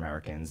projects for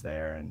Americans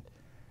there. And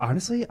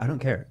honestly, I don't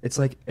care. It's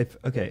like if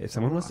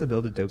someone wants to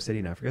build a dope city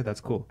in Africa,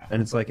 that's cool.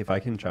 And it's like if I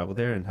can travel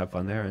there and have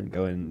fun there and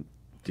go and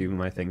do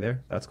my thing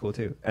there, that's cool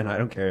too. And I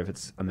don't care if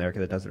it's America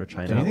that does it or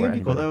China. Do you think it'd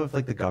be cool though if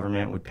like the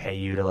government would pay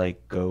you to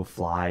like go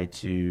fly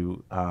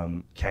to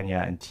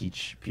Kenya and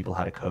teach people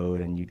how to code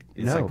and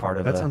like part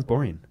of that sounds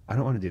boring. I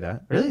don't want to do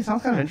that. Really? It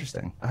sounds kind of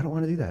interesting. I don't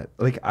want to do that.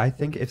 Like I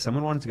think if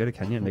someone wanted to go to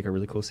Kenya and make a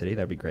really cool city,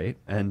 that'd be great.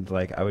 And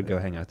like I would go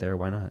hang out there.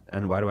 Why not?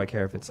 And why do I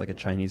care if it's like a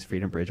Chinese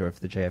Freedom Bridge or if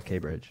the JFK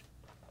Bridge?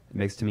 It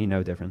makes to me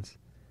no difference.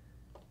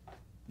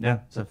 Yeah,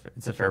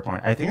 it's a fair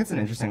point. I think it's an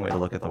interesting way to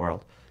look at the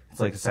world. It's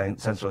like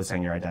essentially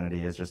saying your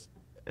identity is just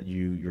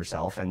you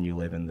yourself, and you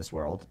live in this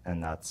world,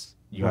 and that's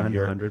you have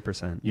your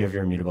 100%. you have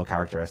your immutable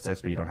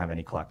characteristics, but you don't have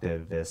any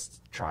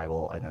collectivist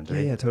tribal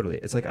identity. Yeah, totally.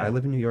 It's like I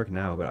live in New York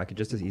now, but I could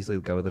just as easily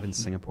go live in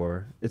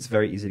Singapore. It's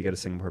very easy to get a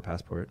Singapore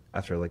passport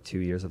after like 2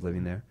 years of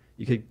living there.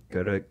 You could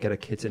go to get a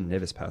Kitson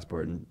Nevis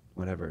passport and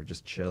whatever,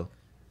 just chill.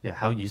 Yeah,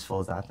 how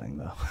useful is that thing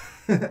though?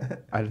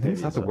 I think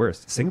it's not the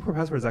worst. Singapore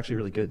passport is actually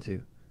really good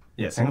too.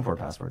 Yeah, Singapore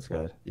passport's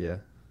good. Yeah.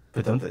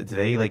 But do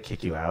they like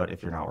kick you out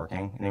if you're not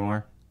working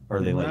anymore,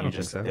 or they No, I let you don't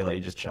think so. they let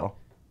you just chill?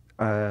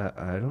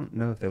 I don't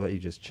know if they let you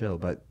just chill,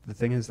 but the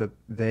thing is that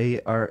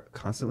they are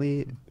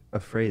constantly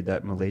afraid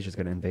that Malaysia is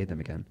going to invade them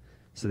again.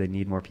 So they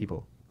need more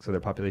people, so their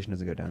population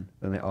doesn't go down.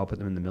 Then they all put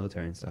them in the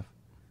military and stuff.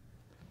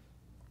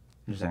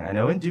 Interesting. I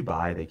know in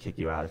Dubai they kick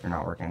you out if you're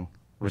not working,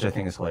 which I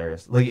think is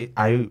hilarious. Like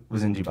I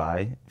was in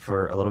Dubai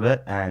for a little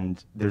bit,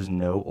 and there's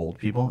no old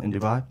people in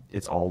Dubai.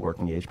 It's all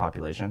working age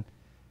population.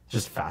 It's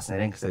just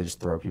fascinating because they just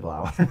throw people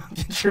out when they're not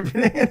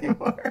contributing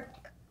anymore.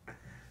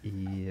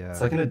 Yeah.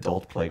 It's like an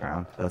adult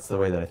playground. That's the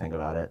way that I think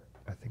about it.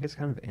 I think it's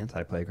kind of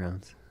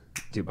anti-playground.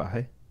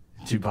 Dubai?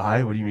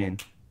 Dubai? What do you mean?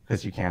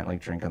 Because you can't like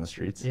drink on the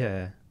streets?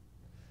 Yeah.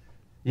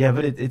 Yeah,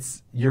 but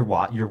it's you're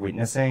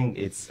witnessing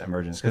its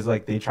emergence, because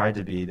like they tried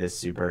to be this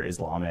super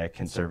Islamic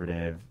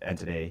conservative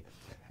entity,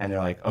 and they're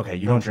like, okay,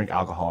 you don't drink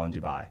alcohol in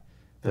Dubai,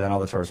 but then all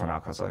the tourists want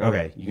alcohol, so like,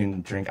 okay, you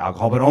can drink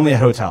alcohol, but only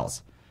at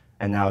hotels.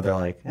 And now they're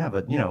like, yeah,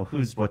 but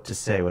who's what to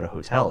say what a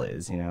hotel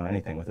is?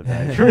 Anything with a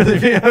bed can really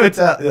be a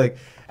hotel. Like,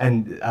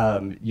 and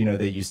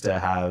they used to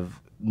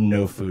have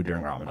no food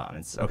during Ramadan.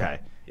 It's okay.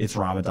 It's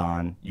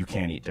Ramadan. You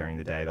can't eat during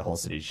the day. The whole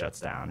city shuts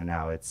down. And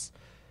now it's,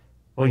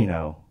 well,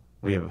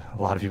 we have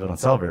a lot of people don't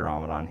celebrate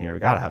Ramadan here. We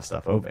got to have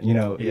stuff open.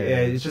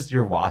 It's just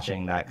you're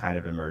watching that kind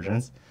of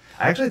emergence.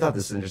 I actually thought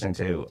this was interesting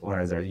too when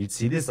I was there. You'd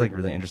see these like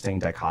really interesting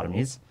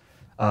dichotomies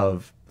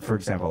of, for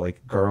example,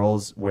 like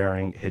girls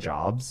wearing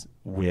hijabs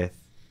with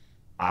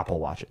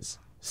Apple Watches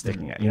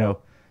sticking it,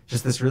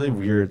 just this really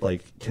weird,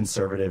 like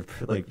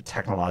conservative, like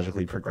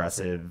technologically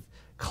progressive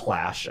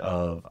clash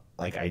of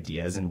like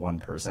ideas in one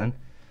person.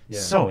 Yeah.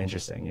 So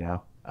interesting, they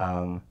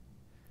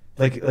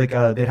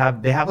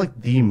have like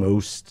the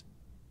most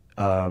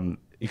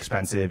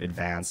expensive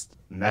advanced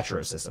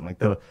metro system, like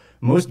the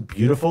most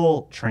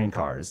beautiful train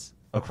cars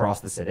across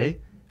the city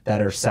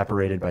that are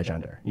separated by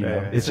gender.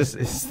 It's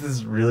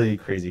this really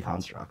crazy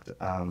construct.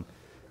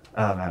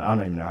 Man, I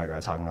don't even know how I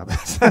got talking about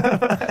this.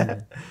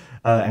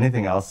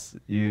 Anything else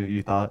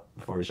you thought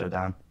before we shut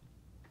down?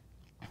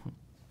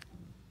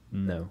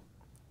 No. All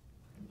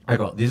right,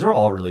 cool. These are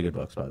all really good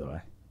books, by the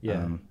way.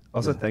 Yeah.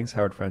 Also, thanks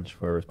Howard French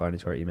for responding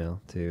to our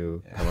email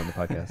to come on the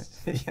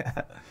podcast.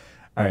 Yeah.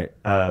 All right.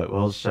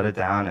 We'll shut it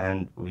down,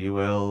 and we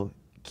will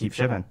keep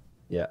shipping.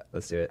 Yeah,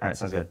 let's do it. All right,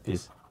 sounds good.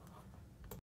 Peace.